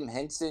the Jim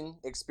Henson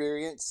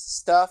experience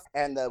stuff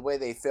and the way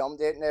they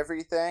filmed it and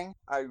everything.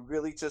 I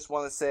really just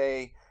want to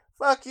say,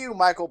 fuck you,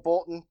 Michael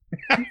Bolton.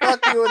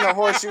 Fuck you and the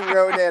horse you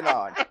rode in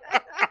on.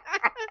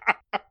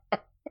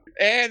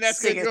 And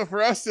that's going to do it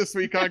for us this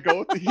week on Go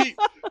With The Heat.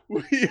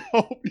 We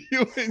hope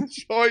you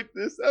enjoyed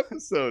this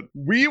episode.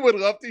 We would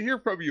love to hear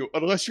from you,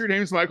 unless your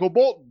name's Michael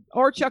Bolton.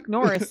 Or Chuck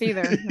Norris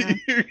either.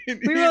 You can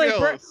We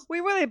email us.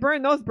 really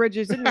burned those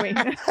bridges, didn't we?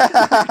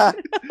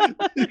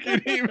 You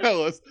can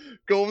email us,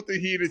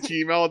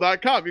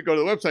 gowiththeheat@gmail.com. You go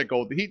to the website,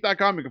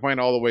 gowiththeheat.com. You can find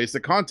all the ways to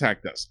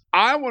contact us.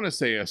 I want to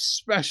say a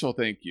special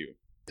thank you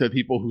to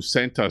people who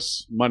sent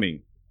us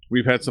money.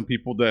 We've had some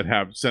people that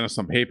have sent us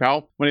some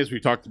PayPal. One is we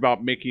talked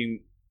about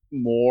making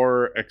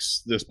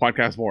this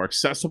podcast more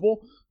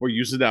accessible. We're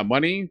using that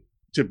money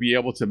to be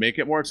able to make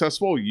it more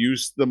accessible.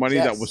 Use the money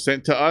that was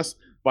sent to us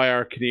by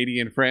our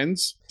Canadian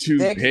friends to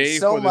pay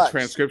for the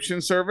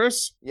transcription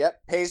service.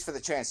 Yep, pays for the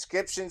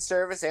transcription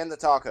service and the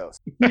tacos.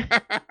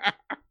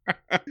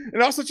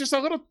 And also just a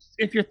little,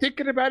 if you're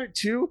thinking about it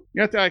too,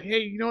 you have to like, hey,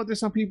 you know what, there's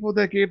some people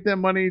that gave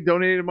them money,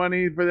 donated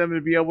money for them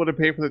to be able to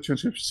pay for the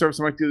transcription service.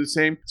 I might do the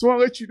same. So I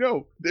want to let you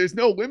know, there's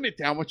no limit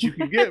to how much you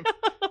can give.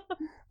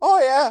 Oh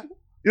yeah.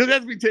 It doesn't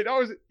have to be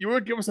 $10. You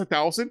want to give us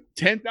 1,000,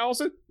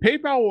 10,000?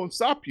 PayPal won't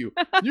stop you.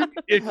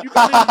 If you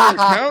got it in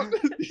your account,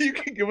 you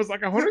can give us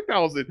like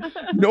 100,000.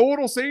 No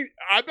one will say.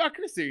 I'm not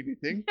going to say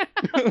anything.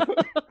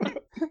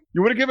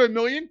 You want to give $1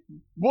 million?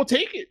 We'll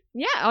take it.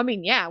 Yeah, I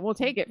mean, yeah, we'll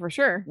take it for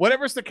sure.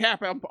 Whatever's the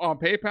cap on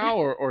PayPal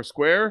or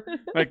Square,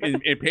 like in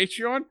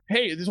Patreon.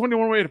 Hey, there's only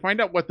one way to find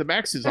out what the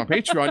max is on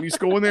Patreon. You just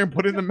go in there and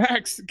put in the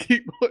max.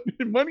 Keep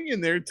putting money in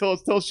there until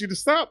it tells you to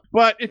stop.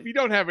 But if you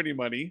don't have any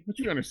money, which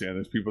you understand,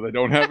 there's people that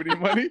don't have any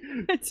money.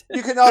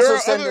 You can also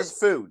send us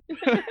food.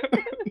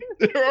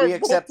 We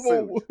accept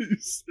food.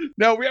 Ways.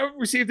 Now, we haven't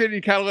received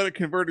any catalytic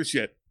converters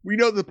yet. We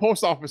know the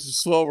post office is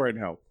slow right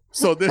now.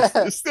 So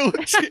there's still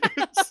a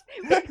chance.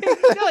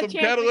 Some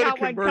catalytic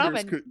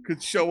converters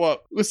could show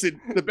up.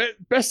 Listen, the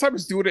best time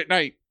is do it at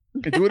night.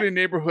 And do it in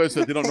neighborhoods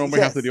that they don't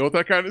normally have to deal with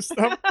that kind of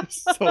stuff.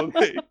 So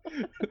they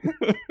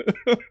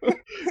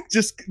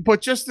just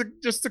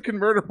the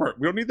converter part.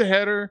 We don't need the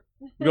header.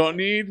 We don't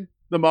need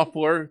the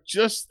muffler.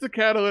 Just the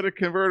catalytic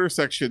converter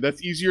section.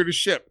 That's easier to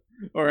ship.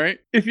 All right.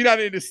 If you're not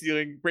into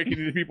stealing, breaking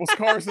into people's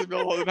cars in the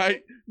middle of the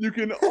night, you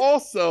can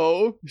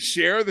also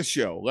share the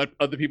show. Let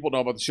other people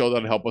know about the show.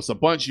 That'll help us a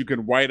bunch. You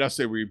can write us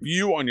a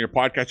review on your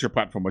podcatcher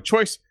platform of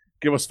choice.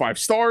 Give us 5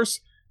 stars.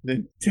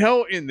 Then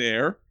tell in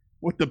there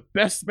what the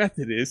best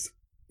method is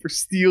for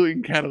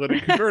stealing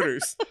catalytic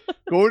converters.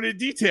 Go into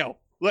detail.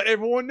 Let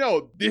everyone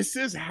know this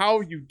is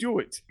how you do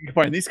it. You can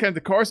find these kinds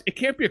of cars. It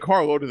can't be a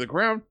car low to the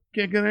ground.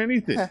 Can't get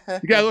anything.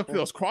 You gotta look for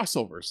those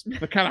crossovers.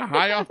 They're kind of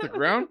high off the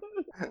ground.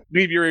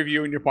 Leave your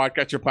review in your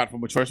podcatcher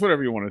platform of choice,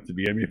 whatever you want it to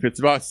be. I mean, if it's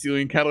about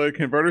stealing catalytic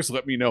converters,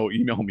 let me know.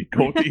 Email me,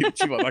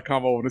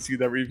 gowiththeheat@gmail.com. I want to see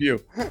that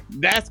review.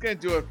 That's going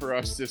to do it for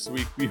us this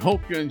week. We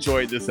hope you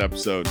enjoyed this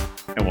episode,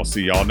 and we'll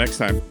see y'all next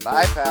time.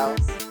 Bye,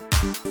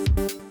 pals.